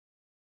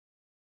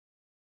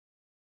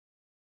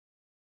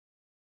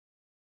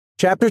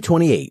Chapter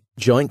 28,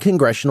 Joint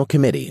Congressional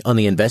Committee on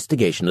the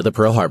Investigation of the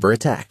Pearl Harbor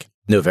Attack,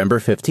 November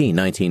 15,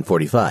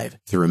 1945,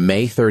 through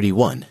May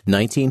 31,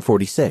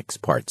 1946,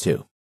 Part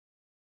 2.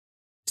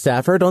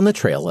 Safford on the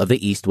trail of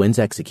the East Winds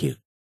execute.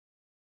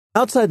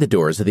 Outside the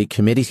doors of the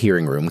committee's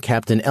hearing room,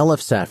 Captain L. F.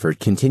 Safford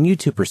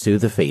continued to pursue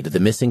the fate of the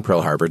missing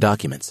Pearl Harbor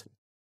documents.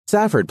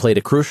 Safford played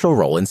a crucial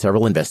role in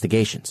several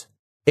investigations.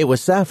 It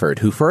was Safford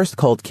who first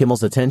called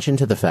Kimmel's attention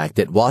to the fact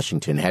that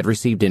Washington had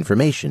received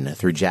information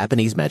through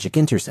Japanese magic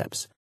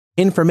intercepts,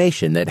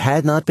 information that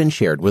had not been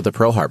shared with the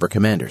Pearl Harbor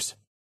commanders.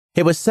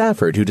 It was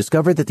Safford who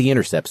discovered that the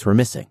intercepts were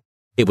missing.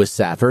 It was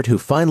Safford who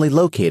finally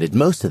located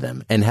most of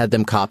them and had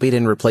them copied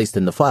and replaced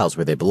in the files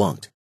where they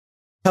belonged.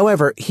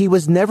 However, he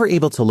was never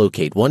able to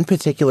locate one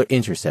particular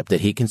intercept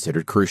that he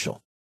considered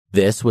crucial.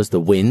 This was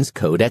the Winds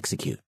Code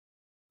Execute.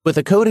 With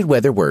the coded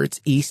weather words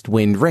East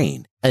Wind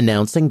Rain,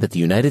 announcing that the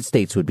United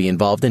States would be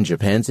involved in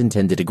Japan's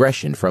intended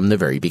aggression from the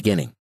very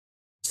beginning.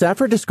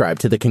 Safford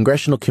described to the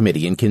Congressional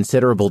Committee in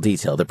considerable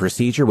detail the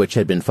procedure which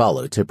had been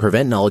followed to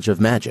prevent knowledge of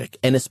magic,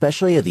 and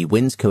especially of the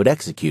Winds Code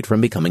Execute,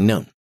 from becoming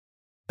known.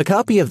 A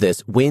copy of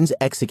this Winds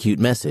Execute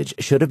message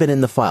should have been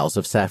in the files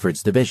of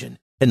Safford's division,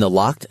 in the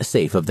locked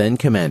safe of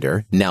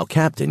then-Commander, now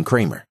Captain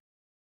Kramer.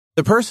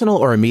 The personal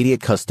or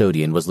immediate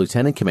custodian was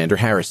Lieutenant Commander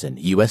Harrison,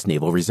 U.S.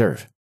 Naval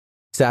Reserve.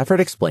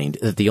 Safford explained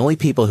that the only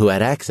people who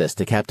had access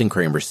to Captain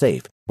Kramer's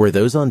safe were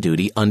those on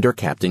duty under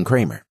Captain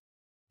Kramer.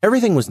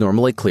 Everything was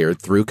normally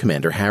cleared through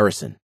Commander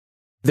Harrison.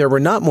 There were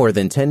not more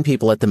than 10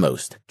 people at the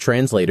most,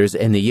 translators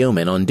and the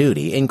yeoman on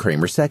duty in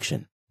Kramer's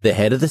section, the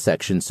head of the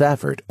section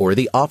Safford, or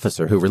the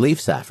officer who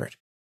relieved Safford.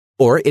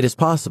 Or it is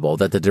possible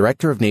that the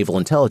Director of Naval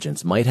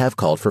Intelligence might have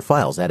called for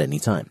files at any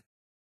time.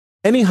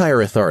 Any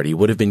higher authority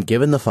would have been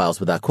given the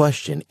files without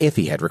question if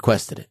he had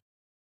requested it.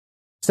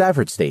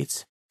 Safford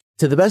states,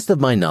 "To the best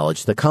of my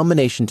knowledge, the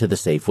combination to the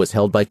safe was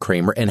held by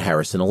Kramer and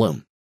Harrison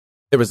alone.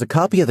 There was a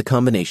copy of the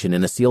combination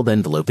in a sealed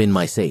envelope in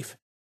my safe.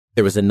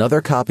 There was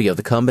another copy of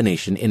the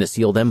combination in a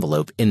sealed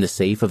envelope in the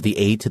safe of the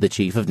aide to the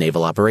Chief of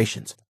Naval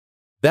Operations.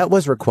 That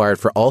was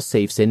required for all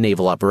safes in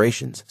naval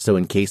operations, so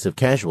in case of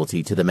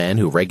casualty to the man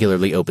who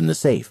regularly opened the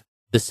safe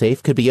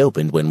could be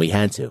opened when we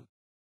had to.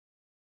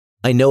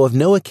 I know of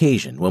no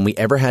occasion when we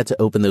ever had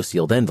to open those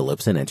sealed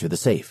envelopes and enter the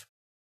safe.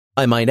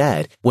 I might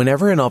add,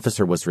 whenever an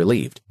officer was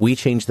relieved, we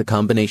changed the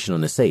combination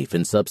on the safe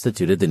and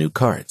substituted the new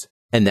cards,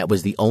 and that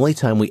was the only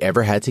time we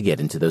ever had to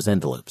get into those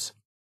envelopes."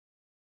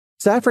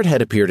 Safford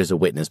had appeared as a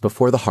witness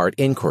before the Hart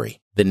Inquiry,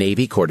 the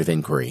Navy Court of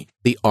Inquiry,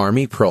 the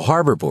Army Pearl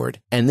Harbor Board,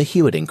 and the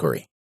Hewitt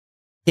Inquiry.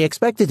 He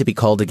expected to be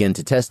called again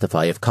to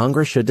testify if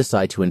Congress should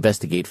decide to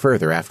investigate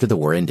further after the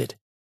war ended.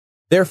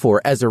 Therefore,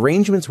 as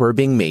arrangements were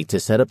being made to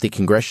set up the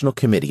Congressional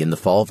Committee in the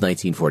fall of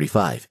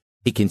 1945,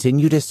 he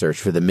continued his search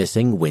for the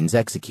missing Winds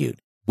Execute,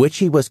 which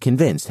he was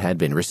convinced had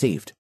been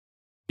received.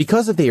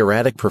 Because of the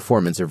erratic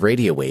performance of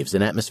radio waves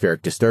and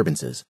atmospheric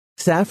disturbances,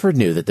 Safford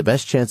knew that the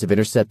best chance of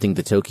intercepting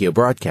the Tokyo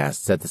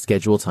broadcasts at the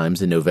scheduled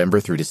times in November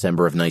through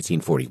December of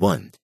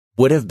 1941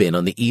 would have been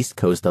on the east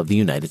coast of the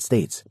United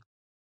States.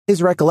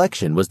 His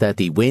recollection was that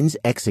the Winds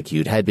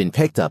Execute had been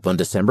picked up on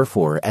December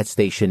 4 at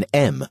Station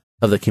M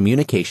of the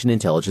Communication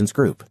Intelligence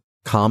Group,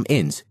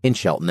 COM-INS, in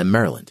Cheltenham,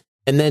 Maryland,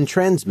 and then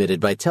transmitted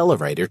by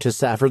telewriter to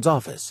Safford's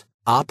office,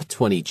 Op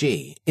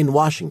 20G, in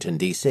Washington,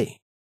 D.C.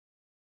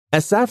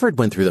 As Safford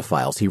went through the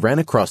files, he ran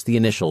across the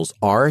initials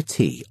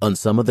RT on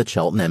some of the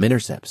Cheltenham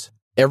intercepts.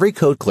 Every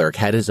code clerk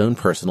had his own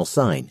personal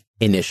sign,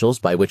 initials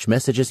by which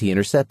messages he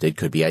intercepted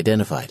could be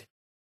identified.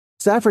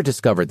 Safford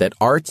discovered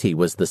that RT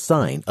was the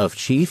sign of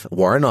Chief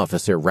Warrant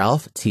Officer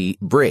Ralph T.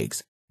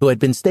 Briggs, who had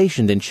been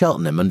stationed in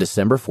Cheltenham on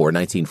December 4,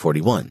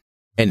 1941,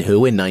 and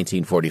who in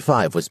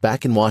 1945 was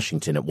back in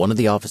Washington at one of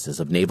the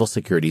offices of Naval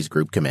Securities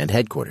Group Command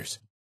Headquarters.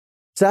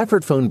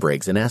 Safford phoned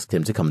Briggs and asked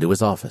him to come to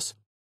his office.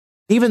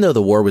 Even though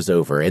the war was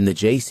over and the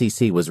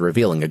JCC was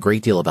revealing a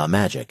great deal about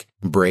magic,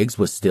 Briggs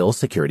was still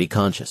security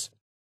conscious.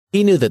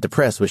 He knew that the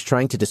press was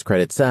trying to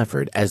discredit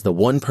Safford as the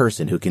one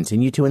person who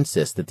continued to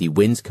insist that the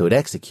Winds Code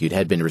Execute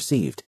had been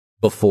received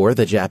before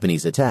the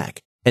Japanese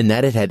attack, and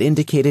that it had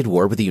indicated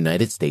war with the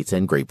United States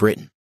and Great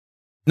Britain.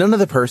 None of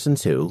the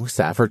persons who,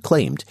 Safford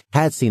claimed,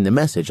 had seen the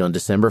message on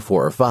December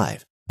 4 or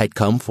 5 had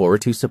come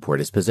forward to support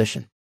his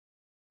position.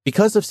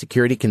 Because of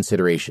security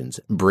considerations,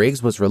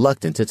 Briggs was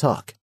reluctant to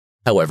talk.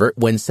 However,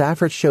 when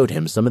Safford showed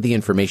him some of the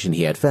information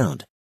he had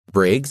found,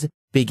 Briggs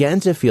began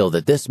to feel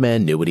that this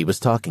man knew what he was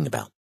talking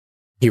about.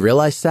 He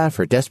realized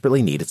Safford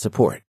desperately needed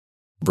support.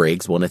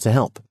 Briggs wanted to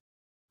help.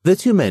 The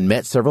two men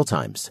met several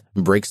times.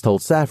 Briggs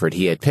told Safford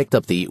he had picked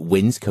up the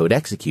Winds Code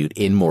Execute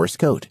in Morse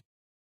code.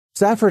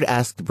 Safford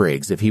asked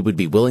Briggs if he would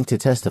be willing to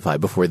testify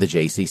before the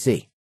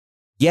JCC.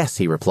 "Yes,"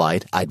 he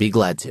replied, "I'd be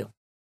glad to."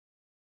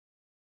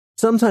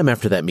 Sometime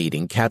after that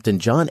meeting, Captain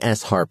John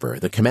S. Harper,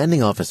 the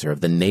commanding officer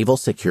of the Naval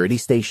Security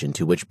Station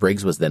to which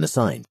Briggs was then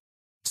assigned,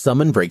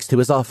 summoned Briggs to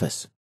his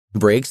office.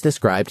 Briggs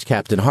described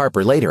Captain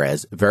Harper later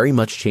as very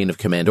much chain of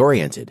command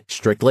oriented,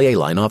 strictly a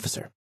line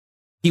officer.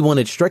 He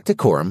wanted strict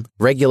decorum,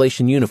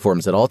 regulation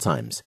uniforms at all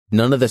times,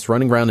 none of this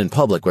running around in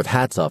public with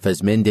hats off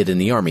as men did in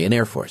the Army and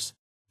Air Force.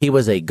 He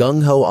was a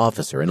gung-ho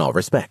officer in all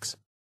respects.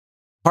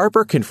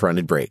 Harper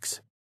confronted Briggs.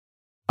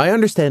 "I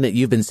understand that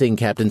you've been seeing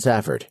Captain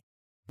Safford."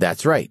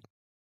 "That's right."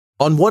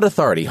 "On what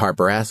authority?"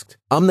 Harper asked.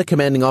 "I'm the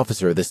commanding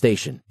officer of the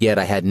station, yet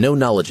I had no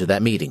knowledge of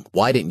that meeting.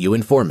 Why didn't you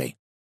inform me?"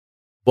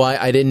 "Why,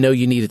 I didn't know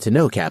you needed to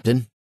know,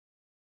 Captain."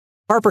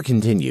 Harper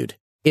continued,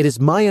 "It is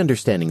my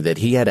understanding that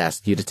he had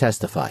asked you to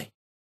testify."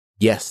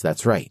 "Yes,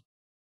 that's right."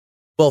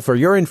 "Well, for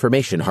your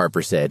information,"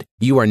 Harper said,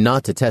 "you are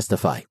not to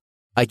testify.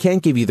 I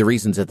can't give you the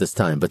reasons at this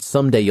time, but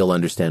someday you'll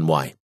understand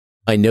why.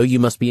 I know you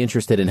must be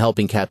interested in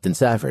helping Captain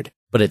Safford,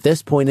 but at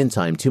this point in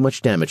time, too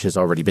much damage has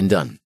already been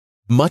done.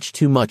 Much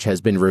too much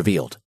has been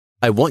revealed.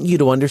 I want you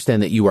to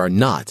understand that you are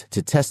not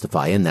to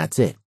testify, and that's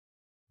it.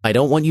 I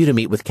don't want you to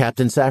meet with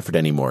Captain Safford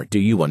anymore. Do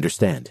you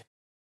understand?"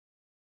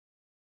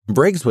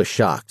 Briggs was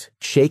shocked,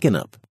 shaken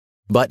up,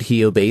 but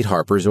he obeyed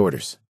Harper's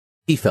orders.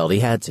 He felt he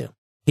had to.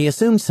 He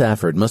assumed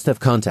Safford must have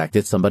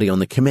contacted somebody on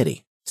the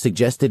committee,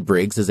 suggested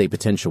Briggs as a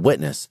potential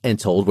witness, and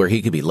told where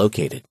he could be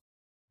located.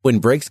 When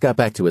Briggs got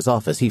back to his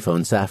office, he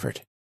phoned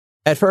Safford.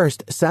 At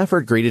first,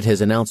 Safford greeted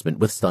his announcement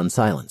with stunned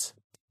silence.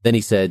 Then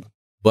he said,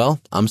 "Well,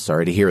 I'm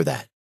sorry to hear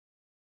that."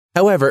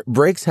 However,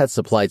 Briggs had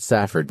supplied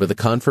Safford with the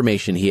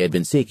confirmation he had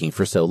been seeking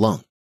for so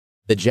long.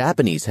 The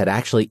Japanese had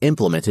actually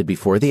implemented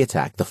before the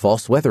attack the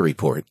false weather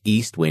report,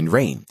 east wind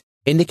rain,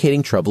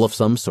 indicating trouble of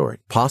some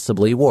sort,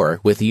 possibly war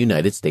with the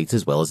United States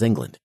as well as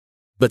England.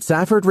 But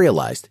Safford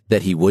realized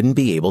that he wouldn't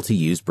be able to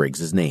use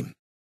Briggs's name.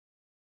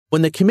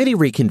 When the committee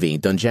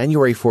reconvened on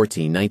January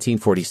 14,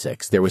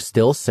 1946, there was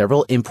still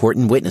several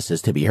important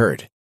witnesses to be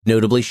heard,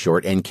 notably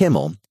Short and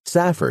Kimmel,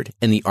 Safford,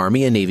 and the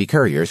Army and Navy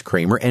couriers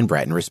Kramer and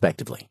Bratton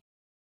respectively.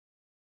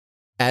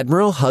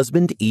 Admiral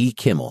Husband E.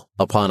 Kimmel,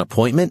 upon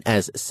appointment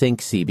as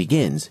Sink Sea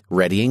Begins,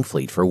 readying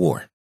fleet for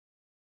war.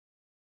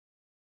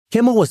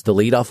 Kimmel was the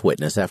lead-off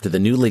witness after the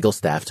new legal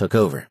staff took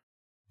over.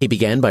 He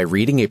began by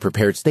reading a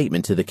prepared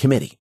statement to the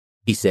committee.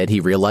 He said he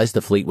realized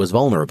the fleet was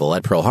vulnerable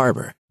at Pearl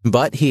Harbor,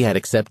 but he had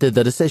accepted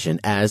the decision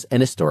as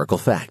an historical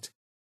fact.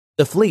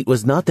 The fleet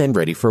was not then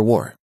ready for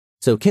war,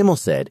 so Kimmel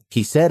said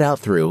he set out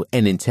through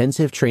an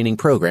intensive training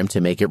program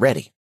to make it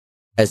ready.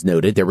 As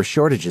noted, there were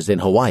shortages in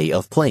Hawaii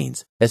of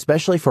planes,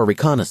 especially for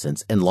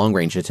reconnaissance and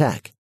long-range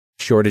attack.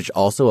 Shortage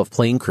also of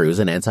plane crews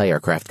and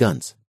anti-aircraft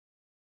guns.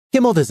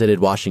 Kimmel visited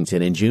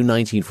Washington in June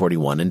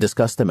 1941 and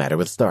discussed the matter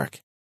with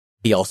Stark.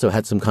 He also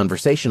had some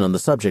conversation on the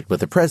subject with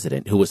the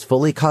president, who was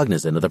fully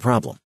cognizant of the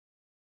problem.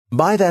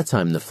 By that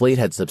time, the fleet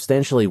had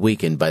substantially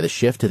weakened by the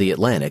shift to the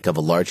Atlantic of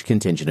a large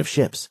contingent of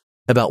ships,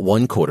 about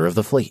 1/4 of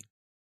the fleet.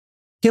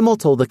 Kimmel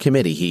told the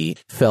committee he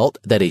felt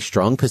that a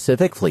strong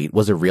Pacific fleet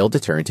was a real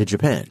deterrent to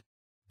Japan,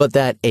 but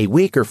that a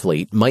weaker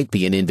fleet might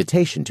be an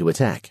invitation to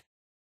attack.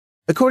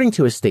 According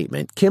to his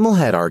statement, Kimmel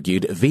had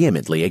argued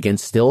vehemently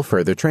against still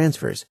further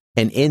transfers,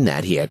 and in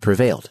that he had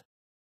prevailed.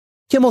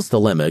 Kimmel's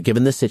dilemma,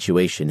 given the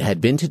situation,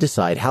 had been to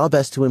decide how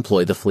best to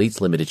employ the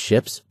fleet's limited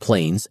ships,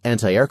 planes,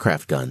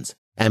 anti-aircraft guns,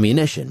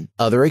 ammunition,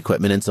 other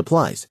equipment and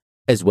supplies,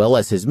 as well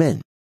as his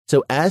men,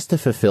 so as to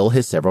fulfill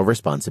his several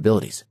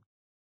responsibilities.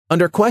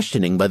 Under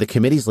questioning by the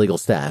committee's legal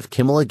staff,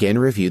 Kimmel again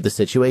reviewed the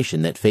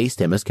situation that faced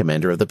him as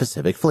commander of the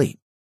Pacific Fleet.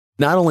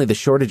 Not only the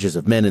shortages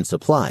of men and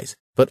supplies,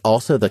 but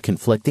also the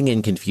conflicting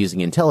and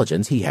confusing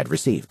intelligence he had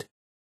received,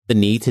 the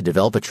need to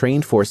develop a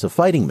trained force of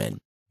fighting men,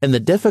 and the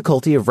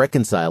difficulty of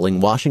reconciling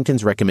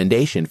Washington's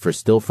recommendation for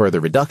still further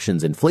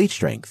reductions in fleet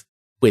strength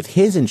with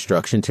his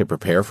instruction to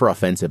prepare for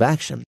offensive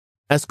action,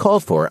 as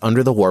called for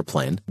under the War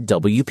Plan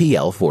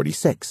WPL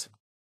 46.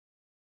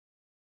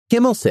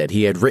 Kimmel said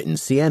he had written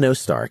C.N.O.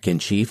 Stark and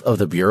Chief of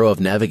the Bureau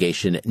of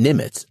Navigation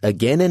Nimitz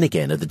again and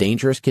again of the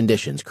dangerous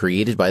conditions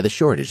created by the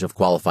shortage of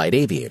qualified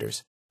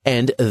aviators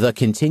and the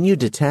continued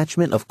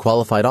detachment of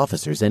qualified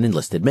officers and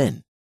enlisted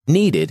men,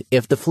 needed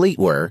if the fleet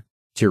were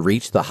to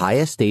reach the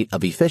highest state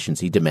of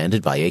efficiency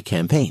demanded by a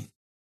campaign.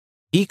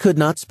 He could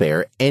not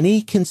spare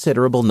any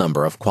considerable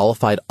number of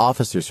qualified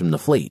officers from the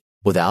fleet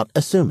without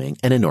assuming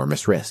an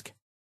enormous risk.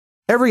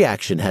 Every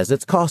action has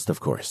its cost, of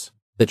course.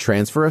 The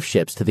transfer of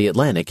ships to the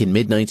Atlantic in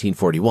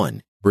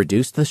mid-1941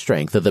 reduced the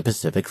strength of the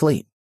Pacific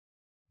Fleet.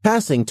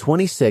 Passing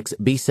 26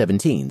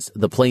 B-17s,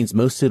 the planes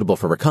most suitable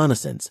for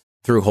reconnaissance,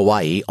 through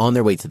Hawaii on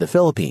their way to the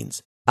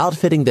Philippines,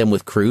 outfitting them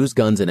with crews,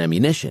 guns, and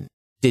ammunition,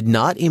 did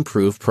not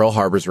improve Pearl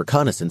Harbor's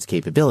reconnaissance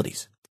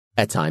capabilities.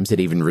 At times, it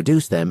even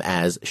reduced them,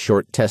 as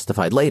Short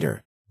testified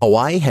later.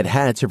 Hawaii had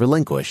had to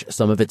relinquish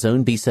some of its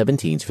own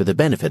B-17s for the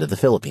benefit of the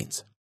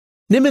Philippines.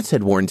 Nimitz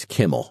had warned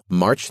Kimmel,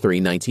 March 3,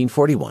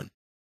 1941,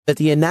 that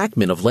the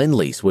enactment of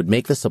Lend-Lease would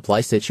make the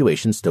supply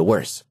situation still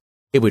worse.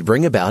 It would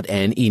bring about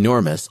an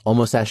enormous,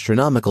 almost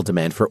astronomical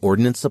demand for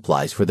ordnance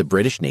supplies for the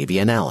British Navy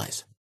and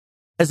Allies.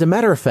 As a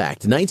matter of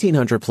fact,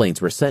 1,900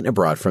 planes were sent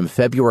abroad from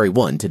February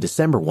 1 to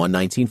December 1,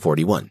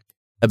 1941,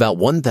 about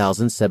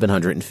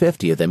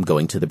 1,750 of them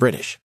going to the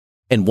British,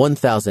 and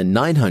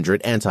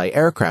 1,900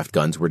 anti-aircraft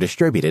guns were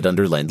distributed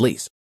under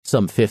Lend-Lease,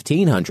 some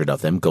 1,500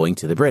 of them going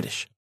to the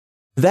British.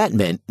 That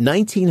meant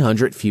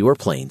 1,900 fewer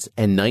planes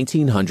and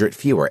 1,900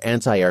 fewer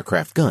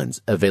anti-aircraft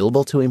guns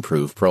available to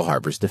improve Pearl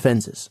Harbor's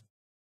defenses.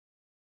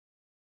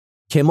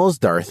 Kimmel's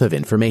dearth of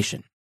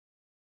information.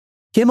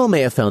 Kimmel may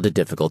have found it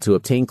difficult to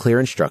obtain clear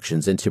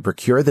instructions and to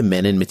procure the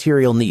men and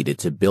material needed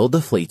to build the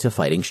fleet to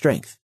fighting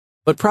strength,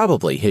 but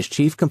probably his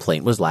chief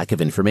complaint was lack of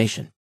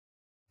information.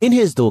 In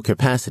his dual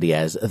capacity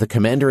as the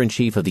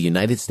Commander-in-Chief of the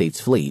United States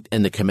Fleet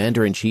and the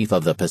Commander-in-Chief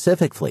of the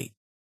Pacific Fleet,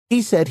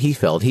 he said he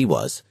felt he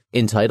was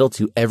entitled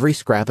to every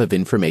scrap of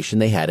information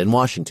they had in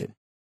Washington.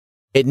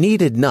 It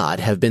needed not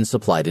have been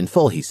supplied in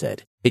full, he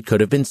said. It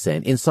could have been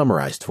sent in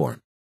summarized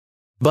form.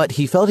 But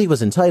he felt he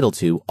was entitled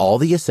to all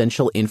the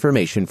essential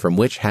information from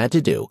which had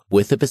to do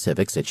with the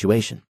Pacific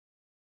situation.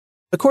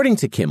 According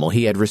to Kimmel,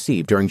 he had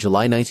received during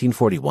July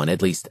 1941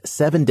 at least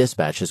 7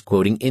 dispatches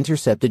quoting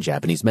intercepted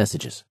Japanese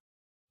messages.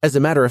 As a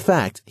matter of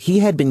fact, he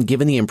had been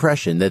given the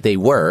impression that they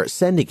were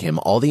sending him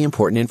all the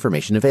important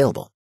information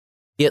available.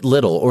 Yet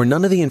little or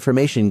none of the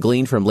information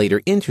gleaned from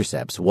later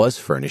intercepts was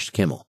furnished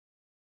Kimmel.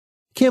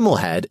 Kimmel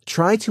had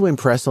tried to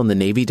impress on the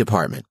Navy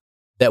Department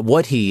that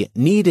what he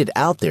needed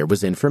out there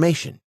was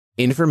information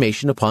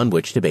upon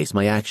which to base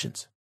my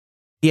actions.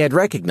 He had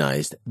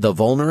recognized the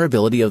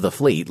vulnerability of the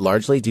fleet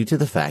largely due to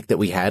the fact that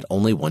we had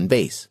only one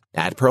base,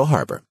 at Pearl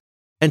Harbor,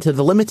 and to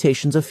the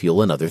limitations of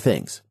fuel and other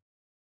things.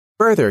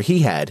 Further, he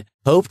had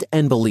hoped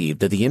and believed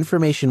that the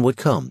information would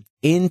come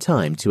in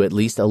time to at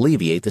least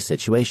alleviate the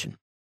situation.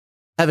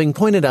 Having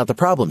pointed out the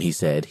problem, he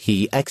said,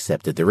 he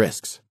accepted the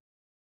risks.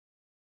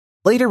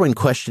 Later, when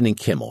questioning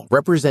Kimmel,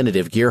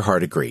 Representative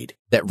Gerhardt agreed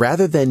that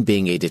rather than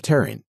being a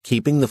deterrent,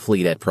 keeping the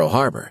fleet at Pearl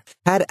Harbor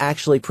had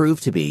actually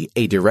proved to be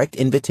a direct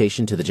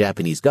invitation to the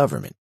Japanese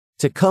government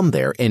to come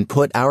there and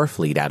put our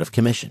fleet out of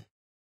commission.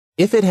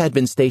 If it had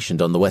been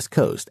stationed on the West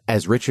Coast,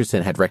 as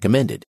Richardson had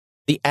recommended,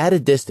 the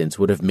added distance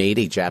would have made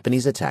a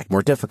Japanese attack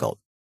more difficult.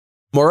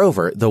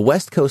 Moreover, the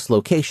West Coast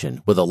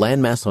location, with a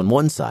landmass on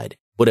one side,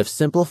 would have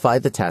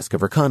simplified the task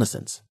of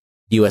reconnaissance.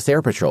 U.S.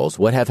 air patrols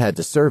would have had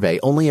to survey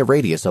only a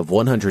radius of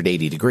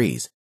 180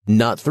 degrees,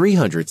 not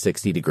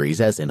 360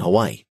 degrees as in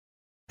Hawaii.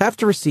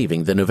 After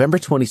receiving the November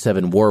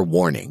 27 war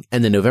warning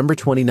and the November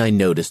 29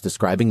 notice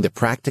describing the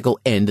practical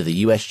end of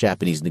the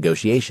U.S.-Japanese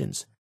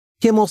negotiations,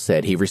 Kimmel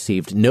said he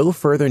received no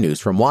further news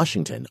from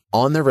Washington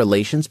on the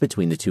relations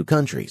between the two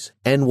countries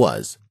and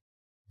was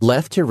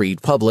left to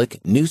read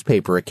public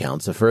newspaper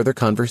accounts of further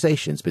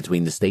conversations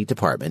between the State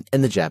Department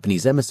and the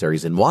Japanese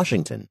emissaries in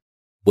Washington,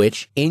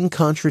 which, in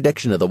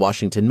contradiction of the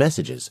Washington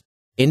messages,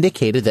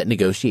 indicated that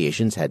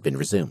negotiations had been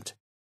resumed.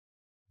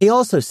 He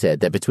also said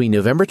that between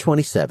November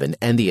 27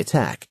 and the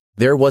attack,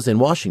 there was in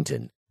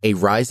Washington a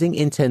rising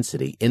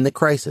intensity in the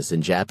crisis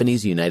in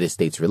Japanese-United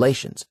States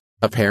relations,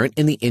 apparent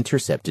in the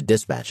intercepted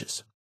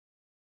dispatches.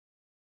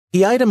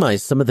 He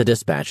itemized some of the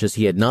dispatches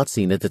he had not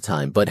seen at the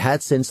time but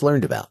had since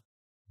learned about.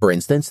 For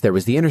instance, there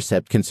was the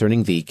intercept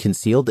concerning the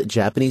concealed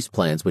Japanese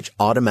plans which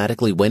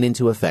automatically went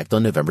into effect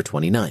on November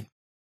 29.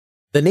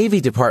 The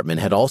Navy Department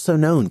had also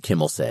known,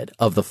 Kimmel said,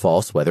 of the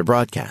false weather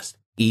broadcast,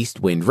 East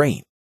Wind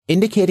Rain,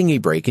 indicating a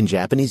break in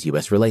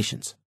Japanese-U.S.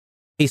 relations.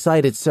 He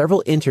cited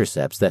several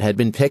intercepts that had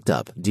been picked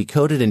up,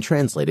 decoded, and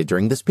translated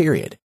during this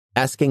period,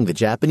 asking the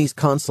Japanese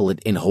consulate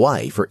in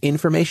Hawaii for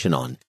information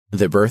on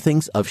the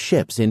berthings of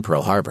ships in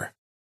Pearl Harbor.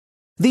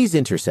 These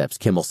intercepts,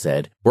 Kimmel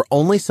said, were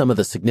only some of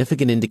the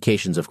significant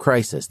indications of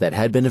crisis that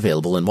had been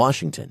available in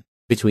Washington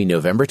between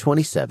November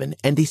 27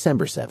 and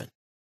December 7.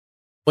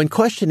 When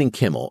questioning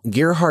Kimmel,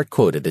 Gerhardt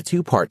quoted a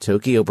 2-part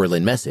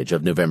Tokyo-Berlin message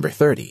of November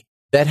 30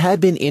 that had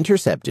been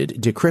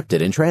intercepted,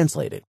 decrypted, and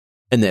translated,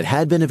 and that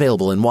had been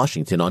available in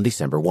Washington on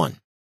December 1.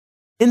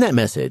 In that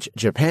message,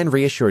 Japan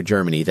reassured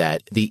Germany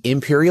that the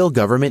imperial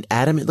government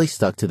adamantly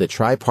stuck to the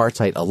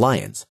tripartite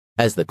alliance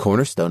as the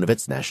cornerstone of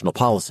its national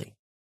policy.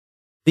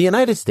 The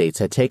United States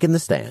had taken the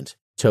stand.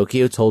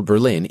 Tokyo told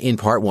Berlin in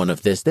part 1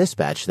 of this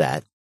dispatch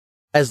that,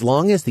 as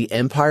long as the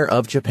Empire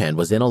of Japan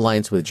was in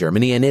alliance with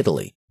Germany and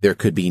Italy, there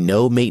could be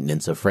no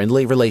maintenance of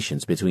friendly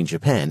relations between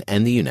Japan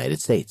and the United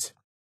States.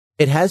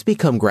 It has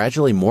become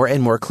gradually more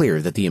and more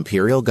clear that the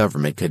imperial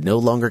government could no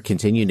longer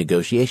continue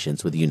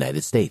negotiations with the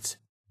United States.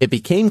 It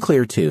became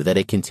clear, too, that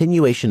a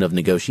continuation of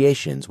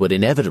negotiations would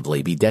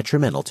inevitably be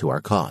detrimental to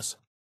our cause.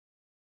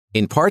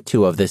 In part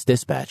 2 of this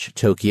dispatch,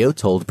 Tokyo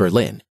told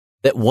Berlin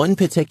that one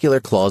particular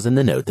clause in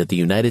the note that the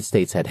United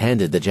States had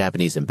handed the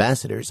Japanese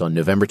ambassadors on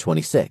November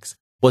 26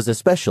 was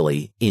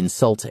especially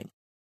insulting.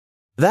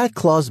 That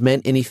clause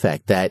meant in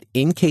effect that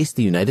in case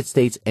the United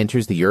States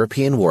enters the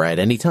European war at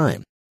any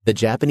time, the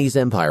Japanese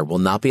Empire will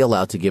not be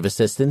allowed to give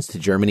assistance to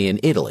Germany and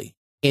Italy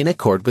in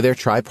accord with their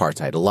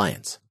tripartite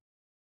alliance.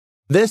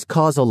 This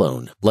cause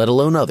alone, let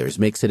alone others,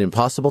 makes it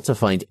impossible to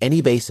find any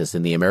basis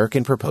in the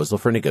American proposal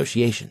for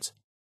negotiations.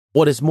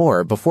 What is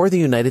more, before the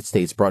United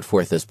States brought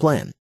forth this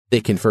plan,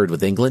 they conferred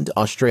with England,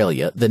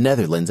 Australia, the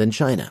Netherlands, and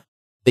China.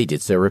 They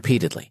did so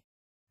repeatedly.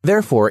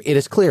 Therefore, it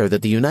is clear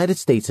that the United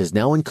States is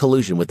now in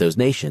collusion with those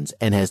nations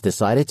and has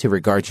decided to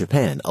regard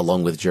Japan,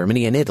 along with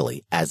Germany and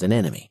Italy, as an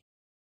enemy.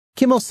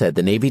 Kimmel said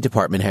the Navy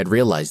Department had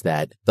realized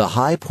that the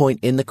high point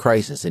in the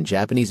crisis in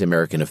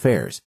Japanese-American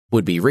affairs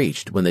would be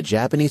reached when the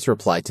Japanese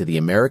reply to the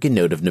American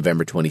note of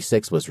November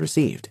 26 was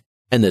received,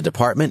 and the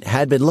department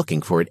had been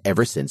looking for it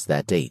ever since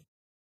that date.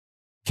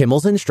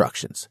 Kimmel's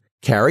instructions.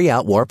 Carry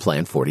out War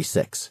Plan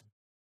 46.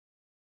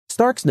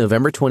 Stark's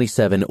November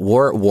 27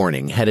 war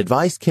warning had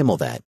advised Kimmel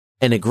that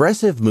an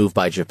aggressive move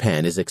by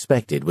Japan is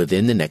expected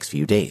within the next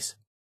few days.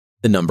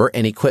 The number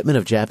and equipment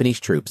of Japanese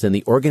troops and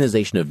the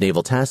organization of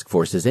naval task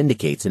forces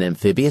indicates an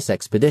amphibious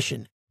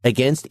expedition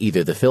against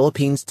either the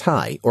Philippines,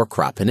 Tai, or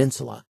Kra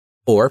Peninsula,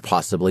 or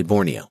possibly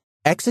Borneo.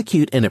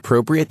 Execute an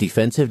appropriate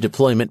defensive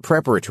deployment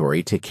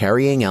preparatory to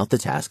carrying out the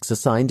tasks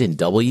assigned in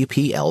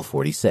WPL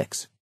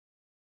 46.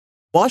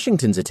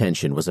 Washington's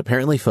attention was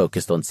apparently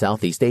focused on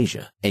Southeast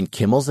Asia, and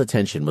Kimmel's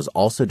attention was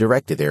also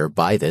directed there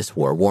by this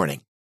war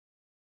warning.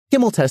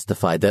 Kimmel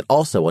testified that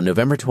also on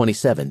November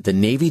 27, the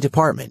Navy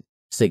Department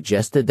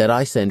suggested that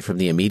I send from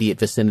the immediate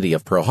vicinity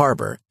of Pearl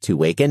Harbor to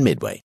Wake and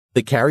Midway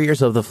the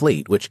carriers of the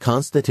fleet which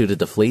constituted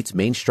the fleet's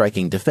main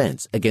striking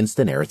defense against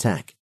an air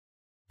attack.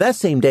 That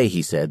same day,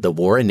 he said, the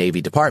War and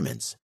Navy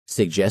Departments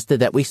suggested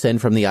that we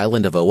send from the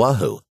island of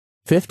Oahu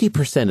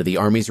 50% of the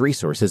Army's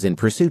resources in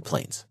pursuit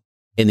planes.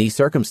 In these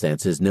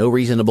circumstances, no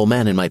reasonable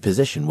man in my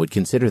position would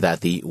consider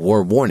that the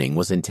war warning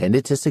was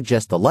intended to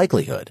suggest the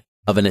likelihood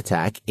of an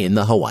attack in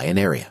the Hawaiian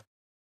area.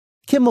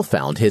 Kimmel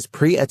found his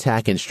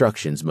pre-attack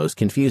instructions most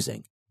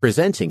confusing,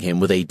 presenting him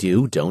with a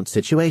do-don't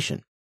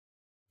situation.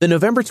 The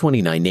November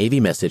 29 Navy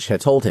message had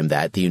told him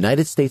that the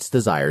United States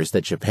desires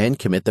that Japan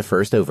commit the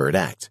first overt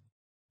act.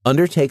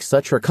 Undertake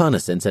such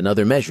reconnaissance and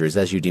other measures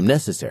as you deem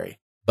necessary,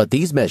 but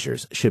these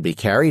measures should be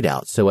carried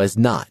out so as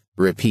not,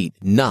 repeat,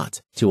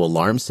 not to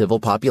alarm civil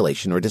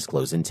population or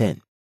disclose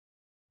intent.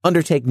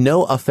 Undertake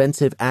no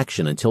offensive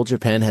action until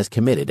Japan has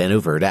committed an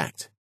overt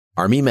act.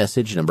 Army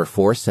Message number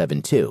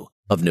 472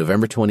 of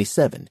November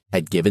 27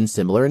 had given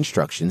similar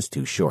instructions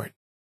too short.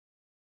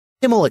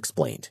 Kimmel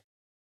explained,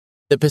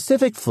 the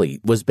Pacific Fleet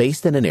was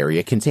based in an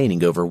area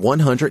containing over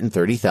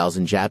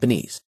 130,000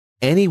 Japanese,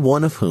 any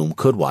one of whom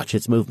could watch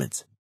its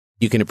movements.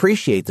 You can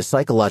appreciate the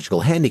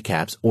psychological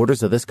handicaps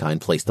orders of this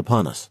kind placed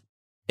upon us.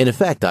 In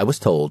effect, I was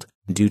told,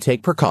 do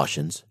take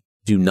precautions,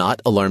 do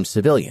not alarm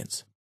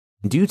civilians,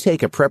 do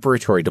take a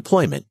preparatory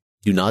deployment,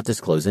 do not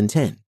disclose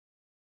intent,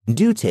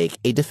 do take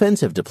a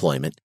defensive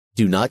deployment,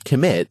 do not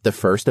commit the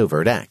first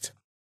overt act.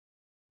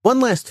 One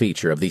last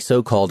feature of the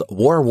so-called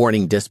war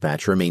warning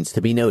dispatch remains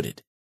to be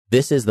noted.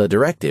 This is the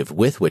directive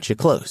with which it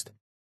closed.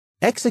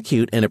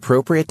 Execute an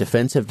appropriate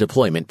defensive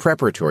deployment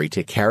preparatory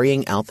to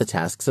carrying out the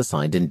tasks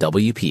assigned in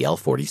WPL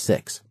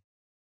 46.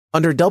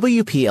 Under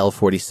WPL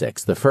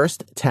 46, the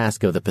first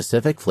task of the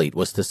Pacific Fleet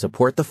was to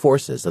support the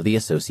forces of the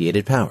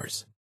associated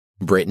powers,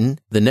 Britain,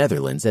 the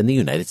Netherlands, and the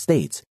United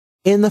States,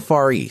 in the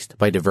Far East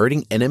by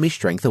diverting enemy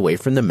strength away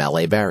from the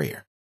Malay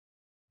Barrier.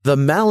 The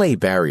Malay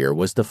Barrier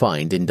was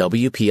defined in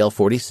WPL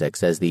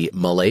 46 as the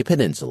Malay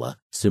Peninsula,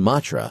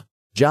 Sumatra,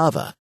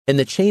 Java, and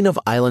the chain of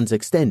islands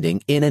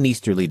extending in an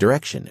easterly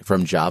direction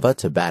from Java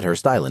to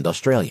Bathurst Island,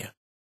 Australia.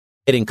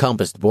 It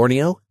encompassed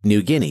Borneo,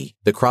 New Guinea,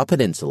 the Kra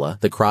Peninsula,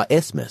 the Kra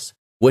Isthmus,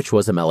 which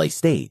was a Malay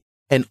state,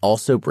 and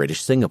also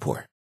British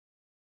Singapore.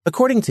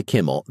 According to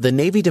Kimmel, the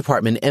Navy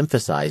Department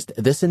emphasized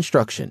this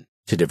instruction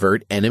to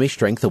divert enemy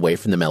strength away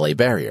from the Malay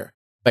Barrier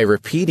by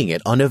repeating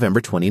it on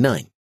November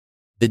 29.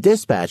 The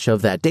dispatch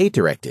of that date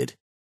directed,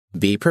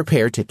 be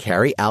prepared to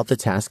carry out the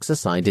tasks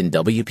assigned in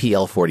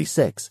WPL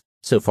 46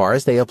 so far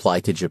as they apply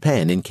to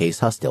Japan in case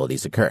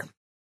hostilities occur.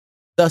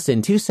 Thus,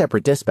 in two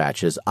separate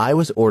dispatches, I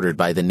was ordered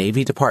by the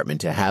Navy Department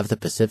to have the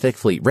Pacific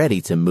Fleet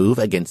ready to move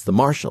against the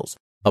Marshalls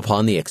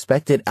upon the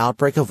expected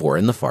outbreak of war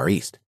in the Far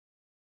East.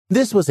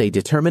 This was a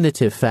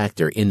determinative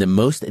factor in the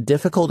most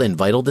difficult and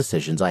vital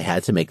decisions I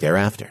had to make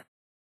thereafter.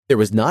 There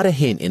was not a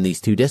hint in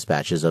these two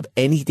dispatches of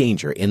any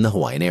danger in the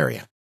Hawaiian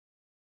area.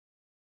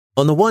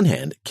 On the one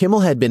hand,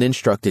 Kimmel had been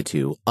instructed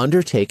to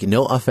undertake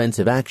no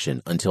offensive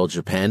action until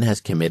Japan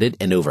has committed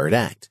an overt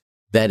act,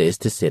 that is,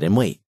 to sit and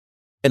wait.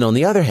 And on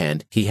the other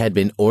hand, he had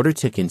been ordered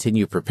to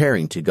continue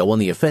preparing to go on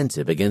the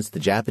offensive against the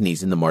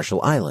Japanese in the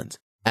Marshall Islands,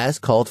 as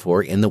called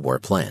for in the war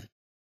plan.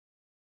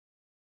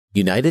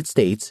 United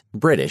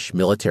States-British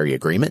military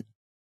agreement?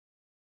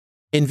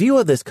 In view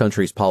of this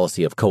country's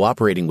policy of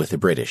cooperating with the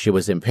British, it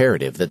was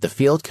imperative that the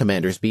field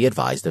commanders be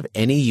advised of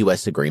any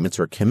U.S. agreements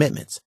or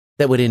commitments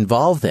that would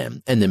involve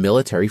them and the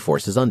military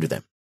forces under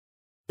them.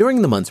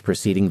 During the months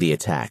preceding the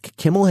attack,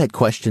 Kimmel had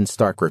questioned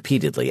Stark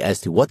repeatedly as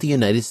to what the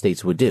United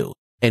States would do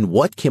and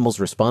what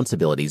Kimmel's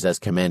responsibilities as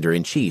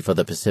Commander-in-Chief of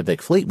the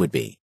Pacific Fleet would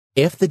be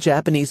if the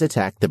Japanese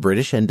attacked the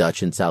British and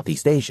Dutch in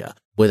Southeast Asia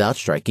without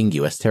striking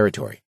U.S.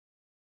 territory.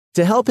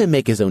 To help him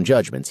make his own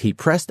judgments, he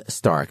pressed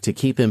Stark to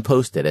keep him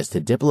posted as to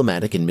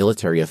diplomatic and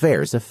military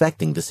affairs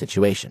affecting the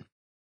situation.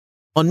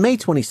 On May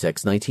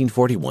 26,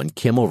 1941,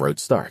 Kimmel wrote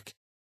Stark,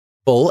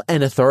 full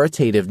and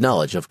authoritative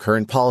knowledge of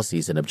current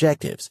policies and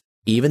objectives,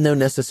 even though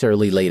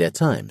necessarily late at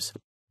times,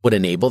 would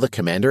enable the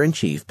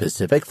Commander-in-Chief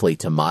Pacific Fleet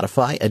to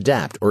modify,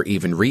 adapt, or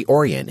even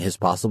reorient his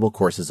possible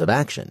courses of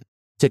action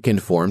to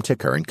conform to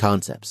current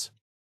concepts.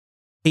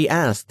 He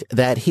asked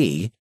that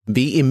he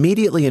be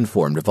immediately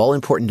informed of all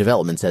important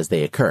developments as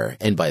they occur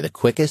and by the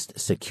quickest,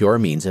 secure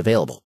means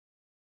available.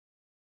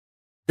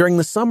 During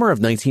the summer of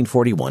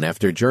 1941,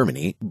 after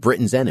Germany,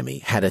 Britain's enemy,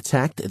 had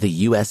attacked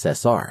the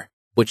USSR,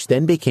 which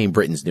then became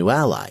Britain's new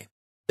ally,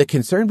 the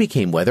concern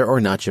became whether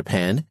or not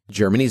Japan,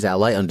 Germany's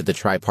ally under the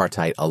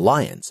tripartite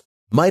alliance,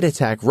 might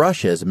attack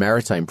Russia's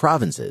maritime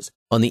provinces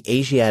on the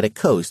Asiatic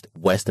coast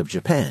west of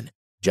Japan,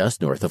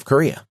 just north of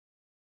Korea.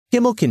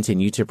 Kimmel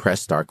continued to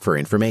press Stark for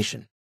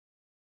information.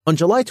 On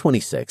July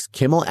 26,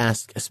 Kimmel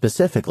asked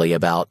specifically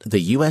about the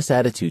U.S.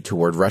 attitude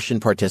toward Russian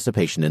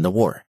participation in the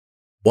war.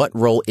 What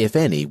role, if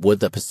any, would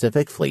the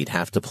Pacific Fleet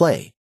have to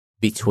play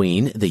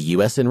between the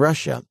U.S. and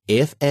Russia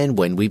if and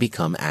when we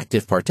become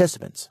active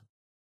participants?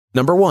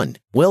 Number 1.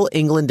 Will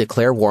England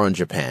declare war on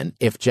Japan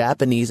if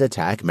Japanese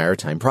attack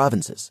maritime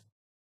provinces?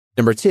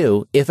 Number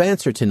 2. If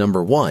answer to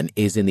number 1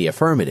 is in the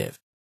affirmative,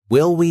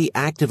 will we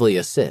actively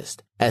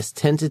assist as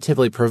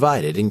tentatively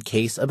provided in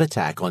case of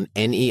attack on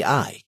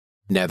NEI,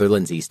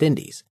 Netherlands East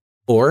Indies,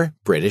 or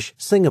British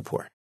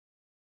Singapore?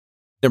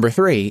 Number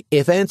 3.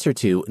 If answer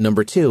to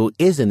number 2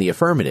 is in the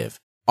affirmative,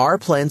 are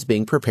plans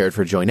being prepared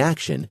for joint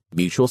action,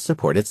 mutual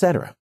support,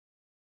 etc.?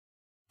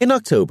 In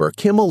October,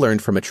 Kimmel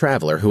learned from a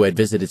traveler who had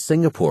visited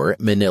Singapore,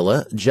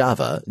 Manila,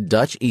 Java,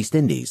 Dutch East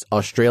Indies,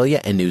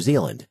 Australia, and New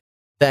Zealand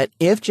that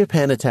if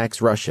Japan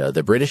attacks Russia,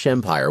 the British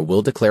Empire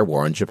will declare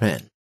war on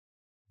Japan.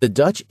 The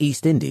Dutch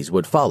East Indies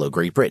would follow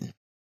Great Britain.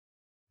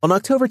 On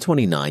October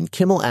 29,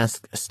 Kimmel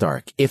asked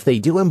Stark if they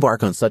do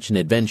embark on such an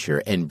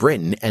adventure and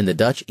Britain and the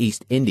Dutch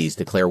East Indies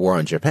declare war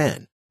on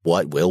Japan,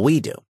 what will we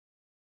do?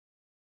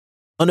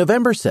 On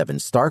November 7,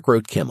 Stark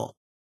wrote Kimmel,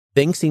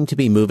 "Things seem to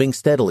be moving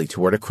steadily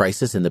toward a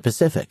crisis in the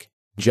Pacific.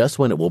 Just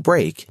when it will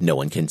break, no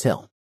one can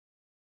tell."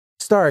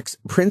 Stark's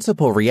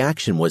principal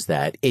reaction was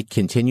that it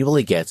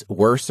continually gets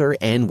worser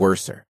and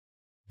worser.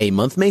 A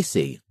month may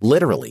see,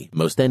 literally,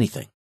 most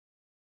anything.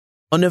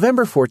 On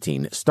November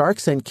 14, Stark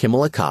sent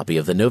Kimmel a copy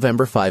of the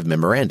November 5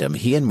 memorandum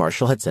he and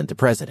Marshall had sent the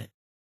president.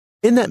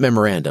 In that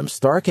memorandum,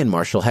 Stark and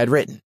Marshall had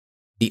written,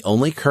 "The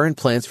only current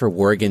plans for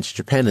war against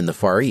Japan in the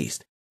Far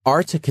East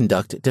are to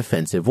conduct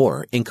defensive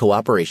war in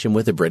cooperation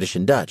with the British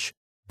and Dutch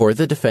for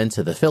the defense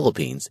of the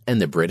Philippines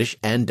and the British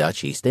and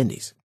Dutch East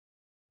Indies.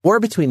 War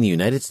between the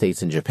United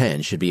States and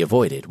Japan should be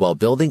avoided while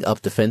building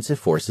up defensive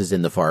forces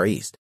in the Far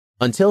East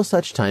until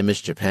such time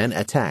as Japan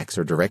attacks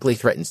or directly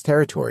threatens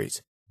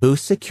territories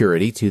whose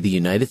security to the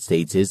United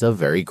States is of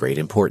very great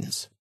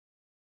importance."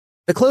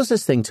 The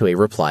closest thing to a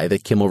reply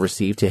that Kimmel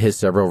received to his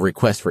several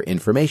requests for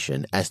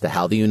information as to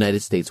how the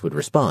United States would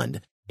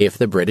respond if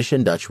the British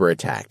and Dutch were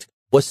attacked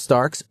was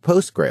Stark's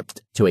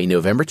postscript to a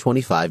November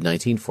 25,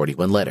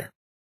 1941 letter.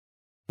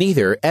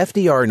 Neither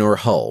FDR nor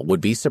Hull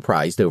would be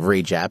surprised over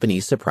a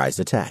Japanese surprise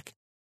attack.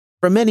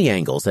 From many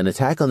angles, an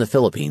attack on the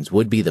Philippines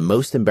would be the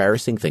most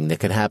embarrassing thing that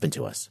could happen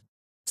to us.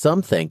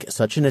 Some think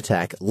such an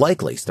attack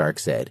likely, Stark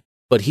said,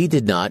 but he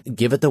did not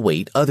give it the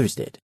weight others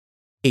did.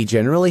 He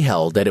generally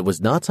held that it was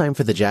not time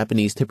for the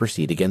Japanese to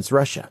proceed against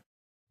Russia.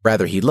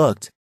 Rather, he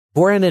looked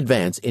for an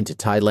advance into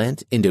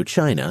Thailand,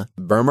 Indochina,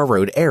 Burma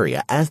Road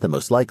area as the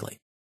most likely.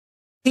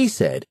 He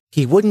said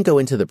he wouldn't go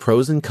into the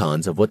pros and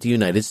cons of what the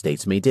United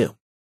States may do.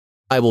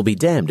 "I will be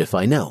damned if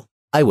I know.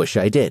 I wish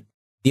I did.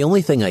 The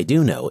only thing I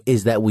do know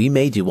is that we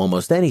may do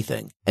almost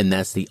anything, and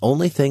that's the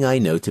only thing I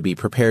know to be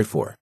prepared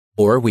for.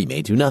 Or we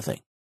may do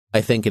nothing.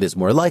 I think it is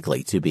more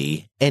likely to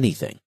be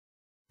anything."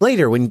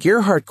 Later, when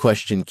Gerhardt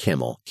questioned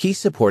Kimmel, he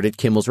supported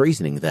Kimmel's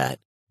reasoning that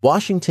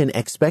Washington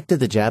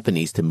expected the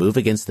Japanese to move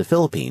against the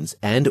Philippines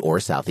and or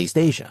Southeast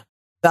Asia,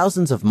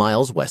 thousands of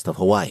miles west of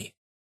Hawaii.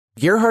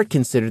 Gerhardt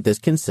considered this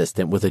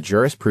consistent with a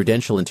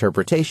jurisprudential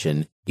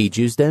interpretation,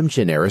 ejus dem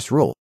generis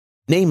rule,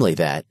 namely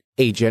that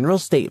a general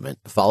statement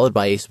followed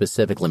by a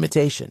specific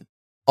limitation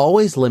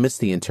always limits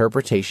the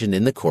interpretation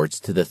in the courts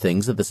to the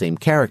things of the same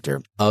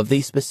character of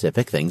the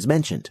specific things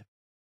mentioned.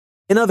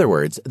 In other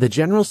words, the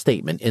general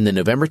statement in the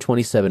November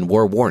 27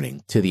 war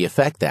warning to the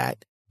effect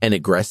that an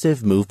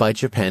aggressive move by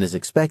Japan is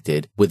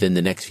expected within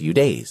the next few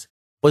days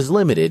was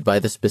limited by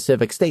the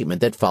specific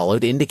statement that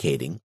followed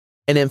indicating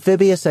an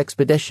amphibious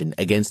expedition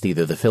against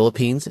either the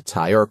Philippines,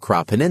 Thai or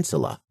Kra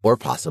Peninsula, or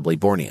possibly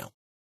Borneo.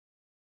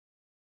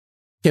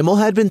 Kimmel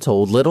had been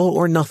told little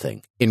or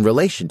nothing in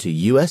relation to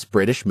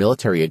U.S.-British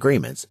military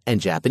agreements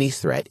and Japanese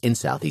threat in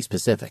Southeast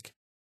Pacific.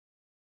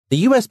 The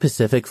U.S.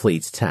 Pacific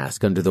Fleet's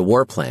task under the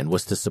war plan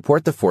was to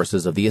support the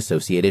forces of the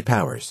associated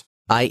powers,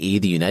 i.e.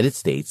 the United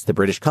States, the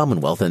British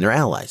Commonwealth, and their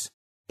allies,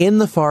 in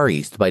the Far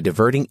East by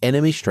diverting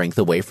enemy strength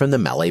away from the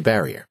Malay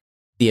Barrier,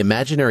 the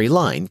imaginary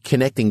line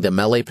connecting the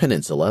Malay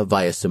Peninsula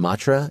via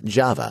Sumatra,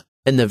 Java,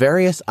 and the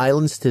various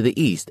islands to the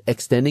east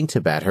extending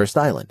to Bathurst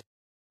Island,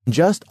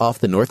 just off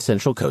the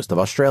north-central coast of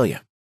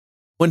Australia.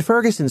 When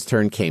Ferguson's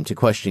turn came to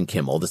question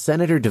Kimmel, the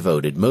senator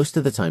devoted most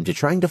of the time to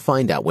trying to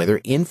find out whether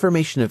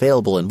information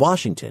available in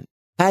Washington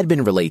had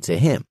been relayed to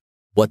him,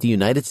 what the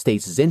United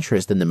States'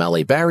 interest in the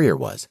Malay Barrier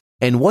was,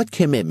 and what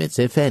commitments,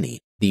 if any,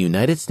 the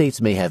United States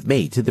may have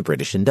made to the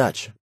British and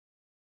Dutch.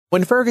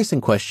 When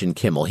Ferguson questioned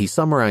Kimmel, he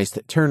summarized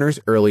Turner's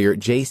earlier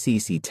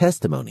JCC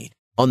testimony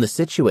on the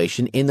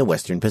situation in the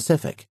Western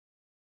Pacific.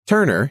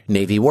 Turner,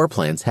 Navy war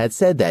plans, had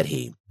said that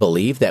he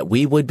believed that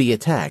we would be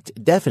attacked,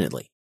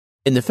 definitely,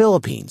 In the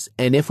Philippines,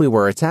 and if we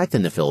were attacked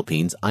in the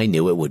Philippines, I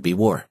knew it would be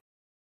war.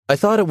 I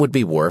thought it would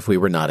be war if we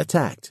were not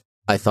attacked.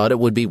 I thought it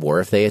would be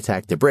war if they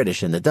attacked the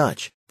British and the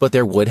Dutch, but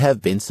there would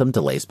have been some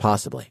delays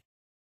possibly.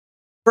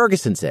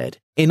 Ferguson said,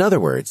 in other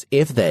words,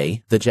 if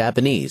they, the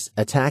Japanese,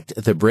 attacked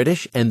the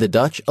British and the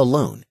Dutch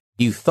alone,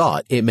 you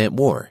thought it meant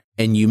war,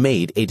 and you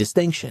made a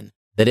distinction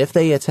that if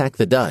they attacked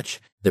the Dutch,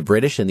 the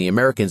British and the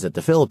Americans at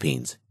the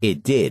Philippines,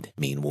 it did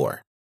mean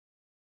war.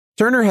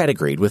 Turner had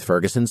agreed with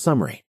Ferguson's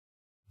summary.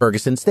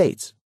 Ferguson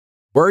states,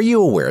 were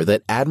you aware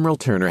that Admiral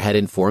Turner had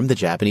informed the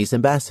Japanese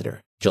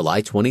ambassador,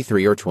 July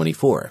 23 or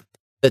 24,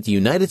 that the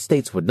United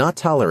States would not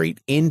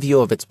tolerate, in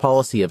view of its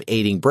policy of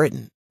aiding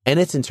Britain and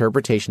its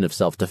interpretation of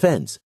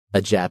self-defense,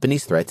 a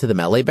Japanese threat to the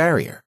Malay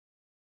Barrier?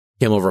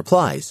 Kimmel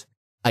replies,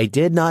 I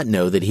did not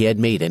know that he had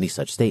made any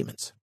such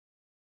statements.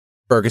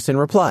 Ferguson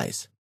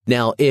replies,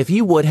 now, if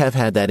you would have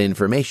had that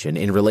information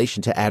in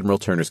relation to Admiral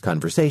Turner's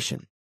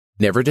conversation,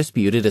 never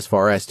disputed as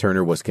far as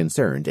Turner was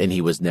concerned, and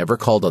he was never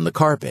called on the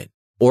carpet,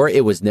 or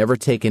it was never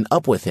taken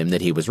up with him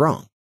that he was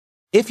wrong.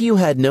 If you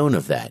had known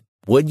of that,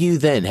 would you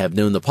then have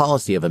known the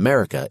policy of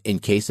America in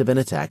case of an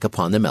attack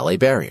upon the Malay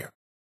Barrier?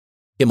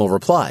 Kimmel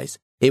replies,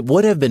 it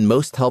would have been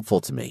most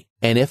helpful to me,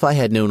 and if I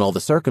had known all the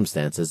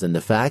circumstances and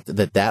the fact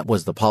that that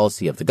was the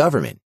policy of the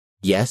government,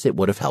 yes, it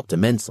would have helped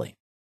immensely.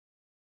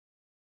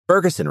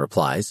 Ferguson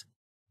replies,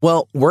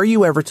 well, were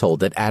you ever told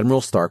that Admiral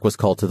Stark was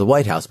called to the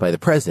White House by the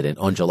President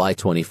on July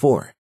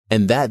 24,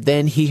 and that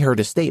then he heard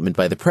a statement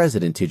by the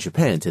President to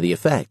Japan to the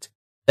effect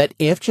that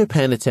if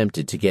Japan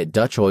attempted to get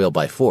Dutch oil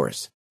by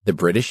force, the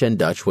British and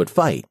Dutch would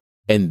fight,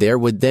 and there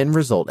would then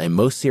result a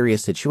most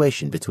serious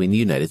situation between the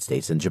United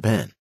States and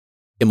Japan?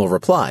 Kimmel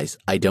replies,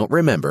 I don't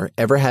remember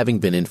ever having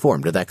been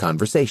informed of that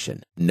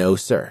conversation. No,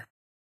 sir.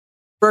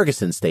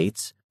 Ferguson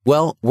states,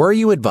 well, were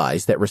you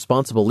advised that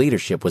responsible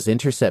leadership was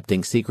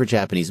intercepting secret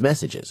Japanese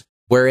messages,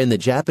 wherein the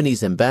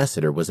Japanese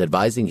ambassador was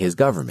advising his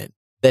government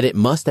that it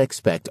must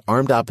expect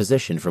armed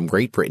opposition from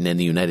Great Britain and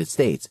the United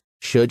States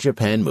should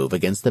Japan move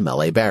against the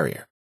Malay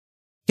Barrier?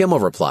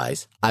 Kimmel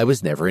replies, I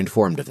was never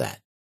informed of that.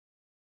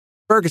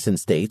 Ferguson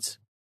states,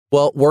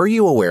 well, were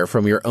you aware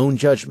from your own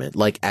judgment,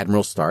 like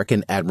Admiral Stark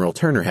and Admiral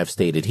Turner have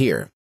stated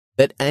here,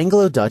 that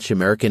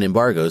Anglo-Dutch-American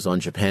embargoes on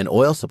Japan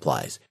oil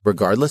supplies,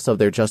 regardless of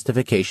their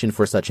justification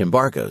for such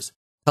embargoes,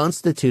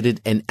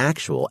 constituted an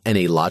actual and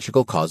a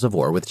logical cause of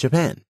war with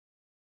Japan?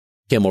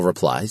 Kimmel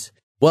replies,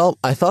 well,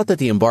 I thought that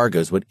the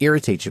embargoes would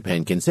irritate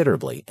Japan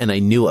considerably, and I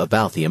knew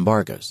about the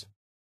embargoes.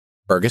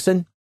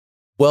 Ferguson,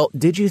 well,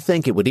 did you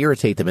think it would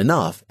irritate them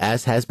enough,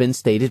 as has been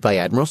stated by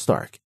Admiral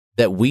Stark,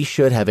 that we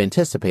should have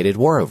anticipated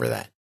war over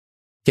that?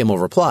 Kimmel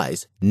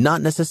replies,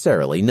 not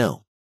necessarily,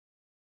 no.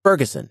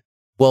 Ferguson,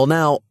 well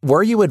now,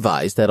 were you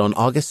advised that on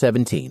August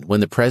 17,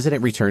 when the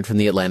President returned from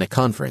the Atlantic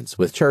Conference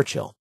with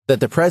Churchill, that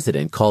the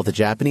President called the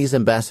Japanese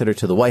ambassador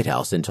to the White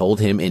House and told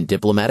him in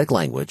diplomatic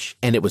language,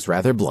 and it was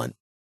rather blunt,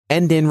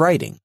 and in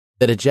writing,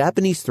 that a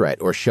Japanese threat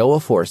or show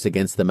of force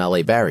against the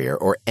Malay Barrier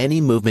or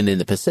any movement in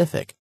the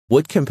Pacific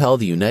would compel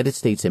the United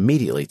States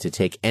immediately to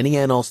take any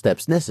and all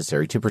steps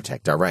necessary to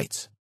protect our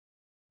rights?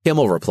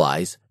 Kimmel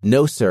replies,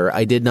 no, sir,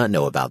 I did not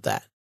know about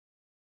that.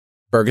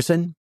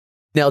 Ferguson,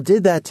 now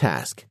did that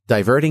task,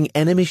 diverting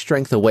enemy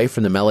strength away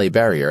from the Malay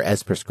Barrier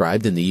as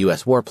prescribed in the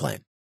U.S. war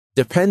plan,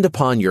 depend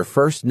upon your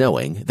first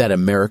knowing that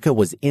America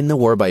was in the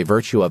war by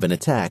virtue of an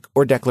attack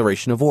or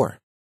declaration of war?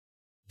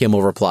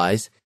 Kimmel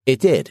replies, it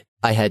did.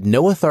 I had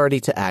no authority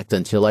to act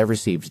until I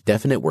received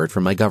definite word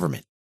from my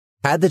government.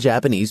 Had the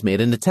Japanese made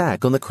an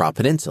attack on the Kra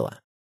Peninsula,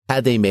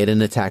 had they made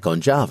an attack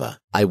on Java,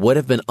 I would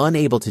have been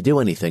unable to do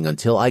anything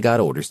until I got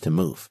orders to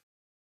move.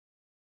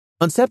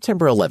 On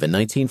September 11,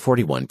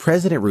 1941,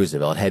 President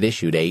Roosevelt had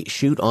issued a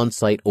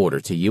shoot-on-sight order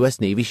to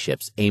U.S. Navy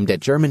ships aimed at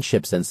German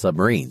ships and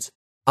submarines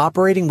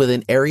operating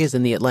within areas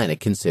in the Atlantic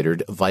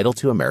considered vital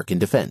to American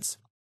defense.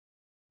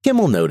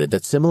 Kimmel noted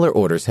that similar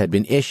orders had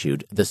been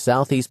issued the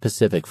Southeast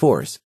Pacific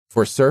Force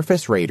for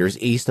surface raiders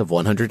east of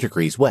 100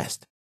 degrees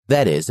west,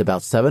 that is,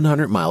 about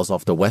 700 miles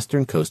off the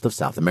western coast of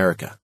South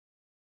America.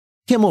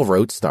 Kimmel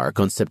wrote Stark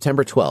on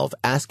September 12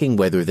 asking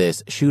whether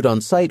this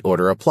shoot-on-sight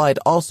order applied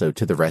also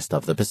to the rest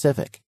of the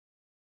Pacific.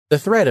 The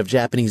threat of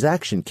Japanese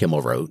action,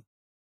 Kimmel wrote,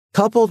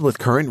 coupled with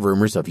current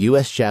rumors of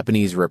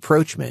U.S.-Japanese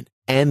rapprochement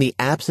and the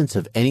absence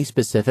of any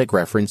specific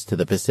reference to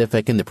the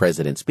Pacific in the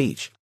President's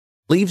speech,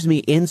 leaves me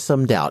in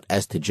some doubt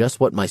as to just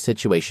what my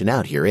situation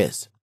out here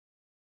is.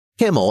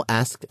 Kimmel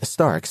asked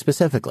Stark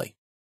specifically,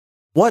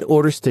 what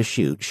orders to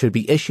shoot should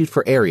be issued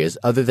for areas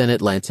other than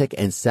Atlantic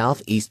and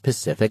Southeast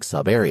Pacific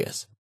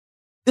sub-areas?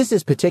 This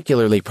is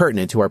particularly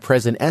pertinent to our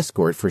present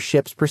escort for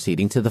ships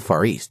proceeding to the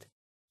Far East.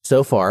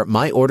 So far,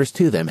 my orders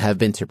to them have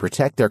been to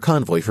protect their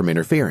convoy from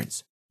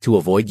interference, to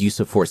avoid use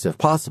of force if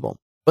possible,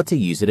 but to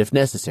use it if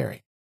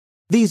necessary.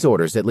 These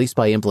orders, at least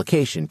by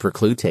implication,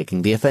 preclude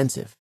taking the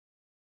offensive.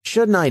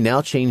 Shouldn't I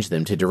now change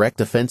them to direct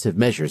offensive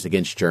measures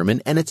against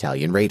German and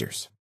Italian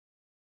raiders?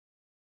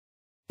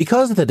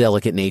 Because of the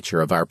delicate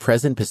nature of our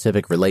present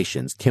Pacific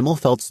relations, Kimmel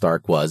felt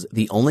Stark was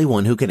the only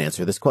one who could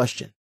answer this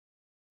question.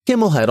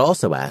 Kimmel had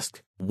also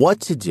asked,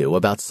 what to do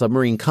about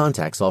submarine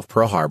contacts off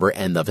Pearl Harbor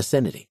and the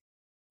vicinity.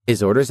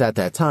 His orders at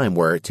that time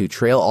were to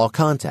trail all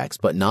contacts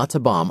but not to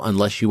bomb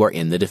unless you are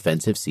in the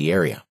defensive sea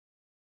area.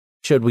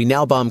 Should we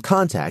now bomb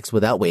contacts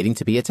without waiting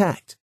to be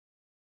attacked?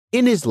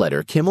 In his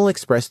letter, Kimmel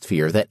expressed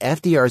fear that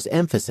FDR's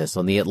emphasis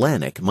on the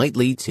Atlantic might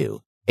lead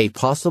to a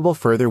possible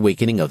further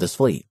weakening of this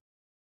fleet.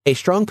 A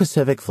strong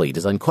Pacific fleet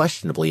is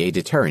unquestionably a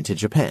deterrent to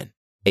Japan.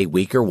 A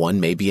weaker one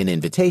may be an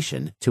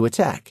invitation to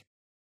attack.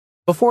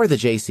 Before the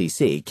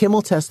JCC,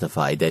 Kimmel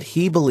testified that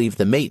he believed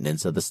the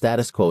maintenance of the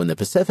status quo in the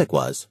Pacific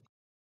was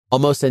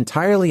almost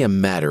entirely a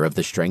matter of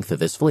the strength of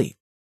this fleet.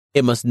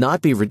 It must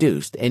not be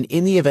reduced, and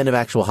in the event of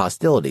actual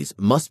hostilities,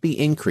 must be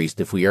increased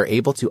if we are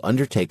able to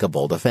undertake a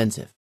bold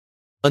offensive.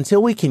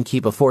 Until we can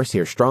keep a force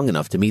here strong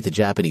enough to meet the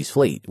Japanese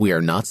fleet, we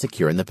are not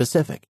secure in the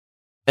Pacific.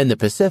 And the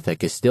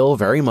Pacific is still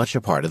very much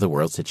a part of the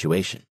world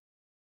situation.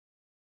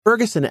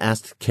 Ferguson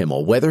asked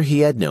Kimmel whether he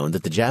had known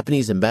that the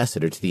Japanese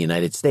ambassador to the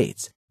United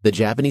States, the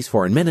Japanese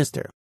foreign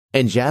minister,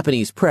 and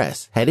Japanese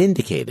press had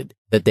indicated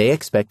that they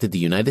expected the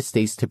United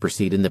States to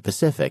proceed in the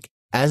Pacific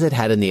as it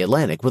had in the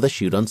Atlantic with a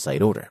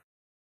shoot-on-sight order.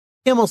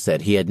 Kimmel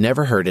said he had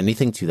never heard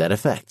anything to that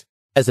effect.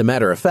 As a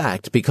matter of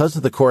fact, because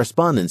of the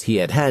correspondence he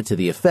had had to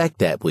the effect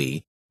that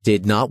we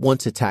did not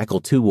want to tackle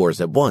two wars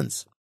at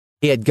once,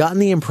 he had gotten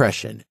the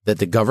impression that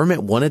the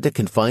government wanted to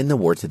confine the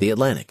war to the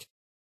Atlantic.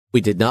 We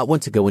did not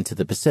want to go into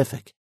the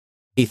Pacific.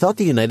 He thought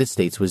the United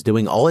States was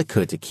doing all it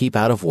could to keep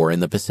out of war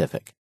in the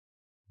Pacific.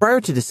 Prior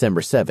to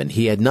December 7,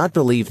 he had not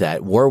believed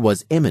that war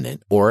was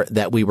imminent or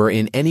that we were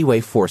in any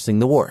way forcing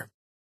the war.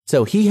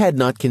 So he had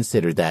not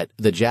considered that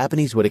the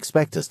Japanese would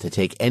expect us to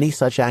take any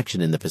such action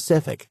in the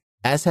Pacific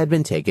as had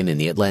been taken in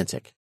the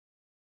Atlantic.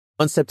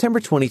 On September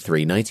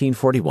 23,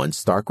 1941,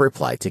 Stark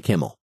replied to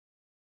Kimmel.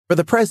 For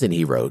the present,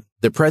 he wrote,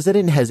 the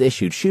President has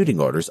issued shooting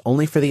orders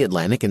only for the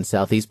Atlantic and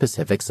Southeast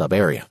Pacific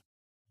sub-area.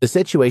 The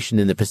situation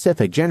in the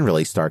Pacific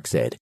generally, Stark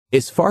said,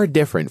 is far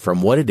different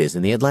from what it is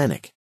in the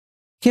Atlantic.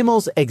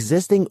 Kimmel's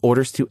existing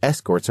orders to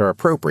escorts are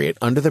appropriate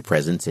under the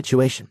present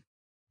situation.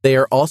 They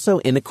are also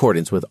in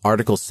accordance with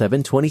Article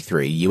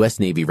 723 U.S.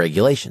 Navy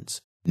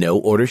regulations. No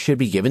order should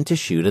be given to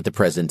shoot at the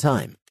present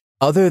time,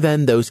 other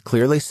than those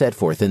clearly set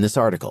forth in this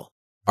article.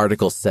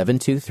 Article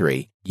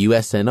 723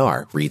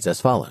 USNR reads as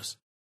follows.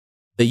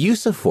 The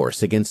use of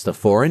force against a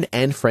foreign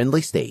and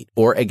friendly state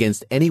or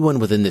against anyone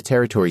within the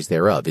territories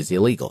thereof is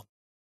illegal.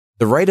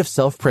 The right of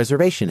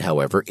self-preservation,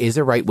 however, is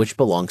a right which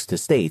belongs to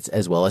states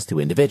as well as to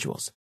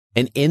individuals.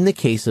 And in the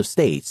case of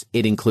states,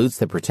 it includes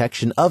the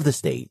protection of the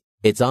state,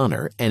 its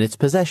honor, and its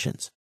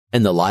possessions,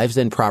 and the lives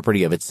and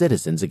property of its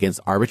citizens against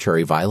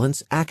arbitrary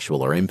violence,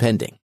 actual or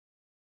impending.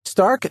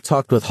 Stark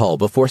talked with Hull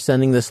before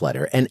sending this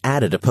letter and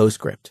added a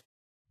postscript.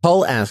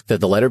 Hull asked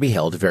that the letter be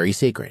held very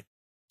secret.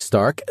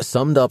 Stark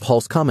summed up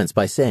Hull's comments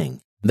by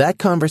saying, that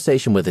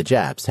conversation with the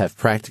Japs have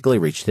practically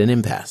reached an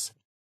impasse,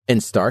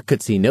 and Stark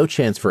could see no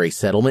chance for a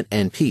settlement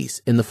and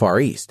peace in the Far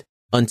East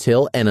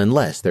until and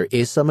unless there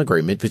is some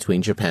agreement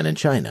between Japan and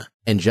China,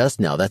 and just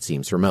now that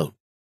seems remote.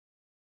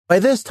 By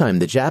this time,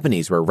 the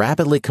Japanese were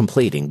rapidly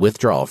completing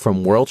withdrawal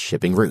from world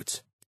shipping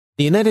routes.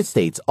 The United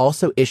States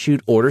also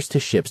issued orders to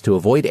ships to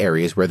avoid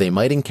areas where they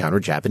might encounter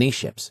Japanese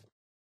ships.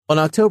 On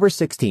October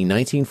 16,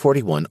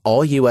 1941,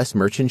 all U.S.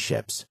 merchant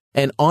ships,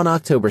 and on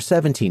October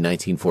 17,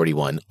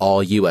 1941,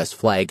 all U.S.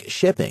 flag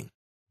shipping,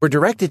 were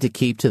directed to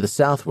keep to the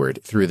southward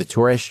through the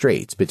Torres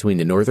Straits between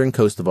the northern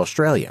coast of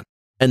Australia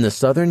and the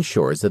southern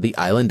shores of the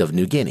island of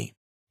New Guinea,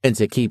 and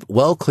to keep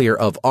well clear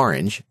of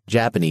Orange,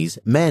 Japanese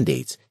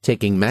mandates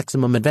taking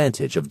maximum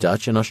advantage of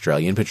Dutch and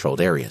Australian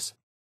patrolled areas.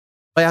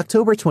 By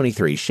October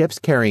 23, ships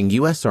carrying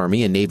U.S.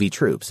 Army and Navy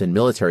troops and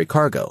military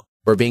cargo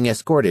were being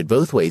escorted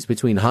both ways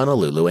between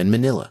Honolulu and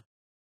Manila.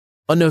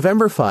 On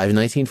November 5,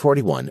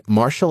 1941,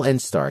 Marshall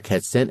and Stark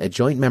had sent a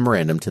joint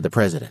memorandum to the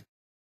President.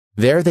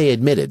 There they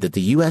admitted that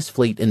the U.S.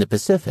 fleet in the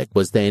Pacific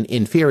was then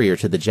inferior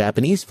to the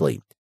Japanese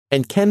fleet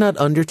and cannot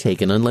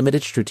undertake an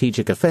unlimited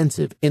strategic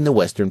offensive in the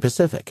Western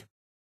Pacific.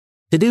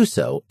 To do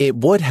so, it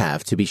would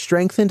have to be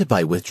strengthened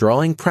by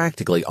withdrawing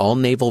practically all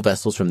naval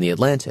vessels from the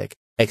Atlantic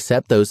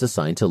except those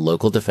assigned to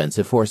local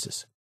defensive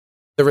forces.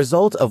 The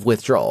result of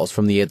withdrawals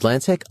from the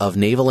Atlantic of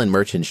naval and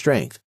merchant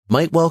strength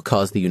might well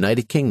cause the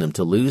United Kingdom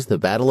to lose the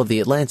Battle of the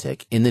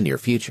Atlantic in the near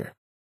future.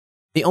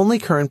 The only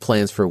current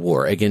plans for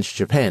war against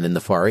Japan in the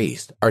Far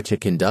East are to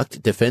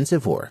conduct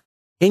defensive war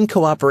in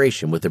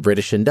cooperation with the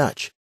British and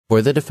Dutch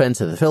for the defense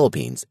of the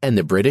Philippines and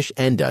the British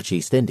and Dutch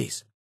East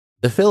Indies.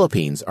 The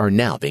Philippines are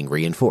now being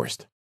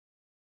reinforced.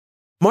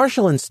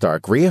 Marshall and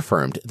Stark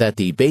reaffirmed that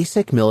the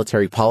basic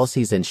military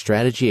policies and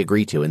strategy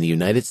agreed to in the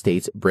United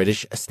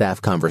States-British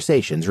staff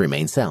conversations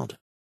remain sound.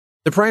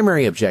 The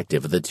primary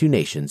objective of the two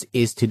nations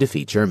is to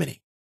defeat Germany.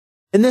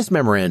 In this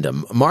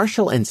memorandum,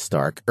 Marshall and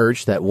Stark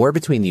urged that war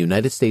between the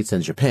United States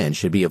and Japan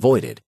should be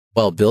avoided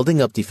while building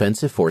up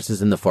defensive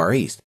forces in the Far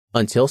East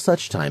until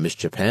such time as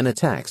Japan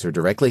attacks or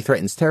directly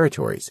threatens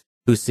territories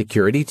whose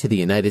security to the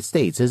United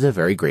States is of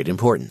very great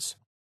importance.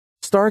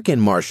 Stark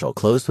and Marshall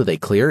closed with a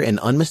clear and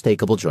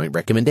unmistakable joint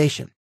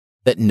recommendation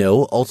that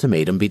no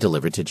ultimatum be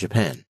delivered to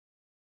Japan.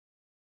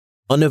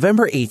 On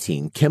November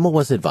 18, Kimmel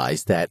was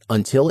advised that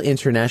until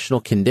international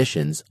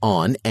conditions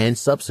on and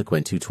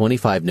subsequent to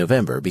 25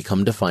 November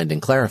become defined and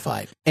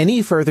clarified,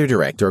 any further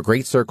direct or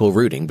Great Circle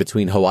routing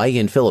between Hawaii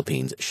and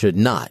Philippines should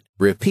not,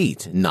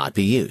 repeat, not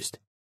be used.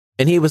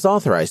 And he was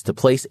authorized to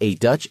place a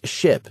Dutch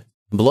ship,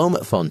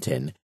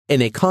 Bloemfontein,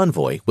 in a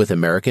convoy with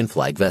American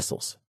flag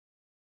vessels.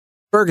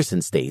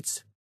 Ferguson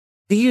states,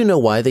 "Do you know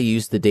why they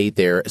used the date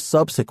there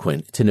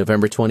subsequent to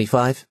November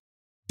 25?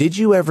 Did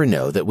you ever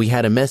know that we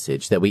had a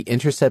message that we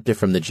intercepted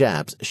from the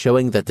Japs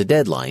showing that the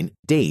deadline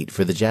date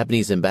for the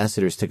Japanese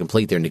ambassadors to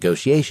complete their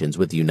negotiations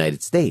with the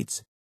United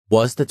States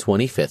was the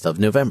 25th of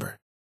November?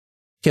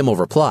 Kimmel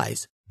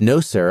replies,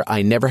 "No, sir,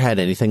 I never had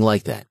anything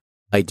like that.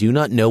 I do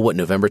not know what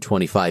November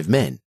 25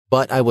 meant,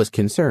 but I was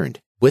concerned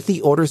with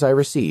the orders I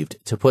received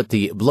to put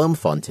the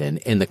Bloemfontein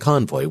in the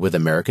convoy with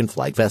American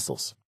flag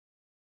vessels."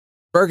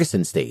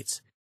 Ferguson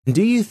states,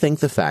 "Do you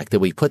think the fact that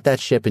we put that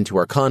ship into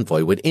our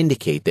convoy would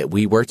indicate that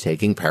we were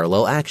taking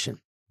parallel action?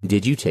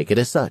 Did you take it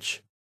as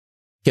such?"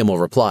 Kimmel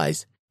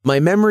replies,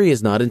 "My memory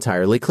is not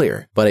entirely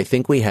clear, but I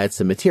think we had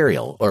some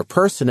material or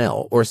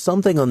personnel or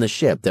something on the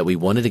ship that we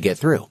wanted to get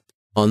through,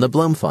 on the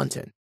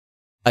Bloemfontein.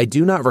 I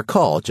do not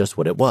recall just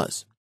what it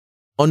was.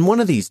 On one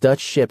of these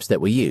Dutch ships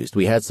that we used,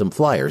 we had some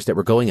flyers that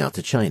were going out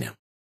to China."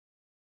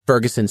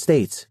 Ferguson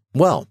states,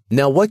 "Well,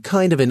 now what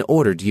kind of an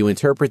order do you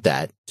interpret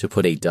that, to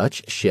put a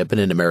Dutch ship in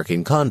an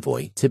American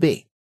convoy, to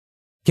be?"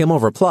 Kimmel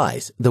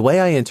replies, "The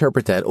way I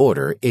interpret that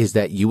order is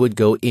that you would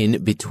go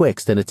in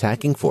betwixt an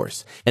attacking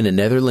force and a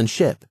Netherlands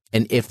ship,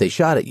 and if they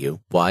shot at you,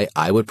 why,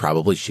 I would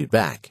probably shoot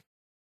back."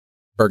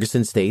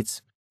 Ferguson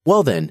states,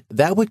 "Well then,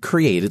 that would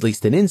create at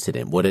least an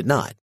incident, would it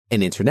not?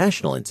 An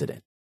international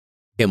incident?"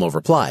 Kimmel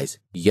replies,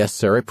 "Yes,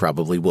 sir, it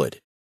probably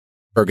would."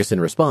 Ferguson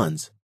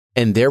responds,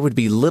 "And there would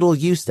be little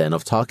use then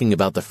of talking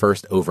about the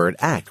first overt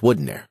act,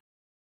 wouldn't there?"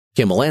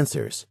 Kimmel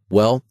answers,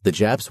 "Well, the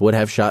Japs would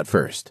have shot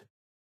first."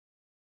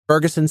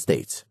 Ferguson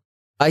states,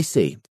 "I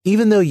see.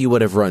 Even though you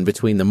would have run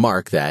between the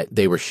mark that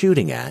they were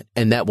shooting at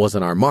and that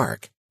wasn't our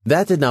mark,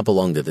 that did not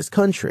belong to this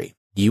country,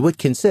 you would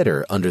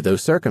consider under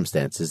those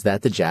circumstances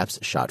that the Japs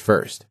shot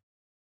first."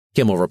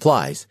 Kimmel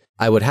replies,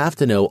 "I would have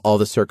to know all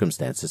the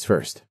circumstances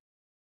first."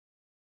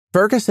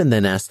 Ferguson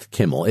then asked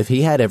Kimmel if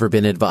he had ever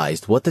been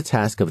advised what the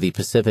task of the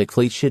Pacific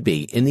Fleet should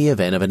be in the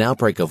event of an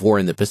outbreak of war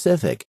in the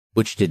Pacific,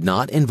 which did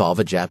not involve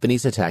a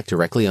Japanese attack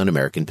directly on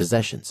American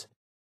possessions.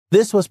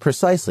 This was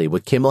precisely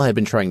what Kimmel had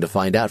been trying to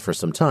find out for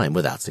some time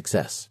without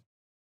success.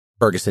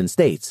 Ferguson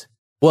states,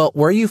 "Well,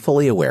 were you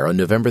fully aware on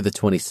November the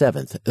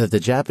 27th that the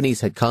Japanese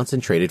had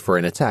concentrated for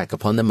an attack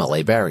upon the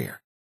Malay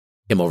Barrier?"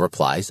 Kimmel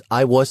replies,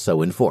 "I was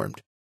so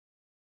informed."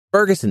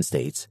 Ferguson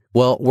states,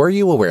 "Well, were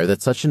you aware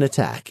that such an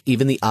attack,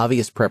 even the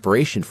obvious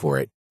preparation for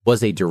it,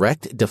 was a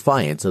direct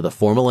defiance of the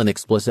formal and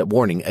explicit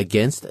warning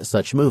against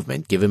such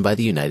movement given by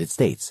the United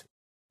States,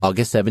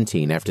 August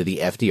 17 after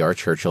the FDR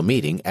Churchill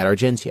meeting at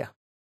Argentia?"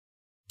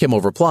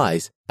 Kimmel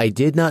replies, "I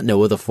did not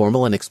know of the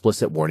formal and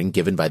explicit warning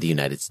given by the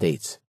United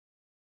States."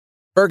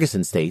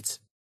 Ferguson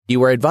states, "You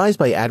were advised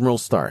by Admiral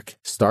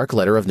Stark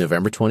letter of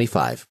November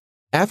 25,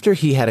 after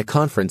he had a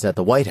conference at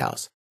the White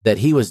House, that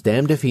he was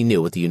damned if he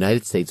knew what the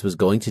United States was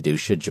going to do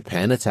should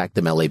Japan attack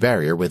the Malay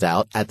Barrier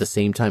without at the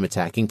same time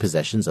attacking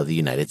possessions of the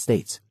United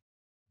States.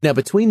 Now,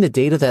 between the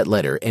date of that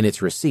letter and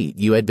its receipt,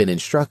 you had been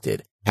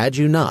instructed, had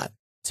you not,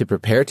 to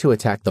prepare to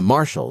attack the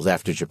Marshalls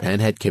after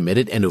Japan had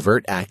committed an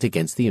overt act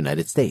against the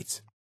United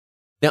States.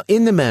 Now,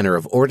 in the manner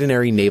of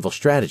ordinary naval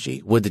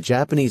strategy, would the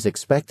Japanese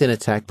expect an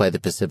attack by the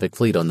Pacific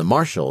Fleet on the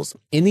Marshalls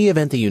in the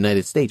event the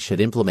United States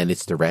should implement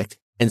its direct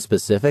and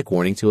specific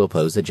warning to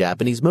oppose the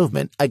Japanese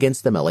movement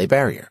against the Malay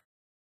Barrier?"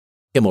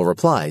 Kimmel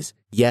replies,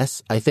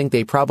 "Yes, I think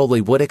they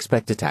probably would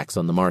expect attacks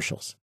on the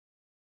Marshalls."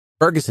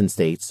 Ferguson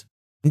states,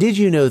 "Did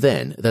you know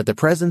then that the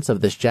presence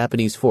of this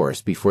Japanese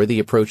force before the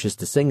approaches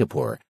to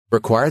Singapore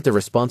required the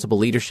responsible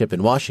leadership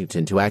in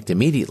Washington to act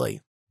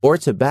immediately, or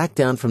to back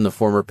down from the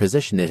former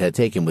position it had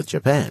taken with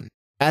Japan,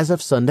 as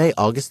of Sunday,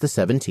 August the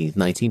 17th,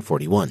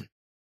 1941?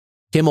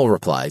 Kimmel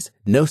replies,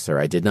 "No, sir,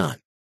 I did not."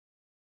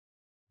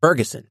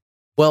 Ferguson,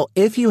 "Well,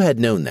 if you had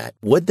known that,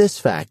 would this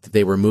fact that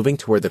they were moving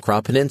toward the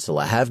Kra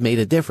Peninsula have made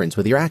a difference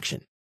with your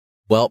action?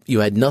 Well, you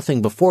had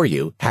nothing before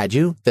you, had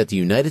you, that the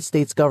United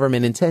States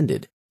government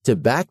intended to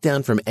back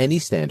down from any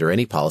stand or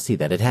any policy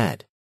that it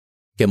had?"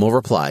 Kimmel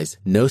replies,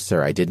 "No,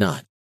 sir, I did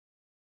not."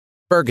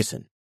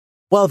 Ferguson,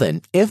 "Well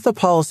then, if the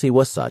policy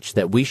was such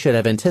that we should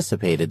have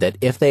anticipated that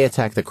if they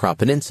attacked the Kra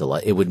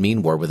Peninsula it would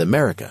mean war with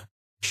America,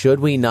 should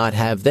we not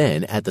have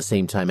then at the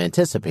same time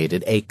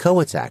anticipated a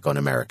co-attack on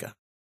America?"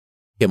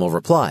 Kimmel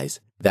replies,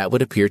 "That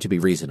would appear to be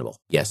reasonable.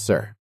 Yes,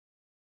 sir."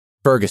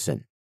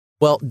 Ferguson,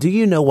 "Well, do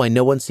you know why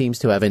no one seems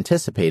to have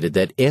anticipated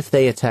that if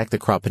they attacked the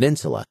Kra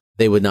Peninsula,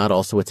 they would not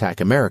also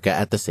attack America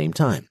at the same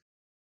time?"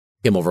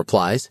 Kimmel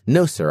replies,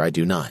 "No, sir, I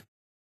do not."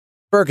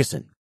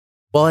 Ferguson,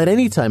 "Well, at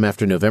any time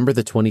after November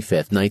the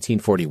 25th,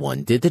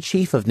 1941, did the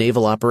Chief of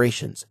Naval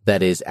Operations,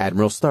 that is,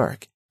 Admiral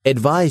Stark,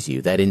 advise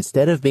you that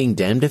instead of being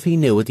damned if he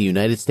knew what the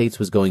United States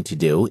was going to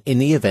do in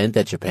the event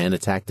that Japan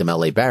attacked the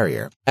Malay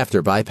Barrier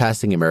after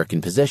bypassing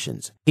American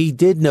positions, he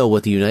did know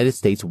what the United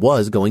States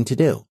was going to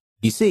do.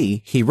 You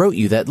see, he wrote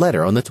you that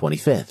letter on the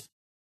 25th.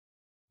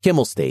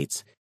 Kimmel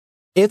states,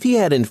 if he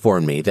had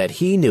informed me that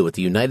he knew what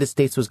the United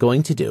States was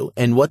going to do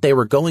and what they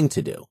were going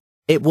to do,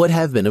 it would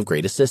have been of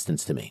great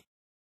assistance to me.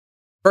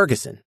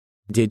 Ferguson,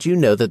 did you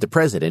know that the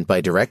President, by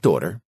direct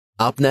order,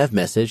 OPNAV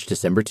message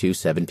December 2,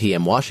 7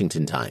 p.m.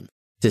 Washington time,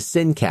 to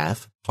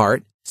SINCAF,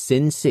 HART,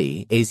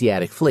 SIN-C,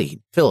 Asiatic Fleet,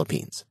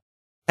 Philippines,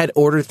 had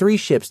ordered 3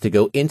 ships to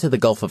go into the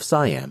Gulf of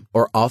Siam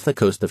or off the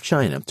coast of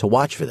China to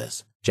watch for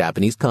this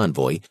Japanese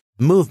convoy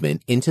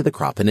movement into the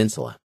Kra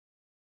Peninsula?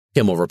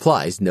 Kimmel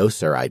replies, no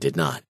sir, I did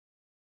not.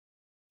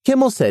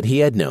 Kimmel said he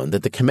had known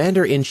that the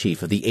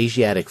commander-in-chief of the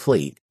Asiatic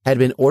Fleet had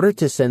been ordered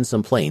to send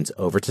some planes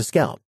over to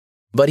scout,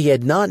 but he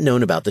had not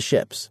known about the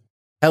ships.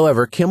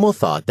 However, Kimmel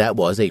thought that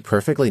was a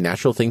perfectly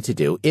natural thing to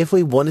do if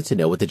we wanted to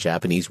know what the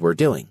Japanese were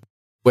doing,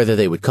 whether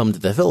they would come to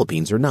the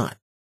Philippines or not.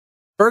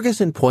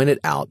 Ferguson pointed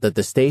out that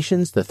the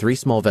stations the 3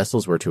 small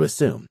vessels were to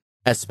assume,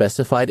 as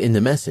specified in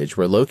the message,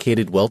 were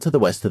located well to the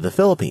west of the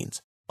Philippines,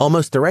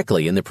 almost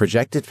directly in the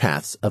projected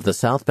paths of the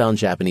southbound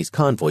Japanese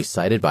convoys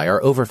sighted by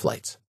our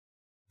overflights.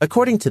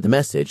 According to the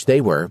message,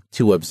 they were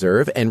to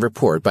observe and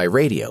report by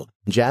radio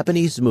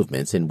Japanese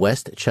movements in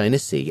West China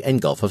Sea and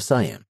Gulf of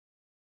Siam.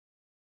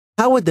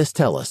 How would this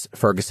tell us,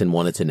 Ferguson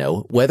wanted to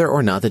know, whether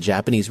or not the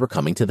Japanese were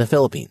coming to the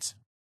Philippines?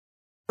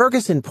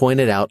 Ferguson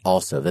pointed out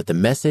also that the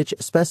message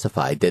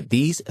specified that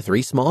these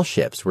 3 small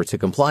ships were to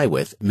comply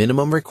with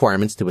minimum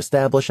requirements to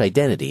establish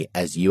identity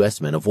as U.S.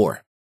 men of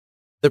war.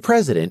 The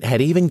President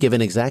had even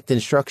given exact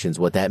instructions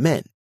what that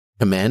meant.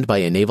 Command by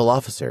a naval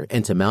officer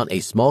and to mount a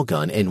small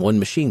gun and 1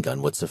 machine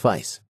gun would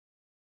suffice.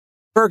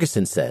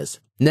 Ferguson says,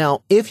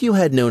 now, if you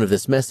had known of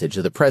this message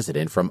of the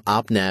President from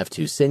OPNAV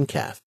to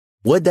SINCAF,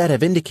 would that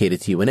have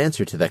indicated to you an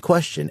answer to that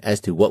question as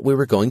to what we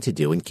were going to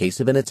do in case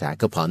of an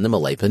attack upon the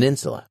Malay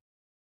Peninsula?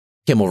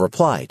 Kimmel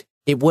replied,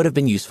 it would have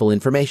been useful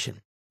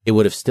information. It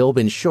would have still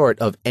been short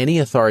of any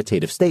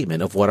authoritative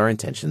statement of what our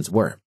intentions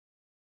were.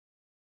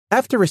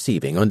 After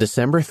receiving on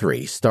December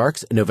 3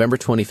 Stark's November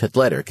 25th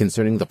letter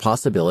concerning the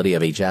possibility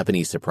of a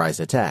Japanese surprise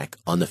attack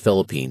on the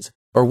Philippines,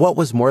 or what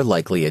was more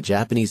likely a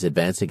Japanese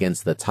advance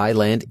against the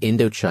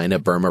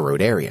Thailand-Indochina-Burma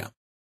Road area,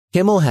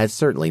 Kimmel had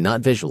certainly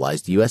not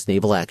visualized U.S.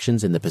 naval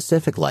actions in the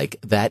Pacific like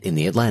that in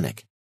the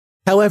Atlantic.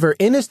 However,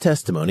 in his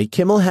testimony,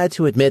 Kimmel had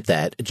to admit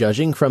that,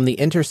 judging from the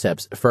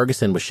intercepts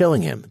Ferguson was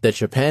showing him, that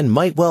Japan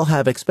might well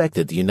have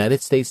expected the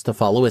United States to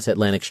follow its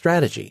Atlantic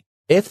strategy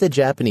if the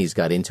Japanese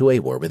got into a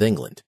war with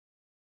England.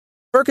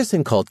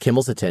 Ferguson called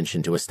Kimmel's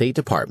attention to a State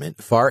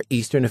Department Far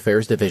Eastern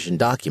Affairs Division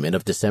document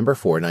of December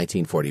 4,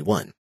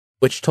 1941,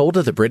 which told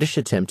of the British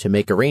attempt to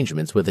make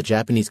arrangements with the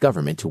Japanese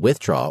government to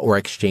withdraw or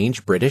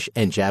exchange British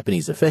and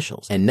Japanese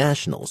officials and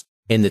nationals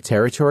in the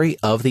territory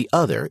of the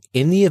other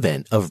in the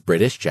event of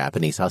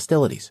British-Japanese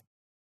hostilities.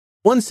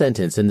 One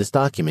sentence in this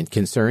document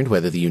concerned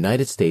whether the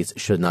United States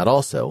should not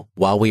also,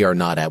 while we are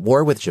not at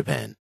war with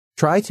Japan,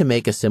 try to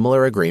make a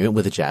similar agreement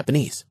with the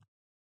Japanese.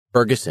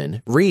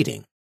 Ferguson,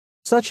 reading,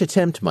 such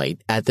attempt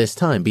might, at this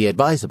time, be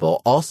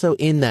advisable also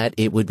in that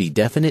it would be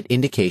definite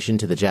indication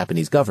to the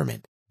Japanese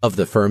government of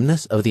the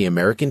firmness of the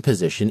American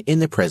position in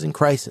the present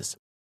crisis,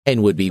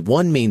 and would be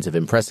one means of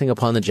impressing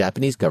upon the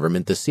Japanese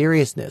government the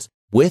seriousness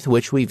with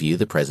which we view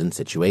the present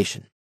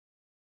situation.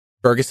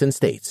 Ferguson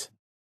states,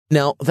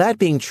 now, that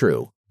being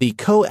true, the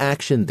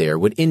co-action there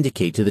would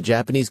indicate to the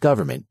Japanese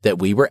government that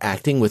we were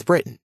acting with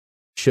Britain.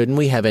 Shouldn't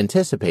we have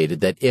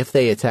anticipated that if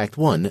they attacked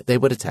one, they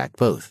would attack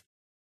both?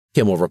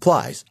 Kimmel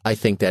replies, I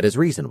think that is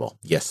reasonable.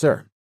 Yes,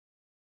 sir.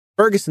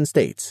 Ferguson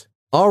states,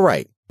 all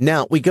right,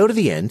 now we go to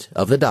the end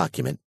of the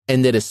document,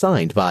 and it is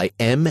signed by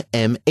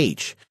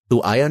MMH,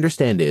 who I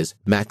understand is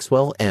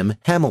Maxwell M.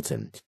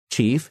 Hamilton,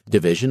 Chief,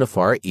 Division of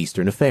Far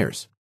Eastern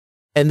Affairs.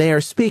 And they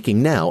are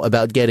speaking now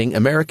about getting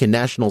American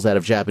nationals out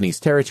of Japanese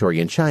territory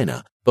in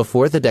China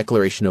before the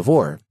declaration of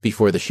war,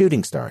 before the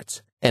shooting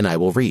starts, and I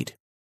will read.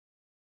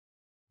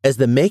 As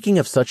the making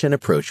of such an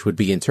approach would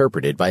be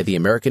interpreted by the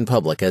American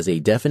public as a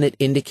definite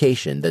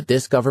indication that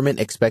this government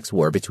expects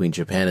war between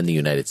Japan and the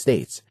United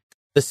States,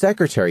 the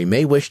Secretary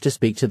may wish to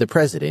speak to the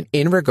President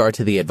in regard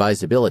to the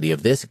advisability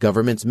of this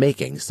government's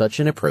making such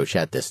an approach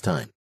at this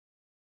time.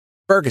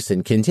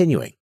 Ferguson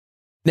continuing.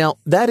 Now,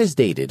 that is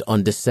dated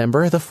on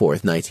December the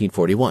 4th,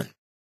 1941.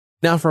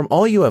 Now, from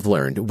all you have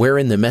learned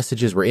wherein the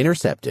messages were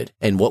intercepted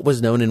and what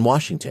was known in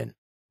Washington,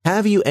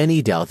 have you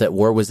any doubt that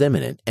war was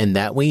imminent and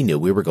that we knew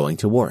we were going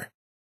to war?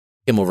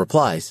 Kimmel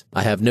replies,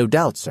 I have no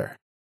doubt, sir.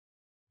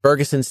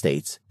 Ferguson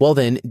states, well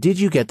then, did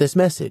you get this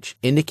message,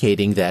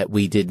 indicating that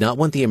we did not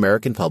want the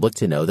American public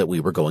to know that we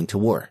were going to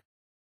war?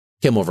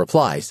 Kimmel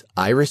replies,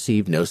 I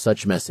received no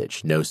such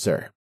message, no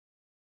sir.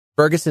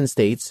 Ferguson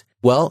states,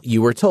 well,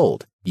 you were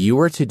told you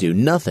were to do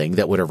nothing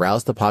that would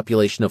arouse the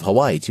population of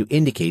Hawaii to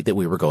indicate that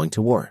we were going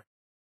to war.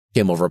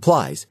 Kimmel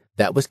replies,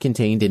 that was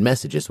contained in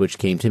messages which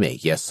came to me,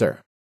 yes sir.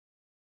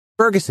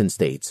 Ferguson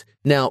states,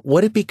 now,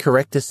 would it be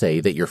correct to say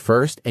that your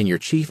first and your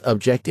chief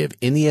objective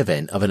in the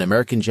event of an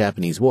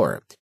American-Japanese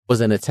war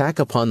was an attack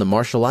upon the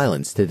Marshall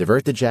Islands to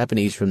divert the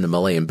Japanese from the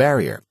Malayan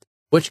Barrier,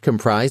 which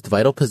comprised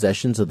vital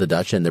possessions of the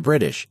Dutch and the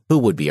British, who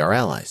would be our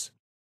allies?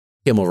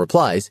 Kimmel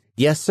replies,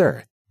 yes,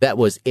 sir. That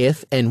was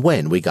if and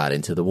when we got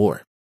into the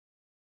war.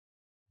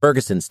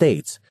 Ferguson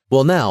states,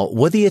 well now,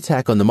 would the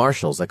attack on the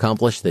Marshalls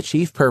accomplish the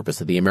chief purpose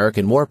of the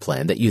American war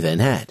plan that you then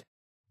had,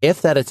 if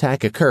that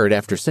attack occurred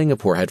after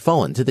Singapore had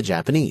fallen to the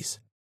Japanese?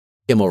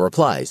 Kimmel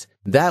replies,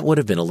 that would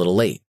have been a little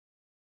late.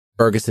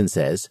 Ferguson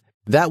says,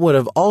 that would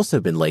have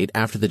also been late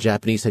after the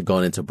Japanese had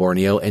gone into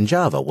Borneo and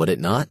Java, would it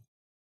not?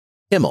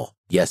 Kimmel,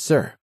 yes,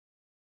 sir.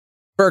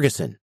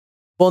 Ferguson,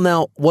 well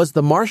now, was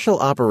the Marshall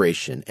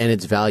operation and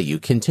its value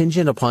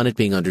contingent upon it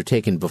being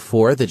undertaken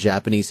before the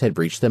Japanese had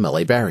breached the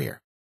Malay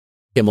Barrier?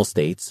 Kimmel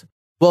states,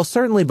 well,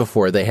 certainly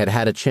before they had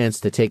had a chance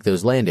to take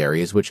those land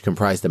areas which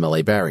comprised the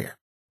Malay Barrier.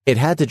 It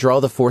had to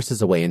draw the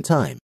forces away in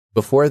time,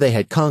 before they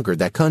had conquered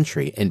that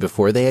country and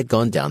before they had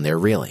gone down there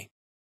really.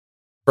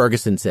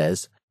 Ferguson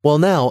says, well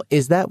now,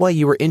 is that why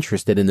you were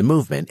interested in the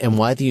movement and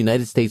why the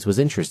United States was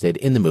interested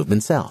in the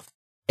movement south?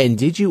 And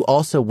did you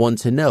also want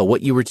to know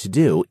what you were to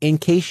do in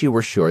case you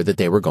were sure that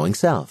they were going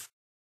south?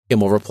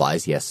 Kimmel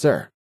replies, yes,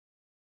 sir.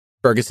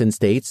 Ferguson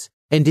states,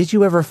 and did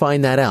you ever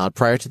find that out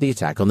prior to the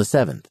attack on the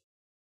 7th?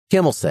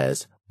 Kimmel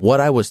says, what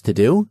I was to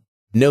do?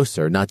 No,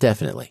 sir, not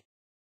definitely.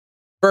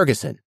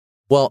 Ferguson,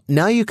 well,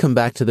 now you come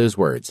back to those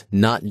words,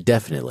 not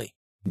definitely.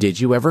 Did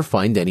you ever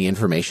find any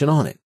information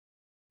on it?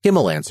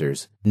 Kimmel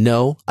answers,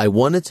 no, I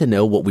wanted to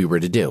know what we were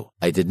to do.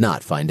 I did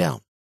not find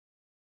out.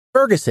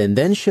 Ferguson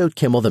then showed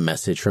Kimmel the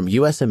message from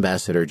U.S.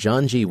 Ambassador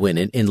John G.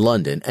 Winant in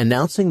London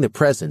announcing the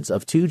presence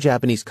of 2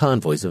 Japanese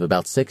convoys of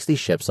about 60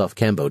 ships off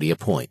Cambodia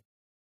Point.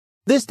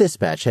 This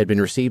dispatch had been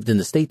received in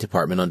the State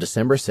Department on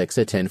December 6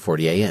 at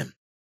 10:40 a.m.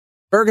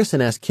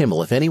 Ferguson asked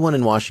Kimmel if anyone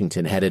in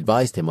Washington had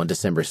advised him on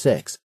December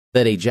 6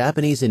 that a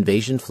Japanese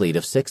invasion fleet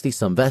of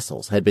 60-some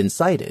vessels had been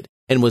sighted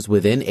and was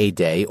within a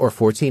day or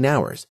 14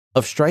 hours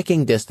of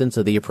striking distance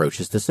of the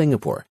approaches to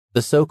Singapore,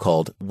 the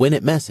so-called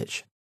Winant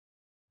message.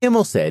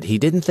 Kimmel said he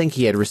didn't think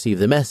he had received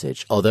the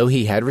message, although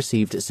he had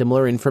received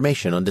similar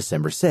information on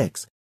December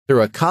 6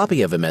 through a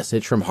copy of a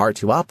message from Hart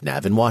to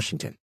Opnav in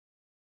Washington.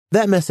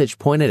 That message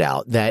pointed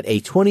out that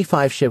a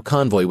 25-ship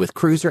convoy with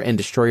cruiser and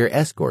destroyer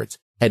escorts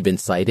had been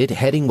sighted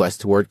heading west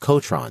toward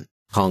Kotron,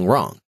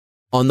 Hongrong,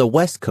 on the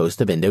west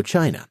coast of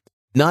Indochina,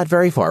 not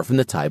very far from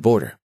the Thai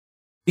border.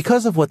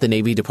 Because of what the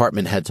Navy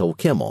Department had told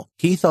Kimmel,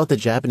 he thought the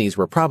Japanese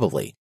were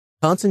probably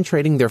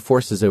concentrating their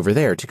forces over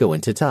there to go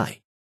into Thai.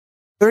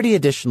 30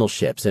 additional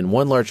ships and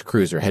 1 large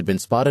cruiser had been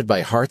spotted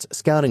by Hart's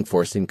scouting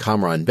force in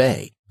Cam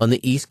Bay on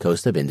the east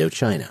coast of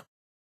Indochina.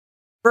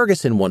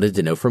 Ferguson wanted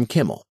to know from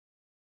Kimmel,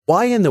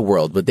 why in the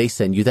world would they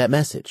send you that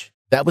message?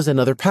 That was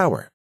another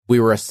power. We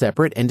were a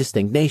separate and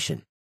distinct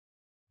nation.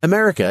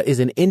 America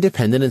is an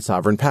independent and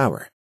sovereign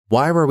power.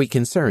 Why were we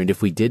concerned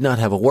if we did not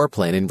have a war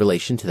plan in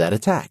relation to that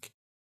attack?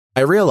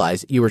 I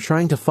realize you were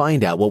trying to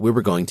find out what we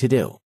were going to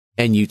do,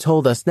 and you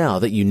told us now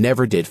that you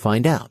never did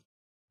find out.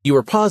 You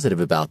were positive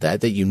about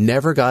that you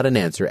never got an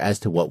answer as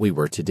to what we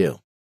were to do.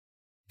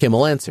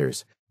 Kimmel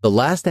answers, the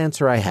last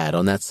answer I had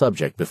on that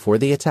subject before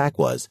the attack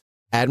was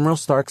Admiral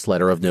Stark's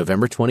letter of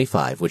November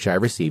 25, which I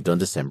received on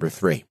December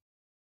 3.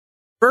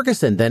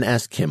 Ferguson then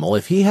asked Kimmel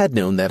if he had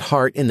known that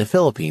Hart in the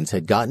Philippines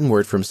had gotten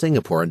word from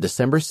Singapore on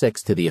December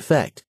 6 to the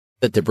effect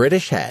that the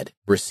British had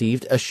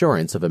received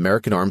assurance of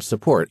American armed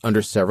support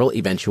under several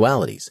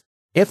eventualities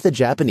if the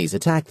Japanese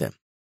attacked them,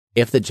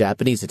 if the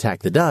Japanese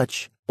attacked the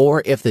Dutch,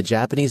 or if the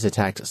Japanese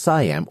attacked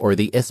Siam or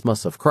the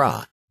Isthmus of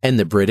Kra, and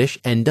the British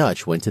and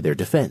Dutch went to their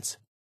defense.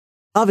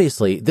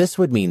 Obviously, this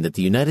would mean that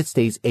the United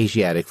States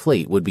Asiatic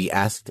Fleet would be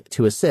asked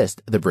to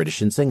assist the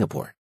British in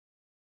Singapore.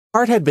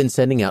 Hart had been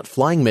sending out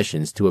flying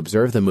missions to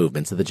observe the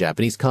movements of the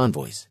Japanese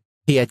convoys.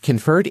 He had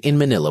conferred in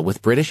Manila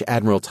with British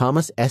Admiral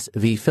Thomas S.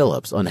 V.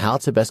 Phillips on how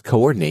to best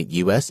coordinate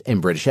U.S.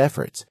 and British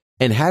efforts,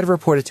 and had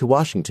reported to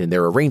Washington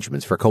their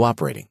arrangements for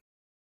cooperating.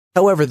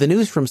 However, the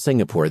news from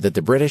Singapore that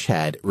the British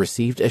had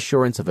received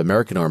assurance of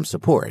American armed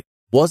support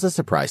was a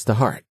surprise to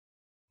Hart.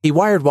 He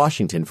wired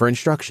Washington for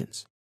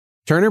instructions.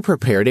 Turner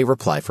prepared a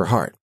reply for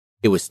Hart.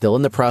 It was still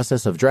in the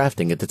process of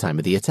drafting at the time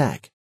of the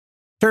attack.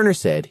 Turner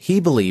said he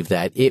believed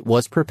that it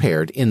was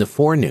prepared in the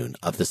forenoon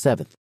of the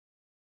 7th.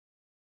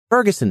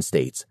 Ferguson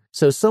states,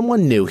 so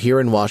someone knew here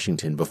in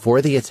Washington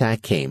before the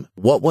attack came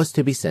what was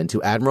to be sent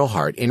to Admiral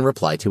Hart in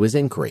reply to his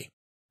inquiry,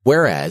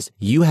 whereas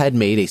you had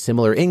made a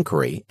similar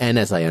inquiry, and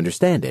as I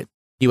understand it,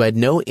 you had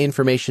no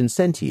information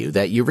sent to you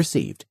that you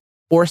received,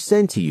 or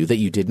sent to you that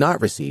you did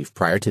not receive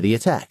prior to the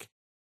attack.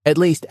 At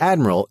least,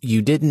 Admiral,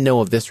 you didn't know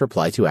of this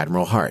reply to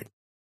Admiral Hart.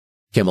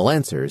 Kimmel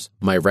answers,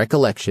 my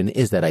recollection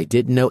is that I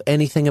didn't know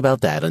anything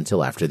about that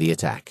until after the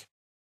attack.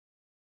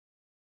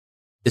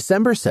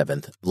 December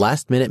 7th,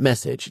 last-minute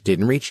message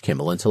didn't reach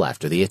Kimmel until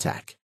after the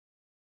attack.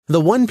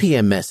 The 1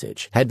 p.m.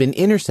 message had been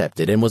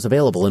intercepted and was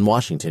available in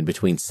Washington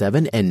between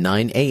 7 and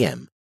 9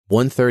 a.m.,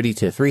 1:30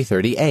 to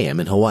 3:30 a.m.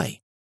 in Hawaii.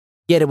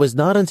 Yet it was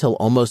not until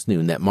almost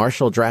noon that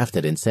Marshall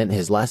drafted and sent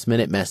his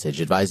last-minute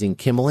message advising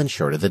Kimmel and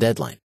Short of the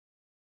deadline.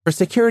 For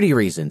security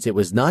reasons, it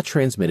was not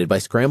transmitted by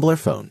scrambler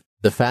phone,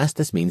 the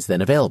fastest means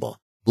then available,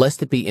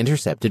 lest it be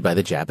intercepted by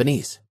the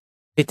Japanese.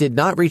 It did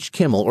not reach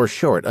Kimmel or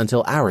Short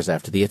until hours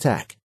after the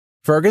attack.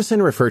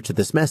 Ferguson referred to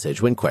this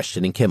message when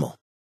questioning Kimmel.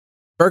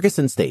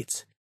 Ferguson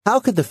states, "How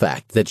could the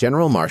fact that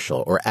General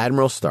Marshall or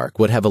Admiral Stark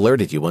would have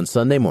alerted you on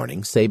Sunday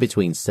morning, say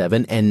between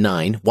 7 and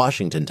 9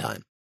 Washington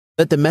time,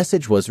 that the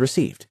message was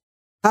received?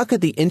 How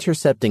could the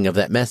intercepting of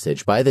that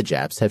message by the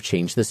Japs have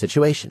changed the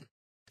situation?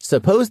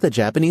 Suppose the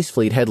Japanese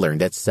fleet had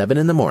learned at 7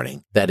 in the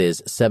morning, that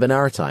is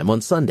 7-hour time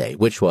on Sunday,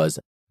 which was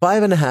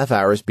 5.5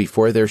 hours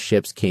before their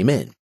ships came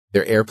in,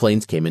 their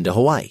airplanes came into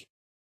Hawaii.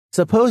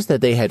 Suppose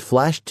that they had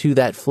flashed to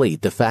that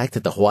fleet the fact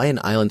that the Hawaiian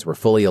Islands were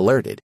fully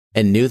alerted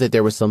and knew that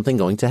there was something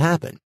going to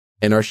happen,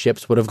 and our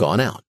ships would have gone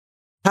out.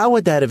 How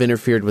would that have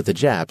interfered with the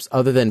Japs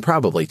other than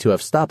probably to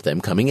have stopped them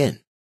coming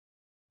in?"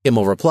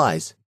 Kimmel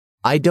replies,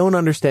 "I don't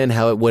understand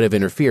how it would have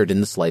interfered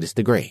in the slightest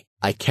degree.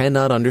 I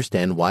cannot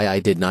understand why I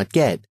did not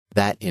get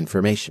that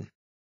information."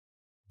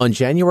 On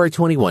January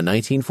 21,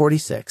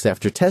 1946,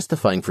 after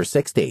testifying for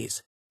 6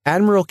 days,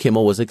 Admiral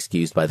Kimmel was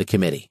excused by the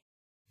committee.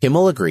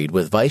 Kimmel agreed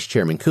with Vice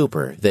Chairman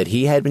Cooper that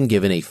he had been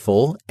given a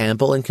full,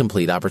 ample, and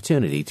complete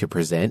opportunity to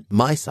present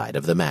my side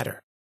of the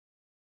matter.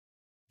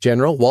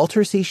 General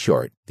Walter C.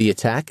 Short, the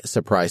attack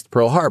surprised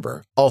Pearl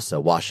Harbor,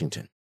 also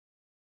Washington.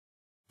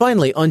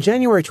 Finally, on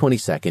January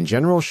 22nd,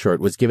 General Short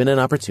was given an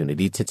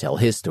opportunity to tell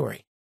his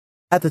story.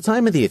 At the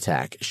time of the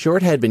attack,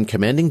 Short had been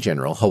Commanding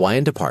General,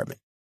 Hawaiian Department.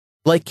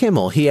 Like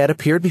Kimmel, he had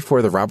appeared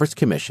before the Roberts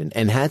Commission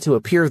and had to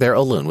appear there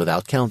alone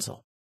without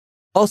counsel.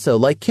 Also,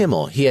 like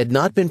Kimmel, he had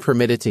not been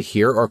permitted to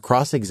hear or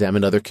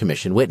cross-examine other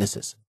commission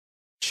witnesses.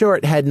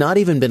 Short had not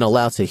even been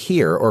allowed to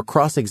hear or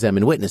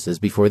cross-examine witnesses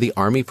before the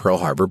Army Pearl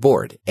Harbor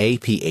Board,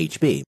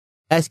 APHB,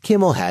 as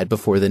Kimmel had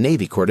before the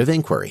Navy Court of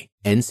Inquiry,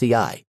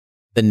 NCI,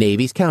 the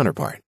Navy's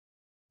counterpart.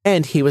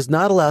 And he was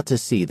not allowed to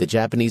see the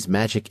Japanese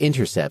magic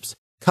intercepts,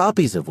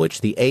 copies of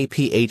which the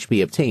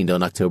APHB obtained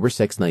on October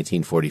 6,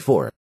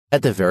 1944,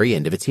 at the very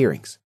end of its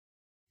hearings.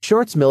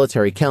 Short's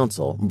military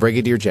counsel,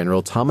 Brigadier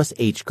General Thomas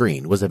H.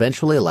 Green, was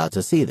eventually allowed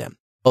to see them,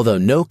 although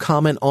no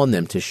comment on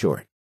them to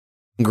Short.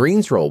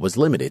 Green's role was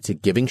limited to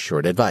giving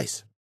Short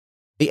advice.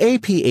 The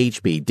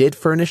APHB did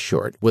furnish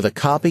Short with a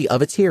copy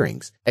of its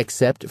hearings,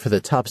 except for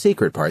the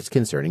top-secret parts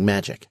concerning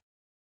magic.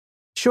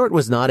 Short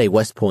was not a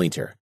West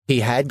Pointer.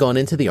 He had gone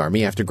into the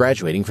Army after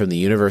graduating from the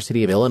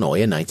University of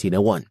Illinois in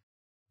 1901.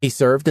 He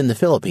served in the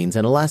Philippines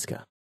and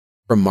Alaska.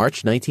 From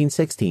March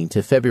 1916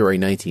 to February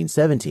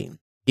 1917,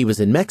 he was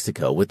in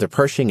Mexico with the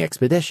Pershing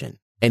Expedition,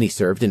 and he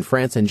served in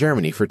France and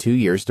Germany for 2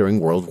 years during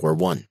World War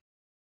I.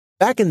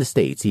 Back in the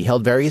States, he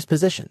held various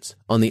positions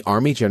on the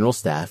Army General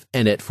Staff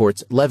and at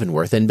Forts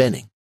Leavenworth and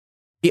Benning.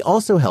 He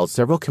also held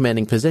several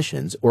commanding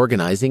positions,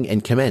 organizing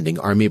and commanding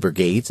Army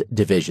brigades,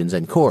 divisions,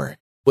 and corps,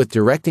 with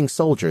directing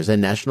soldiers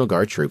and National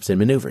Guard troops in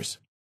maneuvers.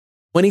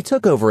 When he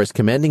took over as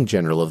commanding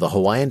general of the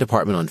Hawaiian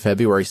Department on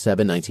February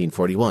 7,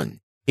 1941,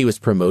 he was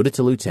promoted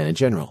to lieutenant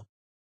general.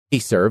 He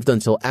served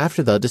until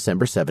after the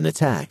December 7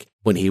 attack,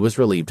 when he was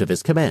relieved of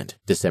his command,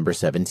 December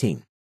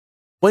 17.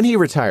 When he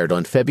retired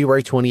on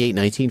February 28,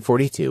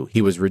 1942,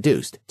 he was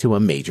reduced to a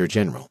major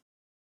general.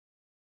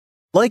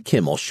 Like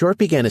Kimmel, Short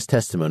began his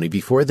testimony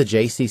before the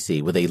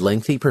JCC with a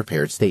lengthy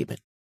prepared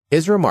statement.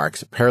 His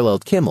remarks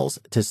paralleled Kimmel's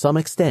to some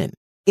extent,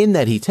 in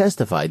that he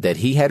testified that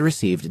he had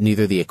received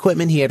neither the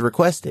equipment he had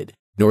requested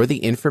nor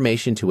the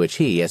information to which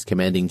he, as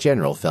commanding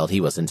general, felt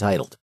he was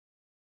entitled.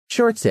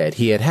 Short said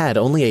he had had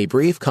only a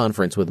brief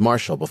conference with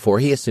Marshall before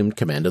he assumed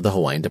command of the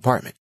Hawaiian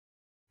Department.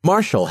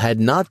 Marshall had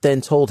not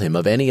then told him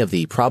of any of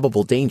the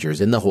probable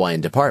dangers in the Hawaiian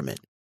Department,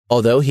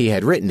 although he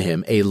had written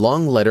him a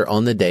long letter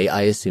on the day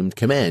I assumed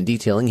command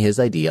detailing his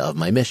idea of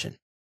my mission.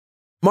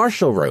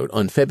 Marshall wrote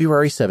on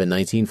February 7,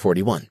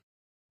 1941,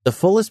 "The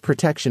fullest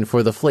protection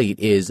for the fleet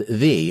is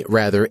a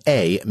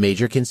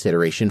major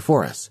consideration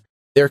for us.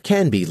 There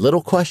can be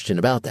little question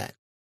about that.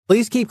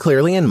 Please keep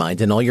clearly in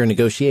mind in all your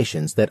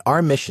negotiations that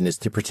our mission is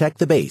to protect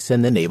the base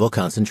and the naval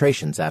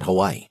concentrations at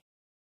Hawaii."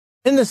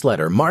 In this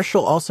letter,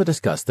 Marshall also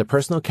discussed the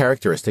personal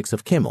characteristics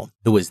of Kimmel,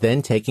 who was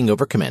then taking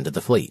over command of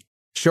the fleet.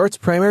 Short's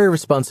primary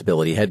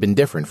responsibility had been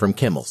different from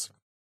Kimmel's.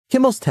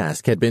 Kimmel's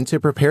task had been to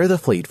prepare the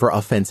fleet for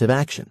offensive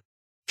action.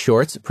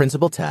 Short's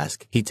principal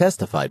task, he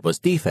testified, was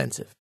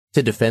defensive,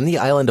 to defend the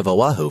island of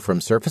Oahu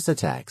from surface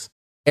attacks,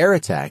 air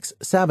attacks,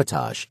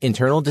 sabotage,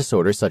 internal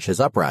disorders such as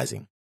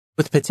uprising,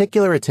 with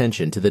particular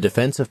attention to the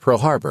defense of Pearl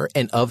Harbor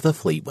and of the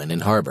fleet when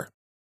in harbor.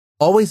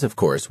 Always, of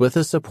course, with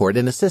the support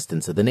and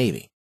assistance of the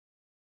Navy.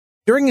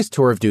 During his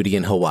tour of duty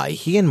in Hawaii,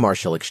 he and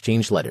Marshall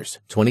exchanged letters,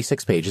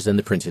 26 pages in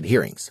the printed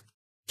hearings,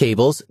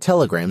 cables,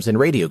 telegrams, and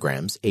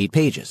radiograms, 8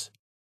 pages.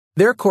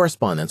 Their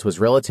correspondence was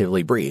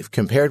relatively brief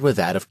compared with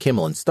that of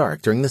Kimmel and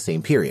Stark during the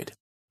same period.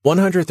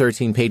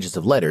 113 pages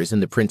of letters in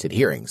the printed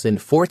hearings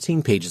and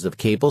 14 pages of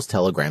cables,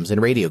 telegrams,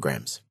 and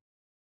radiograms.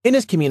 In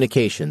his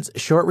communications,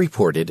 Short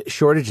reported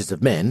shortages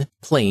of men,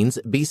 planes,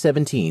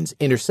 B-17s,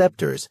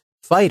 interceptors,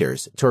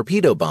 fighters,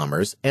 torpedo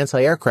bombers,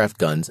 anti-aircraft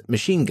guns,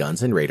 machine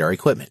guns, and radar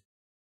equipment.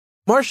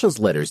 Marshall's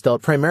letters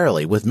dealt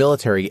primarily with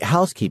military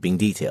housekeeping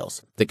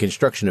details, the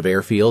construction of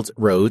airfields,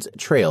 roads,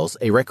 trails,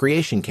 a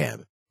recreation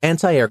camp,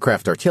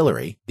 anti-aircraft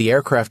artillery, the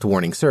aircraft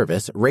warning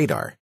service,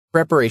 radar,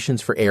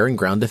 preparations for air and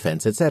ground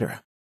defense,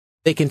 etc.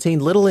 They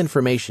contained little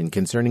information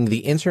concerning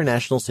the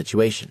international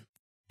situation.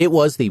 It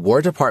was the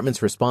War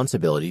Department's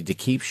responsibility to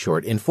keep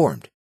Short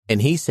informed,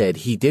 and he said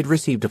he did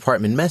receive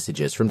department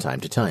messages from time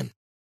to time.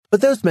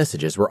 But those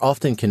messages were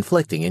often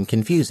conflicting and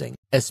confusing,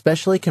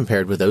 especially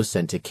compared with those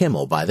sent to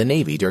Kimmel by the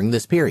Navy during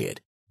this period,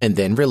 and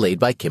then relayed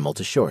by Kimmel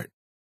to Short.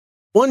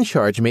 One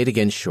charge made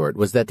against Short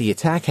was that the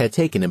attack had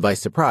taken him by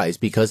surprise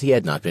because he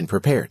had not been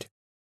prepared.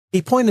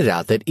 He pointed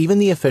out that even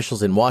the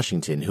officials in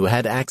Washington who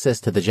had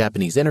access to the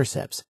Japanese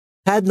intercepts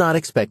had not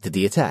expected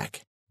the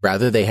attack.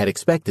 Rather, they had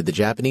expected the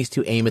Japanese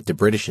to aim at the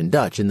British and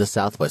Dutch in the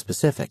Southwest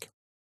Pacific.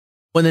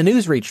 When the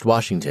news reached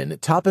Washington,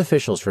 top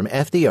officials from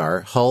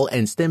FDR, Hull,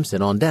 and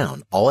Stimson on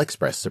down all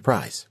expressed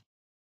surprise.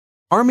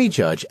 Army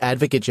Judge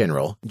Advocate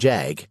General,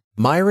 JAG,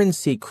 Myron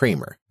C.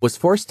 Kramer, was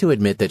forced to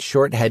admit that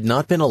Short had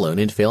not been alone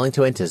in failing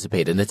to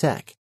anticipate an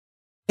attack.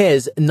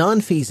 His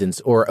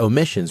nonfeasance or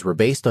omissions were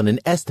based on an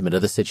estimate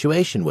of the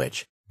situation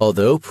which,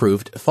 although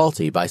proved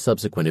faulty by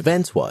subsequent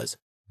events, was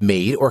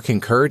made or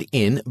concurred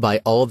in by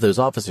all of those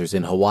officers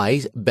in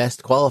Hawaii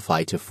best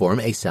qualified to form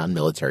a sound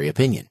military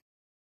opinion.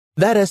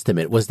 That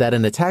estimate was that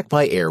an attack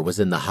by air was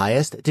in the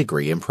highest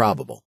degree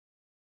improbable.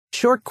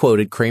 Short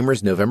quoted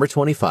Kramer's November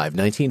 25,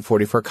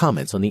 1944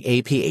 comments on the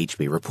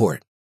APHB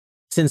report.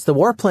 Since the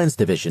War Plans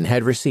Division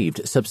had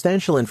received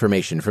substantial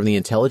information from the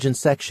Intelligence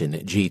Section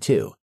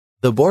G2,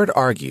 the board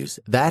argues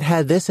that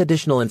had this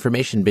additional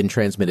information been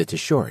transmitted to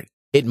Short,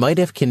 it might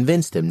have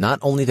convinced him not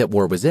only that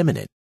war was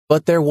imminent,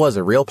 but there was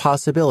a real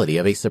possibility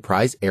of a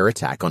surprise air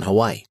attack on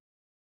Hawaii.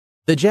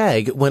 The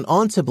JAG went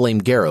on to blame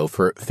Garrow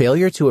for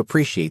failure to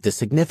appreciate the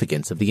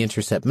significance of the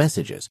intercept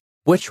messages,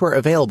 which were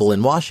available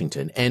in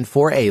Washington, and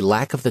for a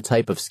lack of the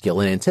type of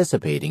skill in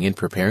anticipating and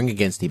preparing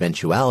against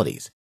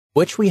eventualities,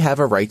 which we have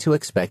a right to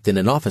expect in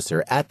an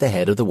officer at the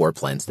head of the War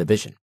Plans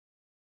Division.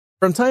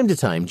 From time to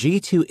time,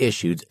 G2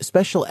 issued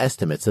special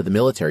estimates of the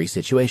military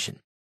situation.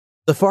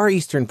 The far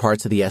eastern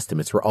parts of the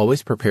estimates were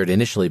always prepared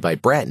initially by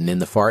Bratton in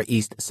the Far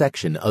East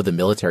section of the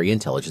Military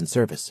Intelligence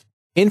Service.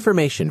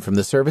 Information from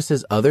the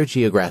service's other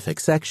geographic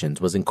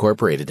sections was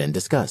incorporated and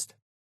discussed.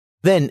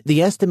 Then,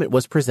 the estimate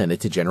was presented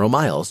to General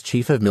Miles,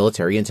 Chief of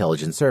Military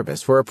Intelligence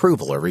Service, for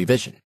approval or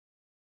revision.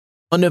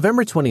 On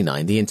November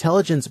 29, the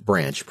Intelligence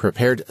Branch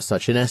prepared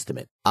such an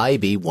estimate,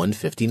 IB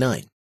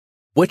 159,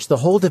 which the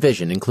whole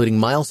division, including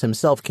Miles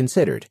himself,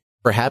 considered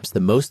perhaps the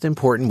most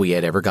important we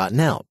had ever gotten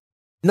out,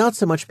 not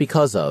so much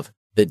because of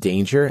the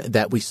danger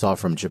that we saw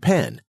from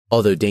Japan,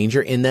 although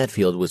danger in that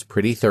field was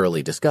pretty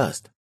thoroughly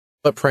discussed,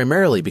 but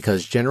primarily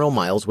because General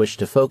Miles wished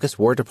to focus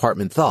War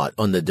Department thought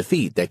on the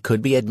defeat that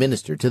could be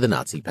administered to the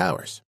Nazi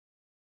powers.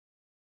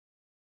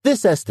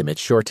 This estimate,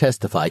 Short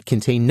testified,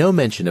 contained no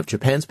mention of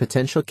Japan's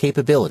potential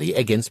capability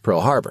against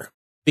Pearl Harbor,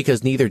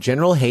 because neither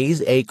General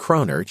Hayes A.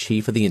 Kroner,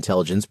 Chief of the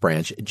Intelligence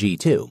Branch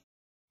G2,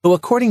 who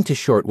according to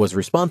Short was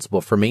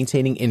responsible for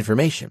maintaining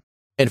information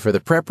and for the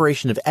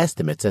preparation of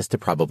estimates as to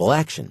probable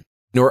action,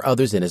 nor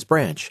others in his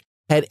branch,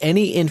 had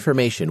any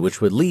information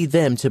which would lead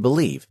them to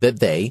believe that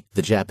they,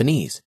 the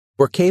Japanese,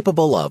 were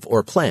capable of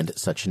or planned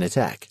such an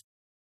attack.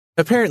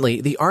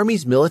 Apparently, the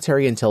Army's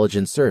Military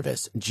Intelligence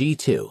Service,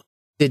 G2,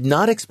 did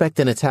not expect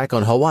an attack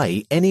on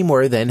Hawaii any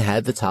more than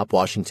had the top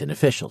Washington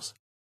officials.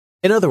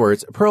 In other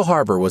words, Pearl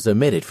Harbor was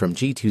omitted from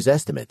G2's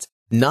estimates,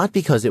 not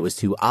because it was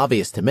too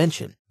obvious to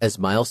mention, as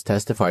Miles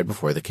testified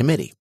before the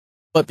committee,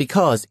 but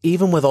because,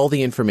 even with all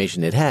the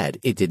information it had,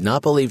 it did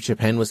not believe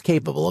Japan was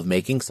capable of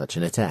making such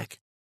an attack.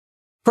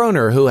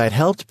 Kroner, who had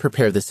helped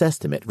prepare this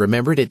estimate,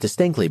 remembered it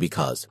distinctly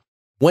because,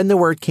 when the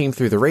word came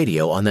through the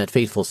radio on that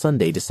fateful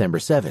Sunday, December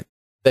 7th,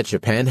 that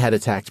Japan had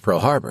attacked Pearl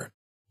Harbor,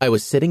 I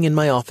was sitting in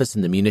my office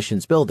in the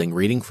munitions building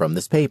reading from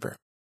this paper.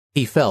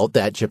 He felt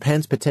that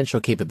Japan's potential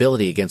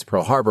capability against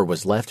Pearl Harbor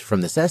was left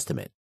from this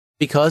estimate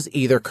because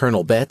either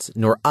Colonel Betts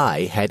nor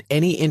I had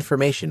any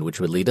information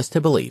which would lead us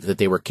to believe that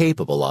they were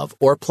capable of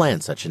or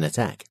planned such an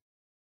attack.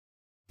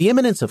 The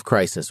imminence of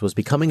crisis was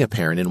becoming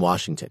apparent in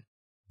Washington,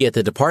 yet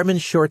the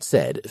department, Short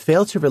said,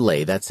 failed to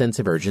relay that sense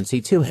of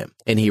urgency to him,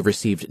 and he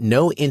received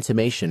no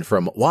intimation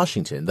from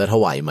Washington that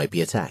Hawaii might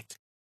be attacked.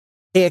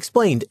 He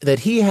explained that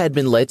he had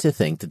been led to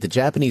think that the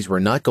Japanese were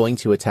not going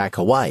to attack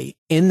Hawaii,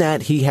 in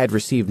that he had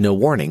received no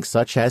warning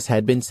such as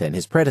had been sent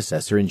his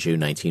predecessor in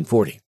June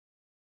 1940.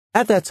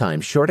 At that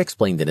time, Short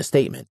explained in a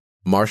statement,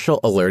 Marshall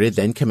alerted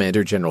then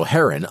Commander General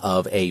Herron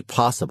of a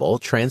possible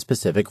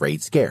trans-Pacific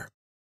raid scare.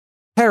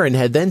 Herron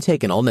had then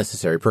taken all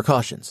necessary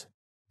precautions.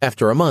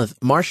 After a month,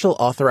 Marshall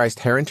authorized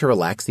Herron to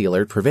relax the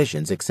alert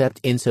provisions except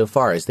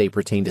insofar as they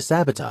pertained to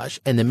sabotage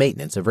and the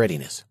maintenance of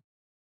readiness.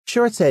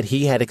 Short said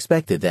he had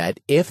expected that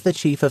if the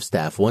Chief of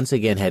Staff once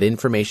again had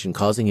information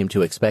causing him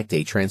to expect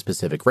a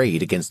trans-Pacific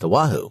raid against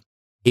Oahu,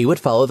 he would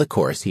follow the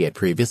course he had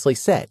previously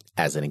set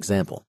as an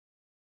example.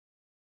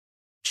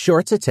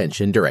 Short's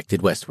attention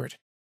directed westward.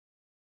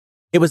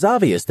 It was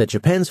obvious that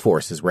Japan's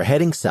forces were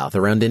heading south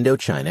around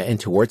Indochina and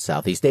towards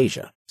Southeast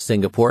Asia,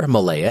 Singapore,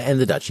 Malaya,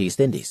 and the Dutch East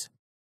Indies.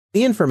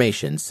 The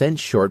information sent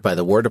Short by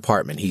the War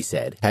Department, he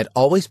said, had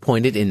always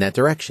pointed in that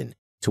direction,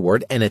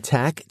 toward an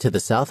attack to the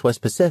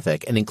Southwest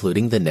Pacific and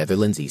including the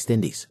Netherlands East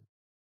Indies.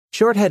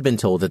 Short had been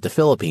told that the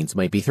Philippines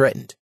might be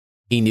threatened.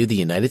 He knew the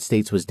United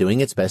States was doing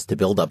its best to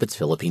build up its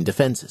Philippine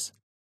defenses.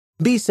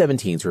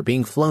 B-17s were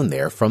being flown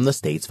there from the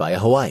States via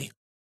Hawaii.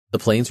 The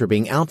planes were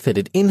being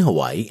outfitted in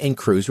Hawaii and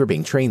crews were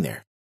being trained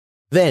there.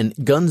 Then,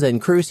 guns and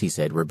crews, he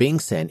said, were being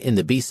sent in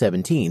the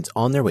B-17s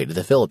on their way to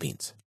the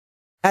Philippines.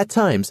 At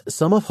times,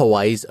 some of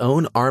Hawaii's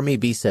own Army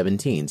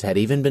B-17s had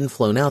even been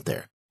flown out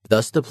there,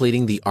 thus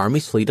depleting the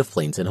Army's fleet of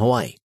planes in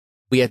Hawaii.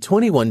 We had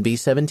 21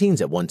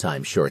 B-17s at one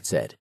time, Short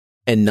said,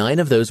 and 9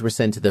 of those were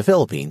sent to the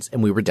Philippines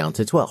and we were down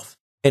to 12.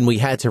 And we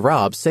had to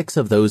rob 6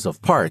 of those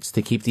of parts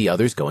to keep the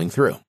others going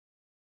through.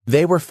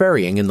 They were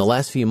ferrying in the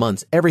last few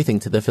months everything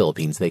to the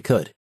Philippines they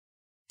could.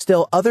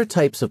 Still, other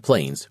types of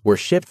planes were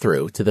shipped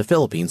through to the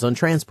Philippines on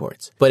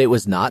transports, but it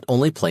was not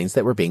only planes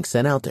that were being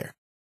sent out there.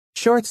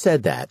 Short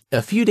said that,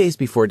 a few days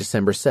before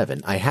December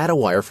 7, I had a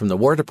wire from the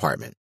War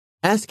Department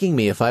asking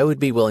me if I would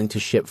be willing to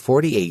ship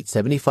 48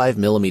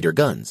 75mm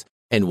guns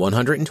and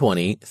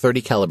 120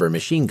 30-caliber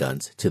machine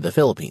guns to the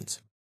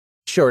Philippines.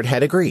 Short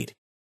had agreed.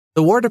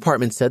 The War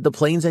Department said the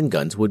planes and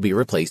guns would be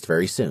replaced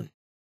very soon.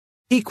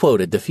 He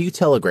quoted the few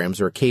telegrams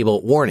or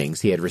cable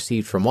warnings he had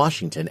received from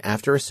Washington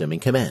after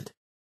assuming command.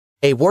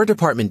 A War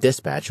Department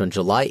dispatch on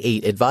July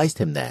 8 advised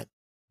him that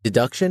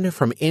deduction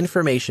from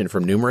information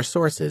from numerous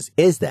sources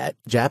is that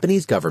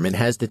Japanese government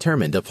has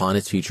determined upon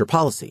its future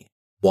policy,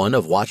 one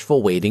of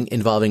watchful waiting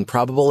involving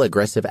probable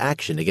aggressive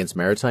action against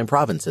maritime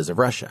provinces of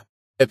Russia.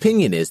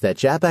 Opinion is that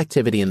Jap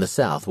activity in the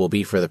South will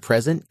be for the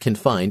present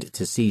confined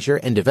to seizure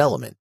and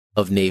development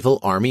of naval,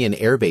 army, and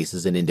air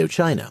bases in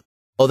Indochina,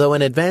 although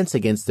an advance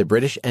against the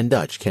British and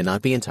Dutch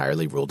cannot be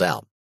entirely ruled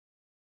out.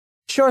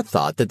 Short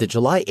thought that the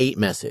July 8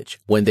 message,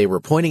 when they were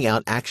pointing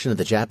out action of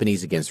the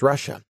Japanese against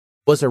Russia,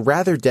 was a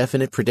rather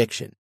definite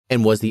prediction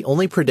and was the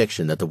only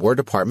prediction that the War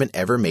Department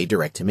ever made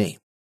direct to me.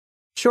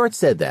 Short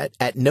said that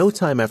at no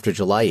time after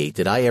July 8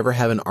 did I ever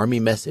have an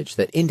Army message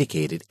that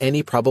indicated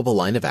any probable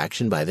line of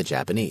action by the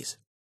Japanese.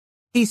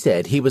 He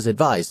said he was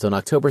advised on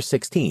October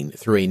 16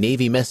 through a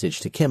Navy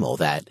message to Kimmel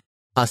that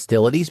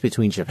hostilities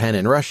between Japan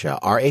and Russia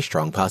are a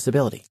strong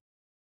possibility.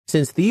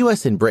 Since the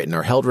U.S. and Britain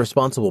are held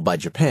responsible by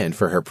Japan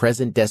for her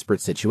present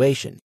desperate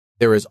situation,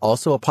 there is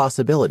also a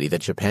possibility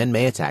that Japan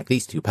may attack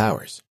these two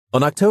powers.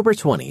 On October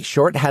 20,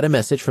 Short had a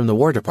message from the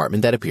War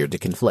Department that appeared to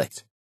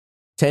conflict.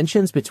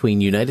 Tensions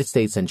between United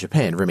States and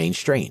Japan remain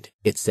strained,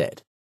 it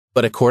said.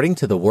 But according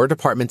to the War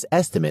Department's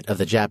estimate of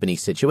the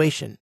Japanese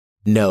situation,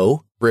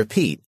 no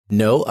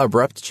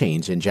abrupt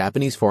change in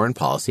Japanese foreign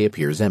policy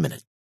appears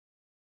imminent.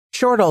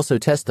 Short also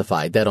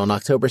testified that on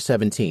October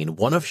 17,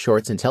 one of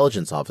Short's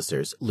intelligence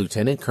officers,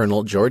 Lieutenant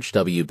Colonel George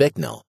W.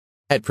 Bicknell,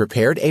 had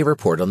prepared a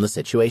report on the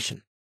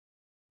situation.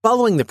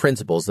 Following the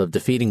principles of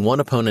defeating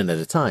one opponent at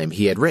a time,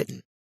 he had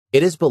written,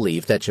 "It is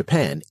believed that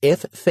Japan,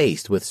 if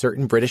faced with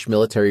certain British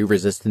military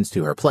resistance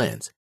to her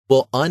plans,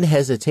 will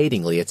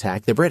unhesitatingly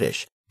attack the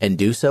British and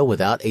do so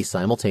without a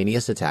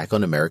simultaneous attack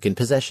on American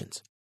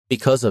possessions,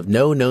 because of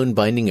no known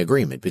binding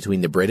agreement between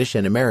the British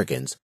and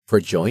Americans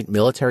for joint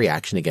military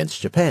action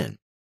against Japan,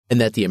 and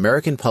that the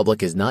American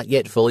public is not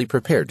yet fully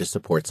prepared to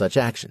support such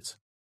actions."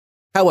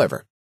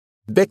 However,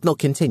 Bicknell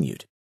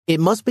continued, "It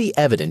must be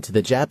evident to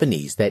the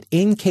Japanese that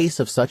in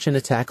case of such an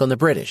attack on the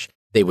British,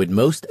 they would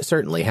most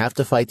certainly have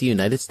to fight the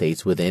United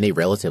States within a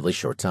relatively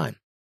short time."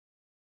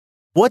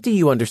 "What do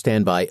you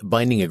understand by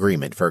binding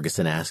agreement?"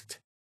 Ferguson asked.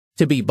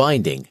 "To be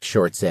binding,"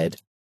 Short said,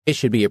 "it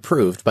should be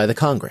approved by the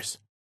Congress."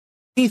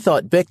 He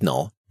thought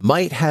Bicknell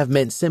might have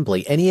meant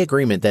simply any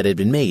agreement that had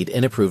been made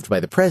and approved by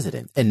the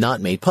President and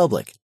not made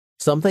public,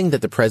 something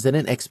that the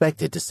President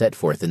expected to set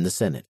forth in the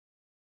Senate.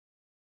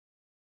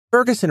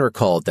 Ferguson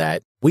recalled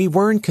that, "We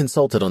weren't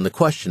consulted on the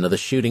question of the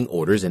shooting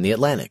orders in the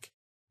Atlantic.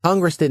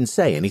 Congress didn't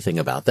say anything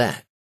about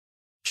that."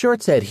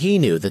 Short said he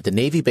knew that the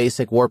Navy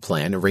Basic War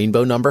Plan,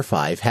 Rainbow No.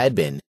 5, had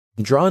been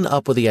drawn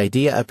up with the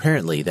idea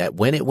apparently that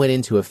when it went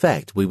into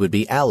effect we would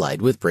be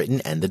allied with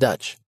Britain and the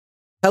Dutch.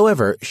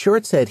 However,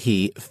 Short said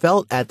he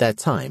felt at that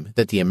time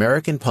that the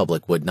American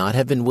public would not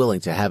have been willing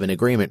to have an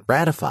agreement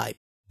ratified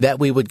that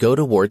we would go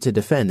to war to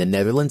defend the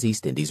Netherlands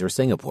East Indies or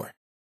Singapore.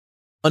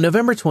 On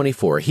November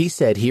 24, he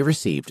said he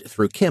received,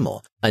 through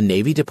Kimmel, a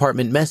Navy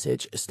Department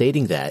message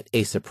stating that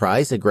a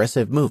surprise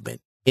aggressive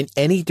movement in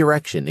any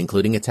direction,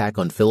 including attack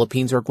on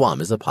Philippines or Guam,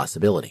 is a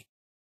possibility.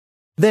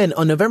 Then,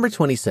 on November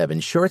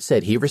 27, Short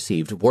said he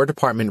received War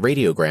Department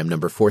radiogram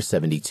number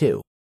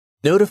 472,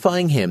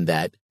 notifying him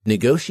that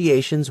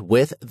negotiations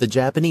with the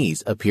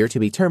Japanese appear to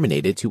be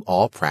terminated to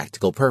all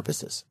practical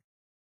purposes.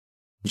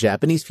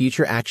 Japanese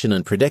future action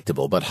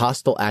unpredictable, but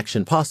hostile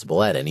action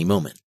possible at any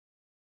moment.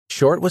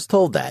 Short was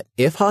told that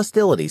if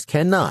hostilities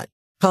cannot,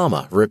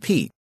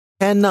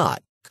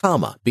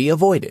 be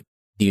avoided,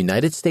 the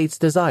United States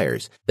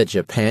desires that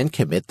Japan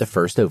commit the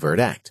first overt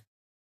act.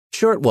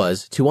 Short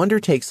was to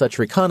undertake such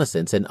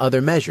reconnaissance and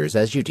other measures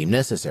as you deem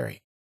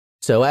necessary,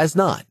 so as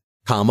not,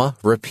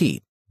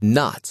 repeat,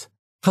 not,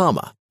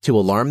 to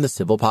alarm the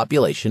civil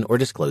population or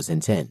disclose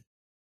intent.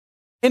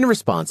 In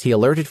response, he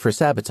alerted for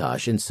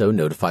sabotage and so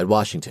notified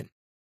Washington.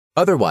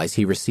 Otherwise,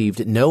 he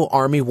received no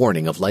Army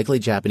warning of likely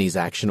Japanese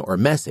action or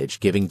message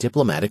giving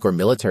diplomatic or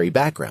military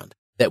background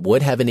that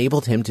would have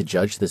enabled him to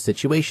judge the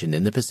situation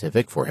in the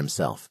Pacific for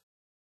himself.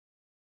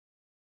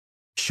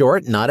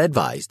 Short not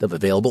advised of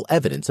available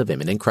evidence of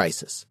imminent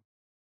crisis.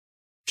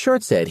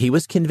 Short said he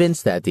was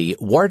convinced that the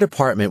War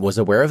Department was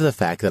aware of the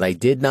fact that I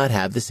did not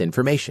have this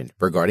information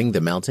regarding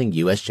the mounting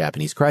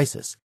U.S.-Japanese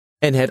crisis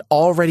and had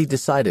already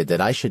decided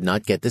that I should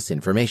not get this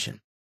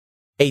information.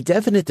 A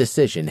definite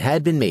decision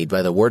had been made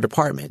by the War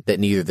Department that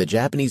neither the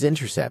Japanese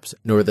intercepts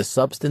nor the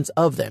substance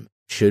of them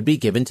should be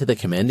given to the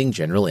commanding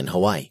general in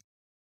Hawaii.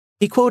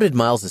 He quoted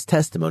Miles's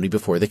testimony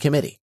before the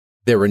committee.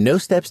 There were no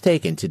steps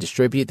taken to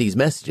distribute these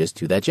messages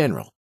to that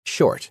general.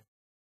 Short.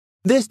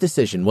 This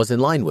decision was in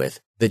line with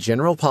the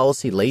general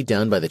policy laid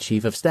down by the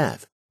Chief of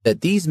Staff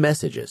that these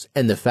messages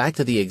and the fact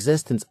of the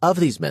existence of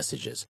these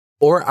messages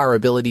or our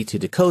ability to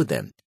decode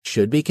them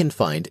should be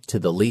confined to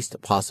the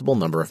least possible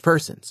number of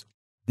persons.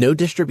 No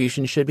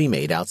distribution should be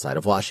made outside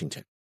of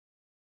Washington.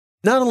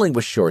 Not only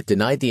was Short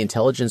denied the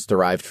intelligence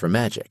derived from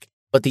magic,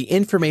 but the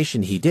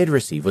information he did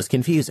receive was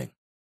confusing.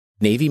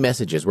 Navy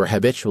messages were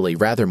habitually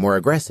rather more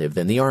aggressive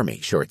than the Army,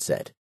 Short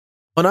said.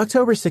 On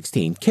October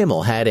 16,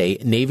 Kimmel had a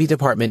Navy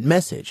Department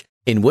message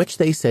in which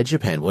they said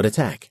Japan would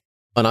attack.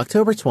 On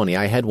October 20,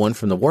 I had one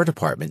from the War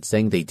Department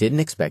saying they didn't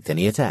expect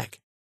any attack.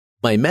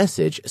 My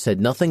message said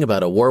nothing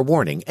about a war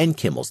warning, and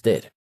Kimmel's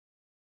did.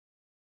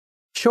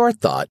 Short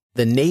thought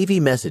the Navy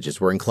messages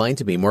were inclined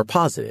to be more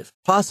positive,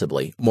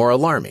 possibly more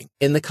alarming,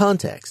 in the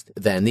context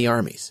than the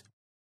Army's.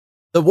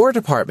 The War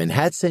Department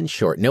had sent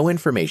Short no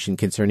information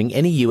concerning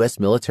any U.S.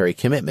 military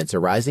commitments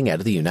arising out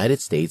of the United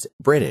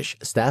States-British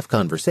staff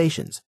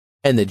conversations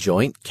and the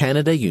joint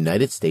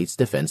Canada-United States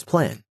defense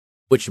plan,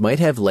 which might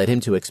have led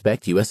him to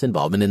expect U.S.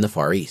 involvement in the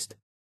Far East.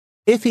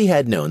 If he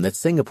had known that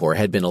Singapore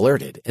had been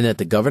alerted and that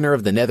the governor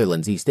of the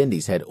Netherlands East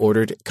Indies had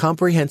ordered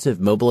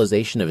comprehensive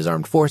mobilization of his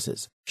armed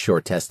forces,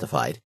 Short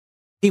testified,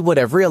 he would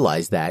have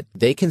realized that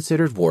they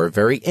considered war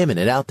very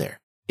imminent out there.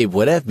 It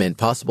would have meant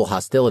possible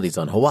hostilities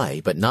on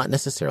Hawaii, but not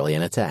necessarily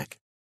an attack.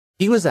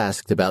 He was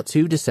asked about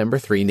 2 December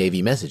 3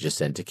 Navy messages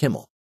sent to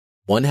Kimmel.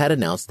 One had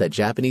announced that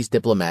Japanese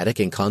diplomatic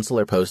and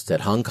consular posts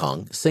at Hong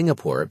Kong,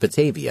 Singapore,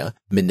 Batavia,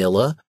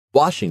 Manila,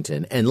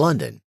 Washington, and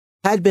London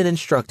had been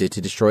instructed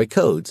to destroy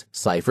codes,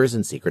 ciphers,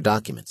 and secret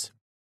documents.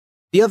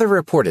 The other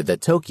reported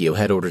that Tokyo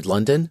had ordered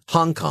London,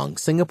 Hong Kong,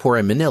 Singapore,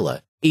 and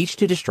Manila each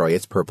to destroy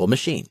its purple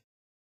machine.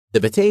 The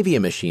Batavia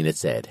machine, it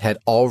said, had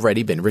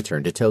already been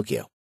returned to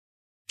Tokyo.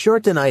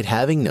 Short denied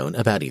having known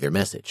about either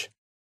message.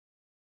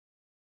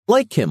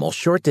 Like Kimmel,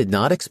 Short did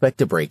not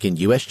expect a break in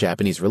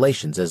U.S.-Japanese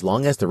relations as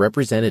long as the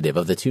representative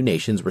of the two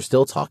nations were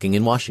still talking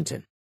in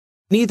Washington.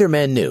 Neither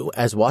man knew,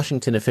 as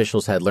Washington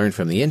officials had learned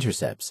from the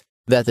intercepts,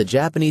 that the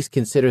Japanese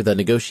considered the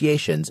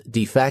negotiations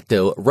de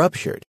facto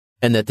ruptured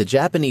and that the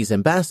Japanese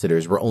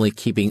ambassadors were only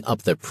keeping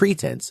up the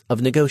pretense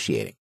of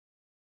negotiating.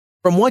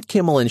 From what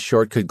Kimmel and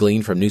Short could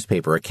glean from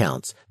newspaper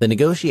accounts, the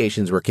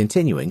negotiations were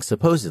continuing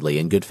supposedly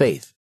in good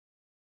faith.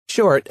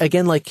 Short,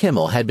 again like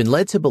Kimmel, had been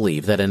led to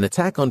believe that an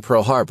attack on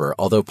Pearl Harbor,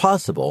 although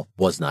possible,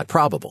 was not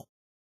probable.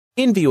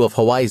 In view of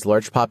Hawaii's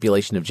large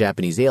population of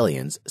Japanese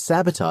aliens,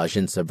 sabotage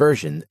and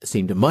subversion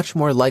seemed much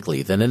more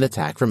likely than an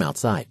attack from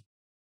outside.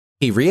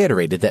 He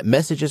reiterated that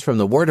messages from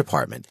the War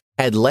Department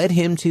had led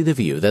him to the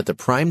view that the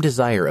prime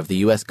desire of the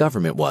U.S.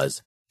 government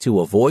was to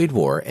avoid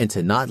war and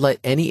to not let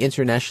any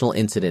international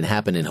incident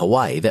happen in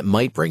Hawaii that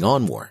might bring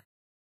on war.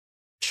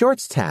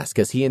 Short's task,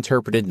 as he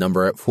interpreted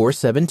number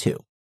 472,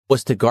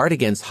 was to guard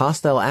against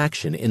hostile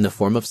action in the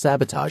form of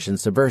sabotage and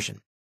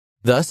subversion.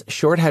 Thus,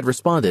 Short had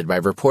responded by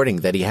reporting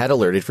that he had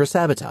alerted for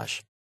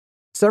sabotage.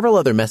 Several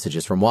other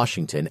messages from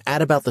Washington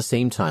at about the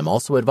same time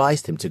also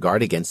advised him to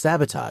guard against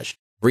sabotage,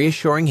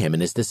 reassuring him in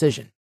his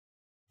decision.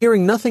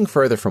 Hearing nothing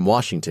further from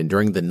Washington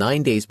during the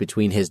 9 days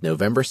between his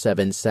November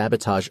 7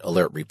 sabotage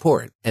alert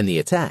report and the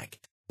attack,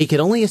 he could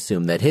only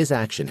assume that his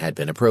action had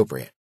been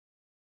appropriate.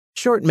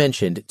 Short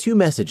mentioned 2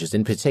 messages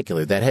in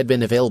particular that had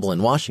been available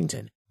in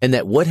Washington and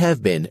that would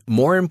have been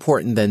more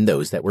important than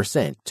those that were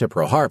sent to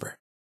Pearl Harbor: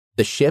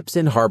 the ships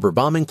in harbor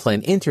bombing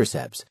plan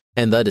intercepts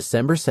and the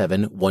December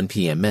 7 1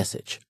 p.m.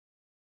 message.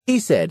 He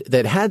said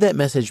that had that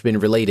message been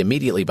relayed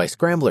immediately by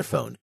scrambler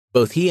phone,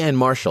 both he and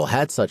Marshall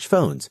had such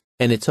phones,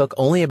 and it took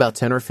only about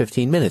 10 or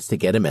 15 minutes to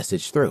get a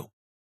message through.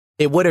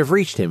 It would have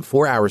reached him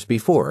 4 hours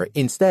before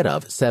instead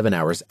of 7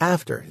 hours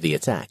after the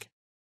attack.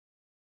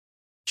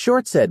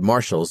 Short said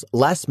Marshall's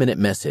last-minute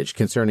message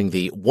concerning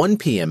the 1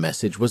 p.m.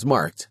 message was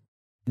marked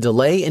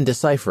delay in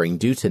deciphering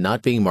due to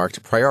not being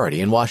marked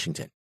priority in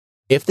Washington.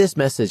 If this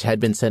message had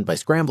been sent by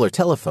scrambler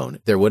telephone,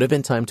 there would have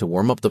been time to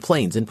warm up the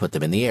planes and put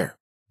them in the air.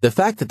 The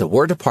fact that the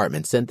War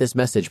Department sent this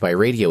message by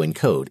radio in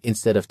code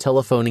instead of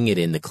telephoning it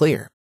in the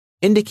clear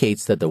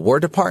indicates that the War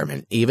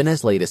Department, even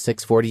as late as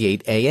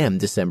 6:48 a.m.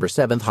 December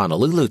 7th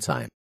Honolulu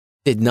time,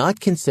 did not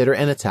consider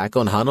an attack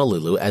on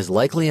Honolulu as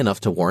likely enough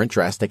to warrant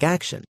drastic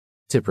action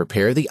to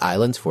prepare the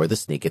islands for the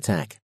sneak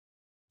attack.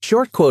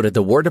 Short quoted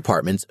the War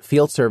Department's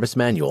Field Service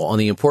Manual on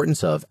the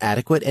importance of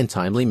adequate and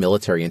timely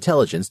military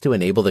intelligence to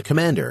enable the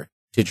commander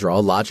to draw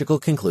logical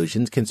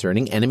conclusions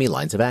concerning enemy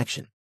lines of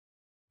action.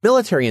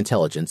 Military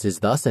intelligence is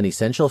thus an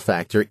essential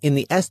factor in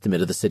the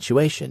estimate of the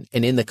situation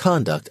and in the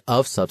conduct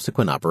of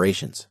subsequent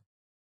operations.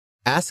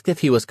 Asked if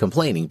he was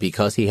complaining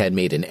because he had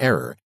made an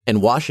error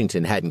and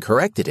Washington hadn't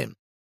corrected him,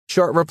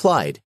 Short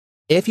replied,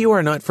 "If you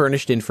are not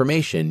furnished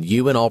information,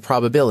 you in all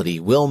probability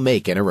will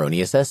make an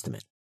erroneous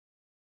estimate."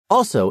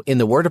 Also, in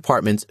the War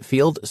Department's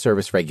Field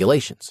Service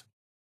Regulations,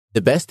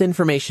 the best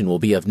information will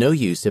be of no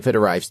use if it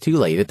arrives too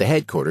late at the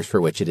headquarters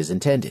for which it is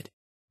intended.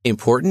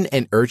 Important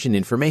and urgent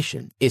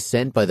information is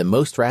sent by the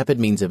most rapid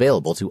means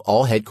available to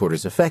all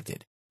headquarters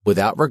affected,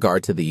 without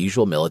regard to the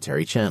usual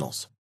military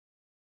channels.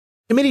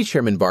 Committee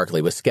Chairman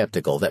Barclay was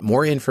skeptical that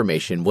more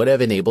information would have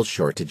enabled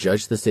Short to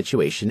judge the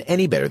situation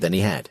any better than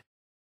he had.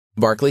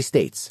 Barclay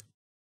states,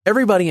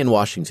 "Everybody in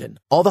Washington,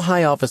 all the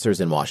high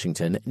officers in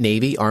Washington,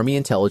 Navy, Army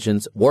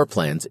intelligence, war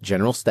plans,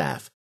 general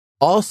staff,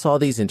 all saw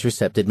these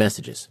intercepted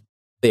messages.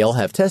 They all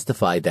have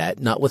testified that,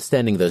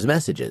 notwithstanding those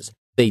messages,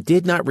 they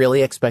did not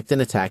really expect an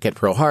attack at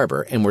Pearl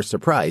Harbor and were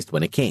surprised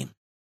when it came.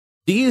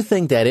 Do you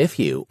think that if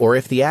you, or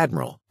if the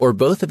Admiral, or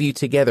both of you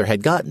together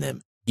had gotten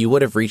them, you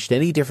would have reached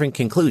any different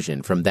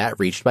conclusion from that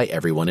reached by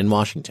everyone in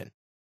Washington?"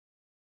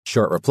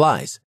 Short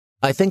replies,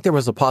 "I think there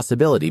was a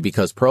possibility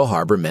because Pearl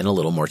Harbor meant a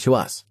little more to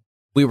us.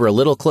 We were a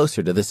little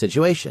closer to the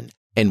situation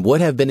and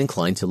would have been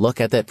inclined to look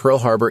at that Pearl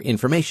Harbor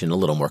information a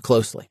little more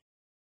closely.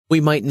 We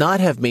might not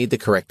have made the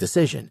correct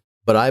decision,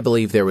 but I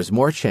believe there was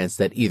more chance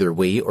that either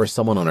we or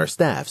someone on our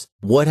staffs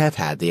would have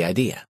had the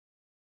idea."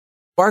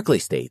 Barclay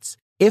states,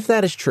 "If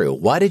that is true,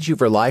 why did you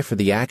rely for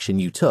the action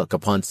you took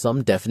upon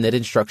some definite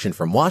instruction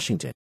from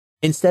Washington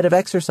instead of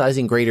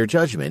exercising greater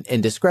judgment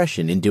and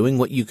discretion in doing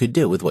what you could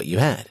do with what you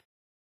had?"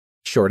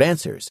 Short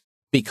answers,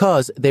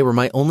 "Because they were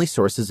my only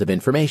sources of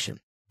information.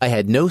 I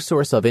had no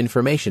source of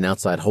information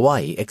outside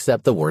Hawaii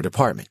except the War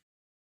Department.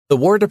 The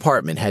War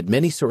Department had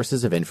many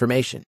sources of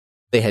information.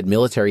 They had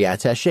military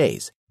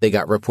attachés. They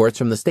got reports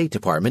from the State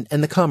Department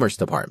and the Commerce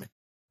Department.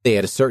 They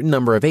had a certain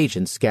number of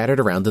agents scattered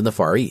around in the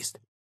Far East.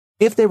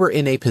 If they were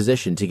in a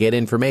position to get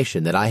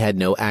information that I had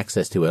no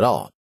access to at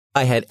all,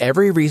 I had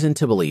every reason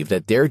to believe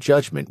that their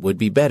judgment would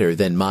be better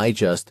than my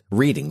just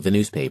reading the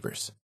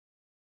newspapers."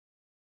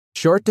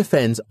 Short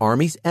defends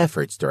Army's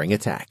efforts during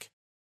attack.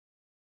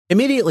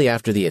 Immediately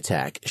after the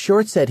attack,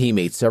 Short said he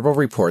made several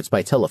reports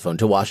by telephone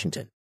to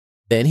Washington.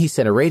 Then he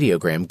sent a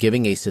radiogram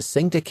giving a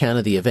succinct account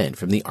of the event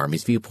from the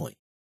Army's viewpoint.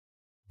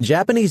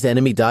 Japanese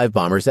enemy dive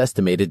bombers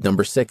estimated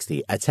number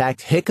 60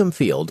 attacked Hickam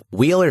Field,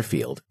 Wheeler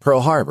Field,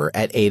 Pearl Harbor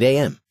at 8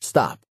 a.m.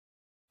 Stop.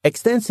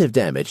 Extensive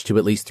damage to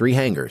at least 3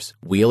 hangars,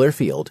 Wheeler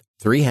Field,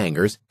 3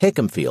 hangars,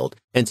 Hickam Field,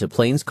 and to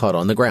planes caught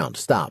on the ground.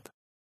 Stop.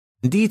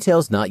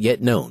 Details not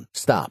yet known.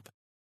 Stop.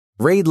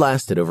 Raid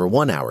lasted over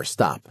 1 hour.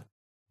 Stop.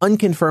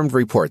 Unconfirmed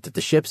report that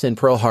the ships in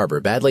Pearl Harbor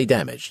badly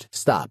damaged.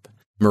 Stop.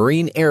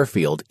 Marine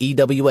Airfield,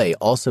 EWA,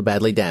 also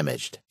badly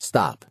damaged.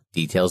 Stop.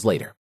 Details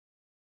later.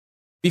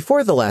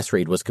 Before the last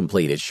raid was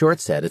completed, Short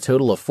said a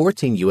total of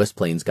 14 U.S.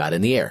 planes got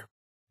in the air.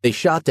 They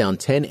shot down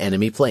 10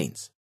 enemy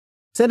planes.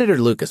 Senator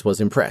Lucas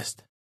was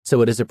impressed,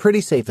 so it is a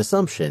pretty safe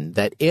assumption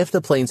that if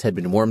the planes had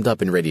been warmed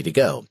up and ready to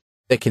go,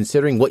 that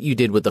considering what you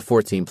did with the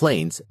 14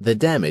 planes, the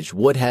damage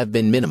would have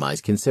been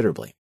minimized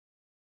considerably.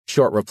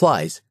 Short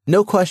replies,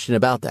 "No question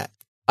about that.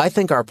 I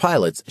think our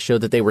pilots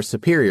showed that they were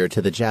superior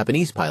to the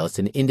Japanese pilots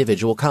in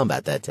individual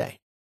combat that day."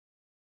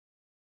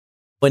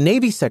 When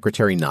Navy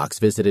Secretary Knox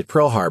visited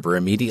Pearl Harbor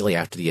immediately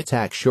after the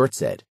attack, Short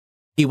said,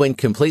 "He went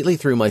completely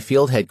through my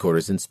field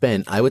headquarters and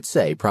spent, I would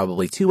say,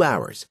 probably 2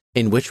 hours,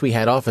 in which we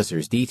had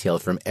officers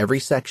detailed from every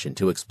section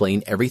to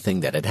explain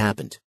everything that had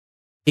happened.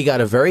 He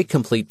got a very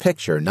complete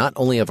picture not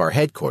only of our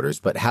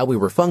headquarters but how we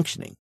were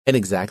functioning and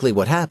exactly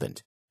what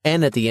happened.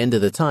 And at the end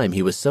of the time,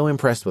 he was so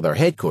impressed with our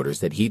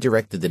headquarters that he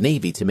directed the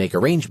Navy to make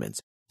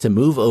arrangements to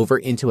move over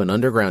into an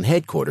underground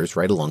headquarters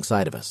right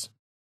alongside of us."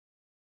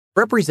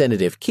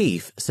 Representative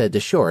Keefe said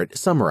to Short,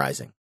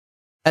 summarizing,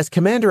 "As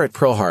commander at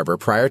Pearl Harbor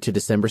prior to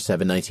December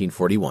 7,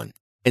 1941,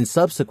 and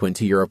subsequent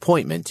to your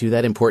appointment to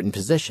that important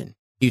position,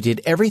 you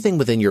did everything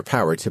within your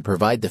power to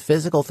provide the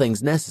physical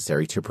things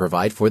necessary to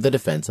provide for the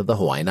defense of the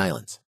Hawaiian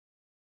Islands."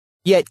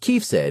 Yet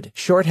Keefe said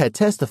Short had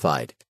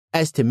testified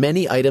as to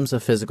many items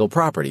of physical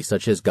property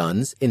such as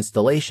guns,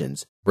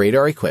 installations,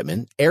 radar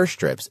equipment,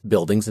 airstrips,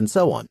 buildings, and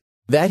so on,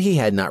 that he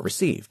had not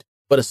received,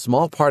 but a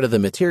small part of the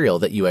material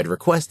that you had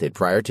requested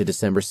prior to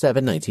December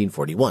 7,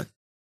 1941.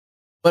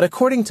 But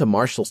according to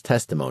Marshall's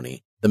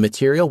testimony, the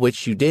material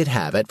which you did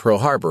have at Pearl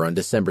Harbor on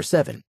December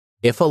 7,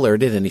 if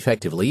alerted and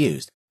effectively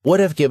used, would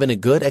have given a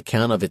good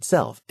account of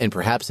itself and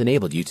perhaps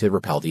enabled you to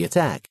repel the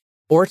attack,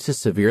 or to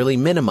severely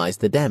minimize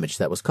the damage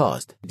that was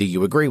caused. Do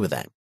you agree with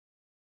that?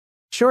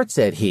 Short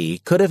said he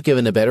could have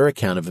given a better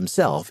account of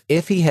himself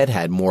if he had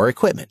had more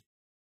equipment.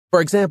 For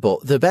example,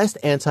 the best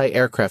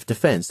anti-aircraft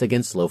defense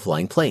against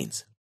slow-flying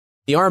planes.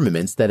 The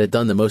armaments that had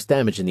done the most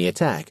damage in the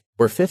attack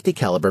were 50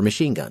 caliber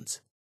machine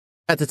guns.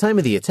 At the time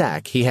of the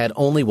attack, he had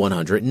only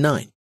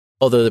 109,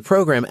 although the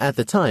program at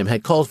the time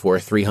had called for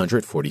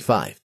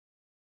 345.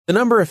 The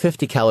number of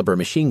 50 caliber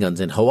machine guns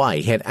in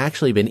Hawaii had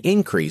actually been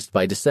increased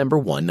by December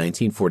 1,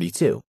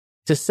 1942,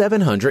 to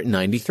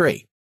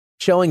 793,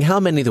 showing how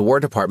many the War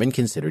Department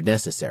considered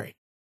necessary.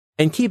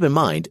 And keep in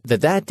mind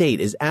that that date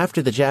is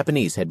after the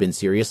Japanese had been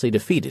seriously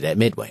defeated at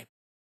Midway.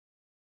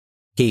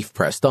 Keefe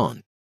pressed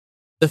on.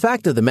 The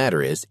fact of the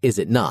matter is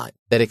it not,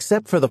 that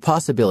except for the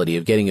possibility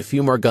of getting a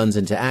few more guns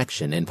into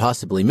action and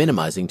possibly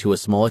minimizing to a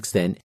small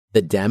extent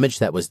the damage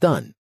that was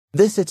done,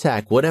 this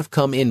attack would have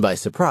come in by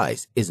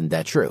surprise, isn't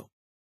that true?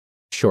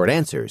 Short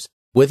answers.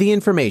 With the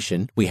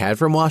information we had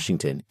from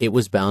Washington, it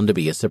was bound to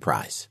be a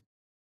surprise.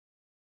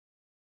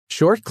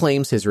 Short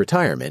claims his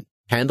retirement,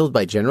 handled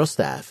by General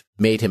Staff,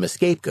 made him a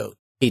scapegoat.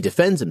 He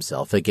defends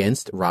himself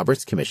against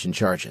Roberts Commission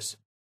charges.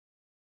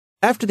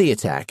 After the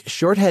attack,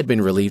 Short had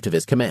been relieved of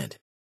his command.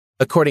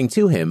 According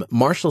to him,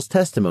 Marshall's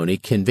testimony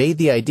conveyed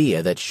the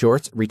idea that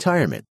Short's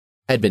retirement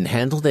had been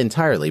handled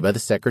entirely by the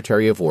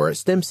Secretary of War,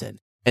 Stimson,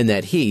 and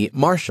that he,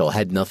 Marshall,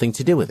 had nothing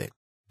to do with it.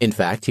 In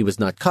fact, he was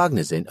not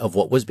cognizant of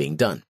what was being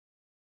done.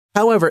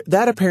 However,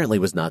 that apparently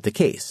was not the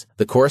case.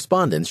 The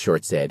correspondence,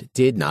 Short said,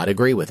 did not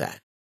agree with that.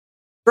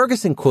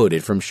 Ferguson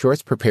quoted from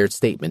Short's prepared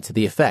statement to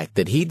the effect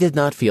that he did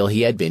not feel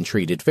he had been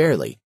treated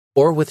fairly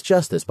or with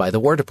justice by the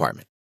War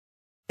Department.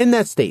 In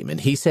that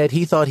statement, he said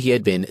he thought he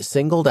had been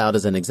singled out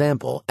as an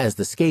example as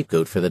the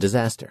scapegoat for the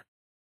disaster.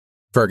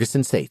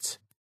 Ferguson states,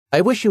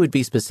 "I wish you would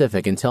be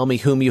specific and tell me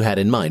whom you had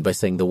in mind by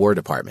saying the War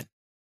Department."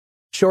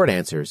 Short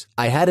answers,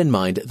 "I had in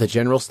mind the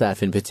General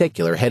Staff in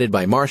particular headed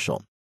by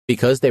Marshall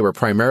because they were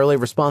primarily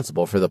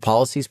responsible for the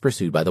policies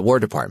pursued by the War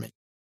Department.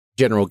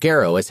 General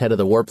Garrow, as head of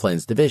the War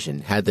Plans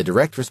Division, had the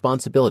direct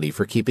responsibility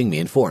for keeping me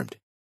informed.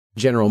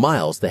 General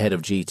Miles, the head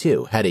of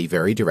G2, had a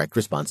very direct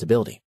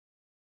responsibility."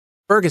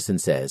 Ferguson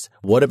says,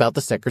 "What about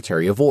the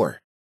Secretary of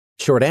War?"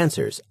 Short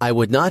answers, "I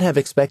would not have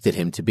expected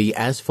him to be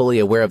as fully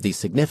aware of the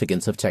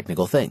significance of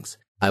technical things.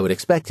 I would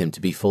expect him to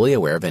be fully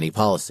aware of any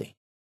policy."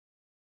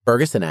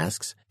 Ferguson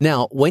asks,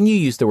 "Now, when you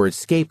use the word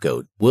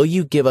scapegoat, will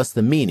you give us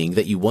the meaning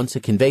that you want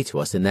to convey to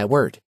us in that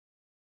word?"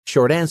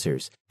 Short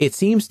answers, "It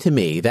seems to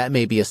me that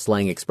may be a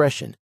slang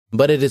expression,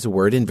 but it is a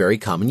word in very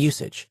common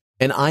usage,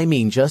 and I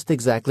mean just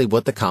exactly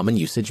what the common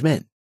usage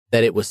meant,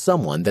 that it was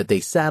someone that they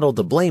saddled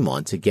the blame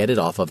on to get it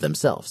off of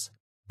themselves.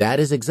 That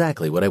is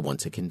exactly what I want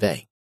to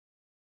convey."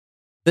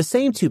 The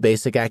same two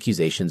basic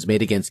accusations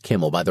made against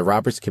Kimmel by the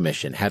Roberts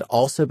Commission had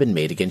also been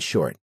made against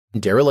Short: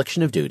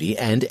 dereliction of duty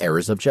and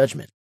errors of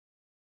judgment.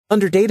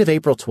 Under date of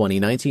April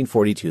 20,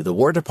 1942, the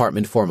War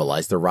Department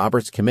formalized the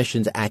Roberts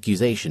Commission's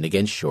accusation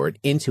against Short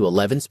into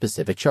 11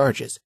 specific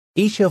charges,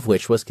 each of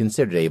which was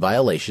considered a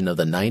violation of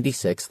the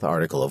 96th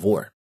Article of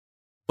War.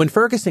 When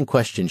Ferguson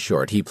questioned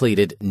Short, he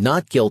pleaded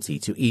not guilty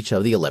to each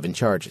of the 11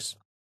 charges.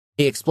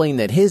 He explained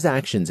that his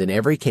actions in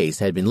every case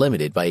had been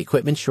limited by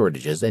equipment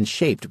shortages and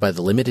shaped by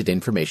the limited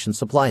information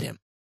supplied him.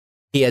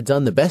 He had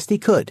done the best he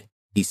could,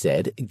 he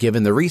said,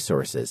 given the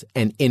resources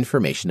and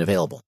information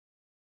available.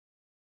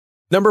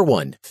 Number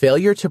 1,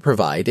 failure to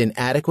provide an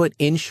adequate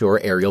inshore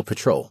aerial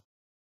patrol.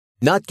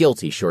 Not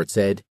guilty, Short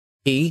said.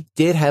 He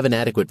did have an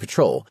adequate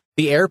patrol.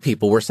 The air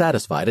people were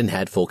satisfied and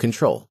had full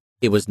control.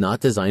 It was not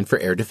designed for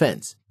air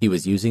defense. He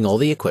was using all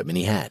the equipment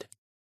he had.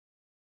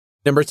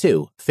 Number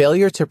 2,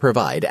 failure to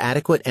provide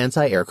adequate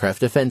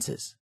anti-aircraft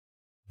defenses.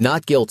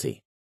 Not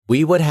guilty.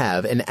 We would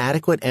have an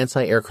adequate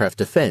anti-aircraft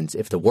defense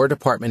if the War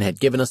Department had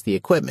given us the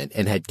equipment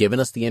and had given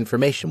us the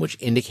information which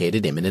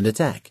indicated imminent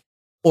attack,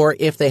 or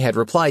if they had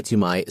replied to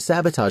my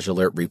sabotage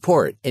alert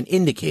report and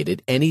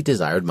indicated any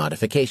desired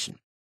modification.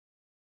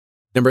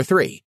 Number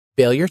 3,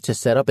 failure to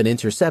set up an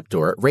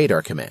interceptor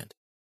radar command.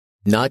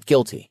 Not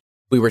guilty.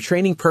 We were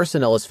training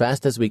personnel as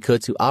fast as we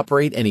could to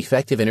operate an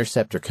effective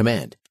interceptor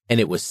command, and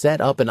it was set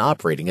up and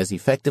operating as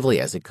effectively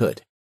as it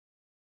could.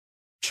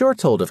 Short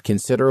told of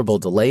considerable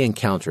delay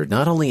encountered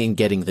not only in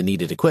getting the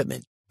needed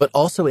equipment, but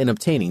also in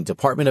obtaining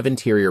Department of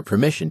Interior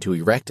permission to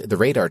erect the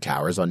radar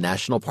towers on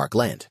National Park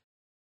land.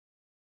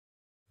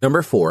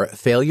 Number 4,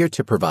 failure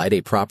to provide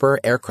a proper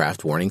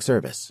aircraft warning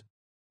service.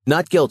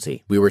 Not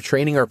guilty. We were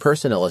training our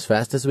personnel as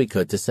fast as we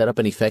could to set up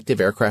an effective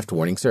aircraft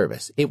warning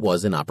service. It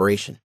was in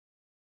operation.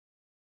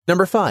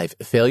 Number 5,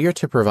 failure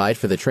to provide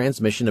for the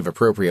transmission of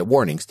appropriate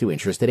warnings to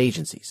interested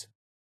agencies.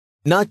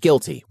 Not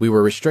guilty. We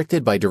were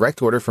restricted by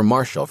direct order from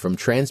Marshall from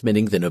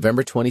transmitting the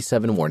November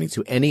 27 warning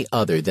to any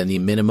other than the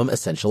minimum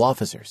essential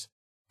officers.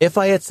 If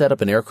I had set up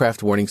an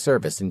aircraft warning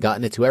service and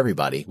gotten it to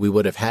everybody, we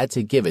would have had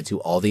to give it to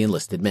all the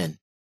enlisted men.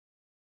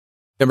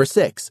 Number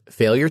 6,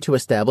 failure to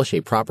establish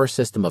a proper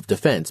system of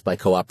defense by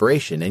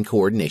cooperation and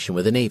coordination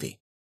with the Navy.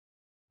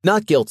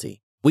 Not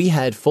guilty. We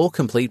had full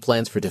complete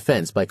plans for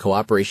defense by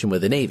cooperation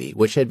with the Navy,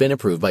 which had been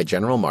approved by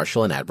General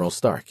Marshall and Admiral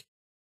Stark.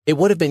 It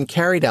would have been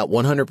carried out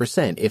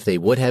 100% if they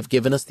would have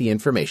given us the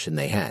information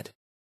they had.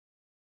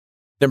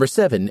 Number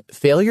 7,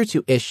 failure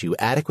to issue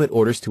adequate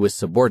orders to his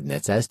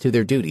subordinates as to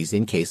their duties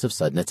in case of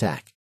sudden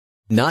attack.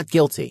 Not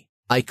guilty.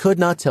 I could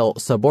not tell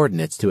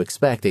subordinates to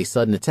expect a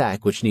sudden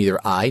attack which neither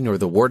I nor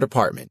the War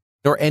Department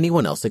nor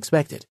anyone else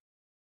expected.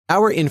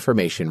 Our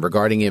information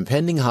regarding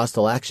impending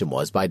hostile action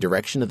was, by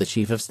direction of the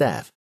Chief of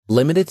Staff,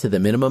 limited to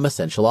the minimum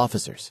essential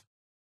officers.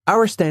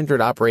 Our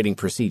standard operating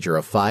procedure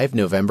of 5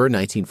 November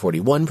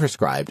 1941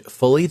 prescribed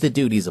fully the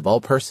duties of all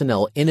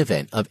personnel in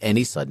event of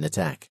any sudden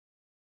attack.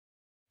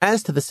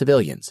 As to the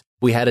civilians,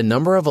 we had a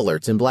number of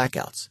alerts and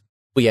blackouts.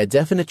 We had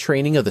definite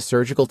training of the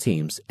surgical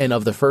teams and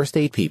of the first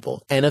aid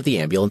people and of the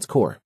ambulance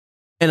corps.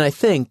 And I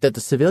think that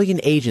the civilian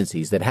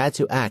agencies that had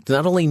to act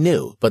not only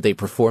knew, but they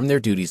performed their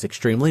duties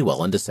extremely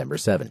well on December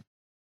 7.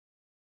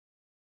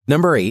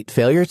 Number 8,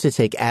 failure to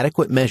take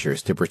adequate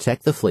measures to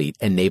protect the fleet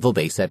and naval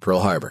base at Pearl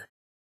Harbor.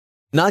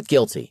 Not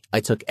guilty, I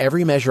took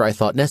every measure I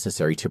thought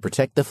necessary to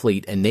protect the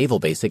fleet and naval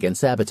base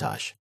against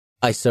sabotage.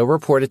 I so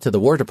reported to the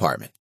War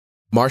Department.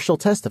 Marshall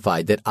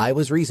testified that I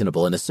was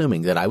reasonable in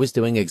assuming that I was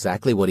doing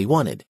exactly what he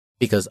wanted,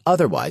 because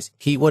otherwise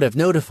he would have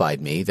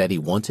notified me that he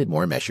wanted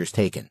more measures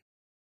taken.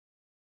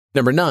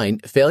 Number 9,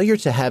 failure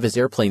to have his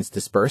airplanes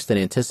dispersed in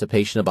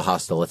anticipation of a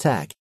hostile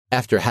attack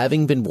after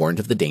having been warned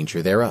of the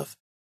danger thereof.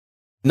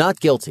 Not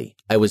guilty,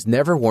 I was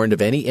never warned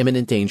of any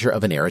imminent danger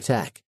of an air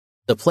attack.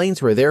 The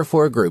planes were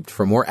therefore grouped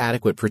for more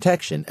adequate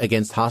protection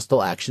against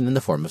hostile action in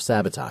the form of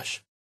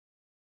sabotage.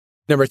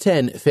 Number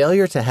 10,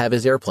 failure to have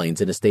his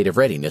airplanes in a state of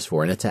readiness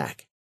for an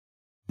attack.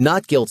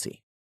 Not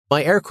guilty.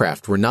 My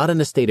aircraft were not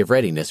in a state of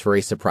readiness for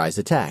a surprise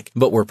attack,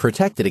 but were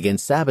protected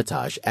against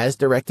sabotage as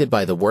directed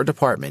by the War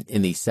Department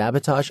in the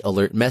sabotage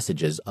alert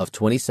messages of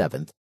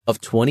 27th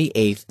of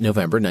 28th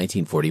November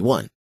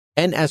 1941,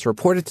 and as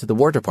reported to the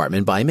War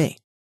Department by me.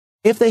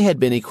 If they had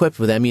been equipped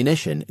with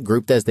ammunition,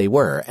 grouped as they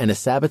were, and a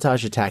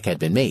sabotage attack had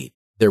been made,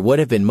 there would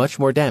have been much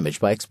more damage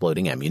by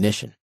exploding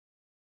ammunition.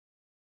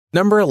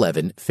 Number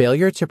 11,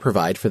 failure to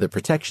provide for the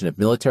protection of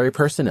military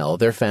personnel,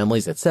 their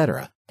families,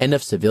 etc., and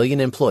of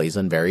civilian employees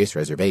on various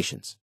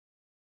reservations.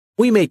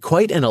 We made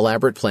quite an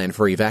elaborate plan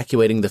for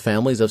evacuating the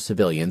families of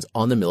civilians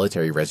on the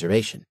military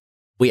reservation.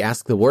 We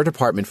asked the War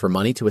Department for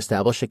money to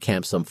establish a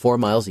camp some 4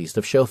 miles east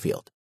of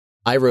Schofield.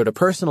 I wrote a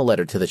personal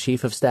letter to the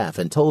Chief of Staff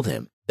and told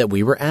him that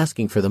we were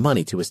asking for the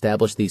money to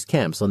establish these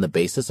camps on the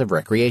basis of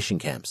recreation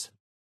camps.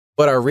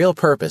 But our real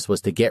purpose was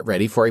to get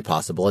ready for a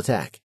possible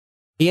attack.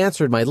 He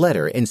answered my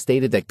letter and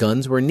stated that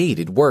guns were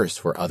needed worse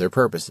for other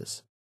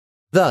purposes.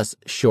 Thus,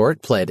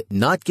 Short pled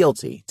not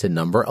guilty to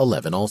number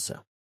 11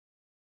 also.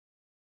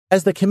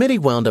 As the committee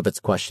wound up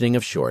its questioning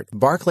of Short,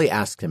 Barclay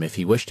asked him if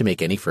he wished to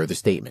make any further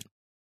statement.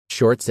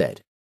 Short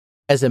said,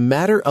 "As a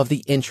matter of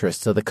the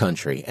interests of the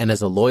country and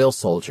as a loyal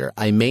soldier,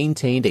 I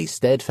maintained a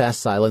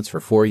steadfast silence for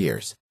 4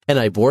 years, and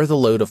I bore the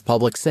load of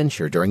public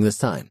censure during this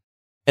time,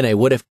 and I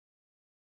would have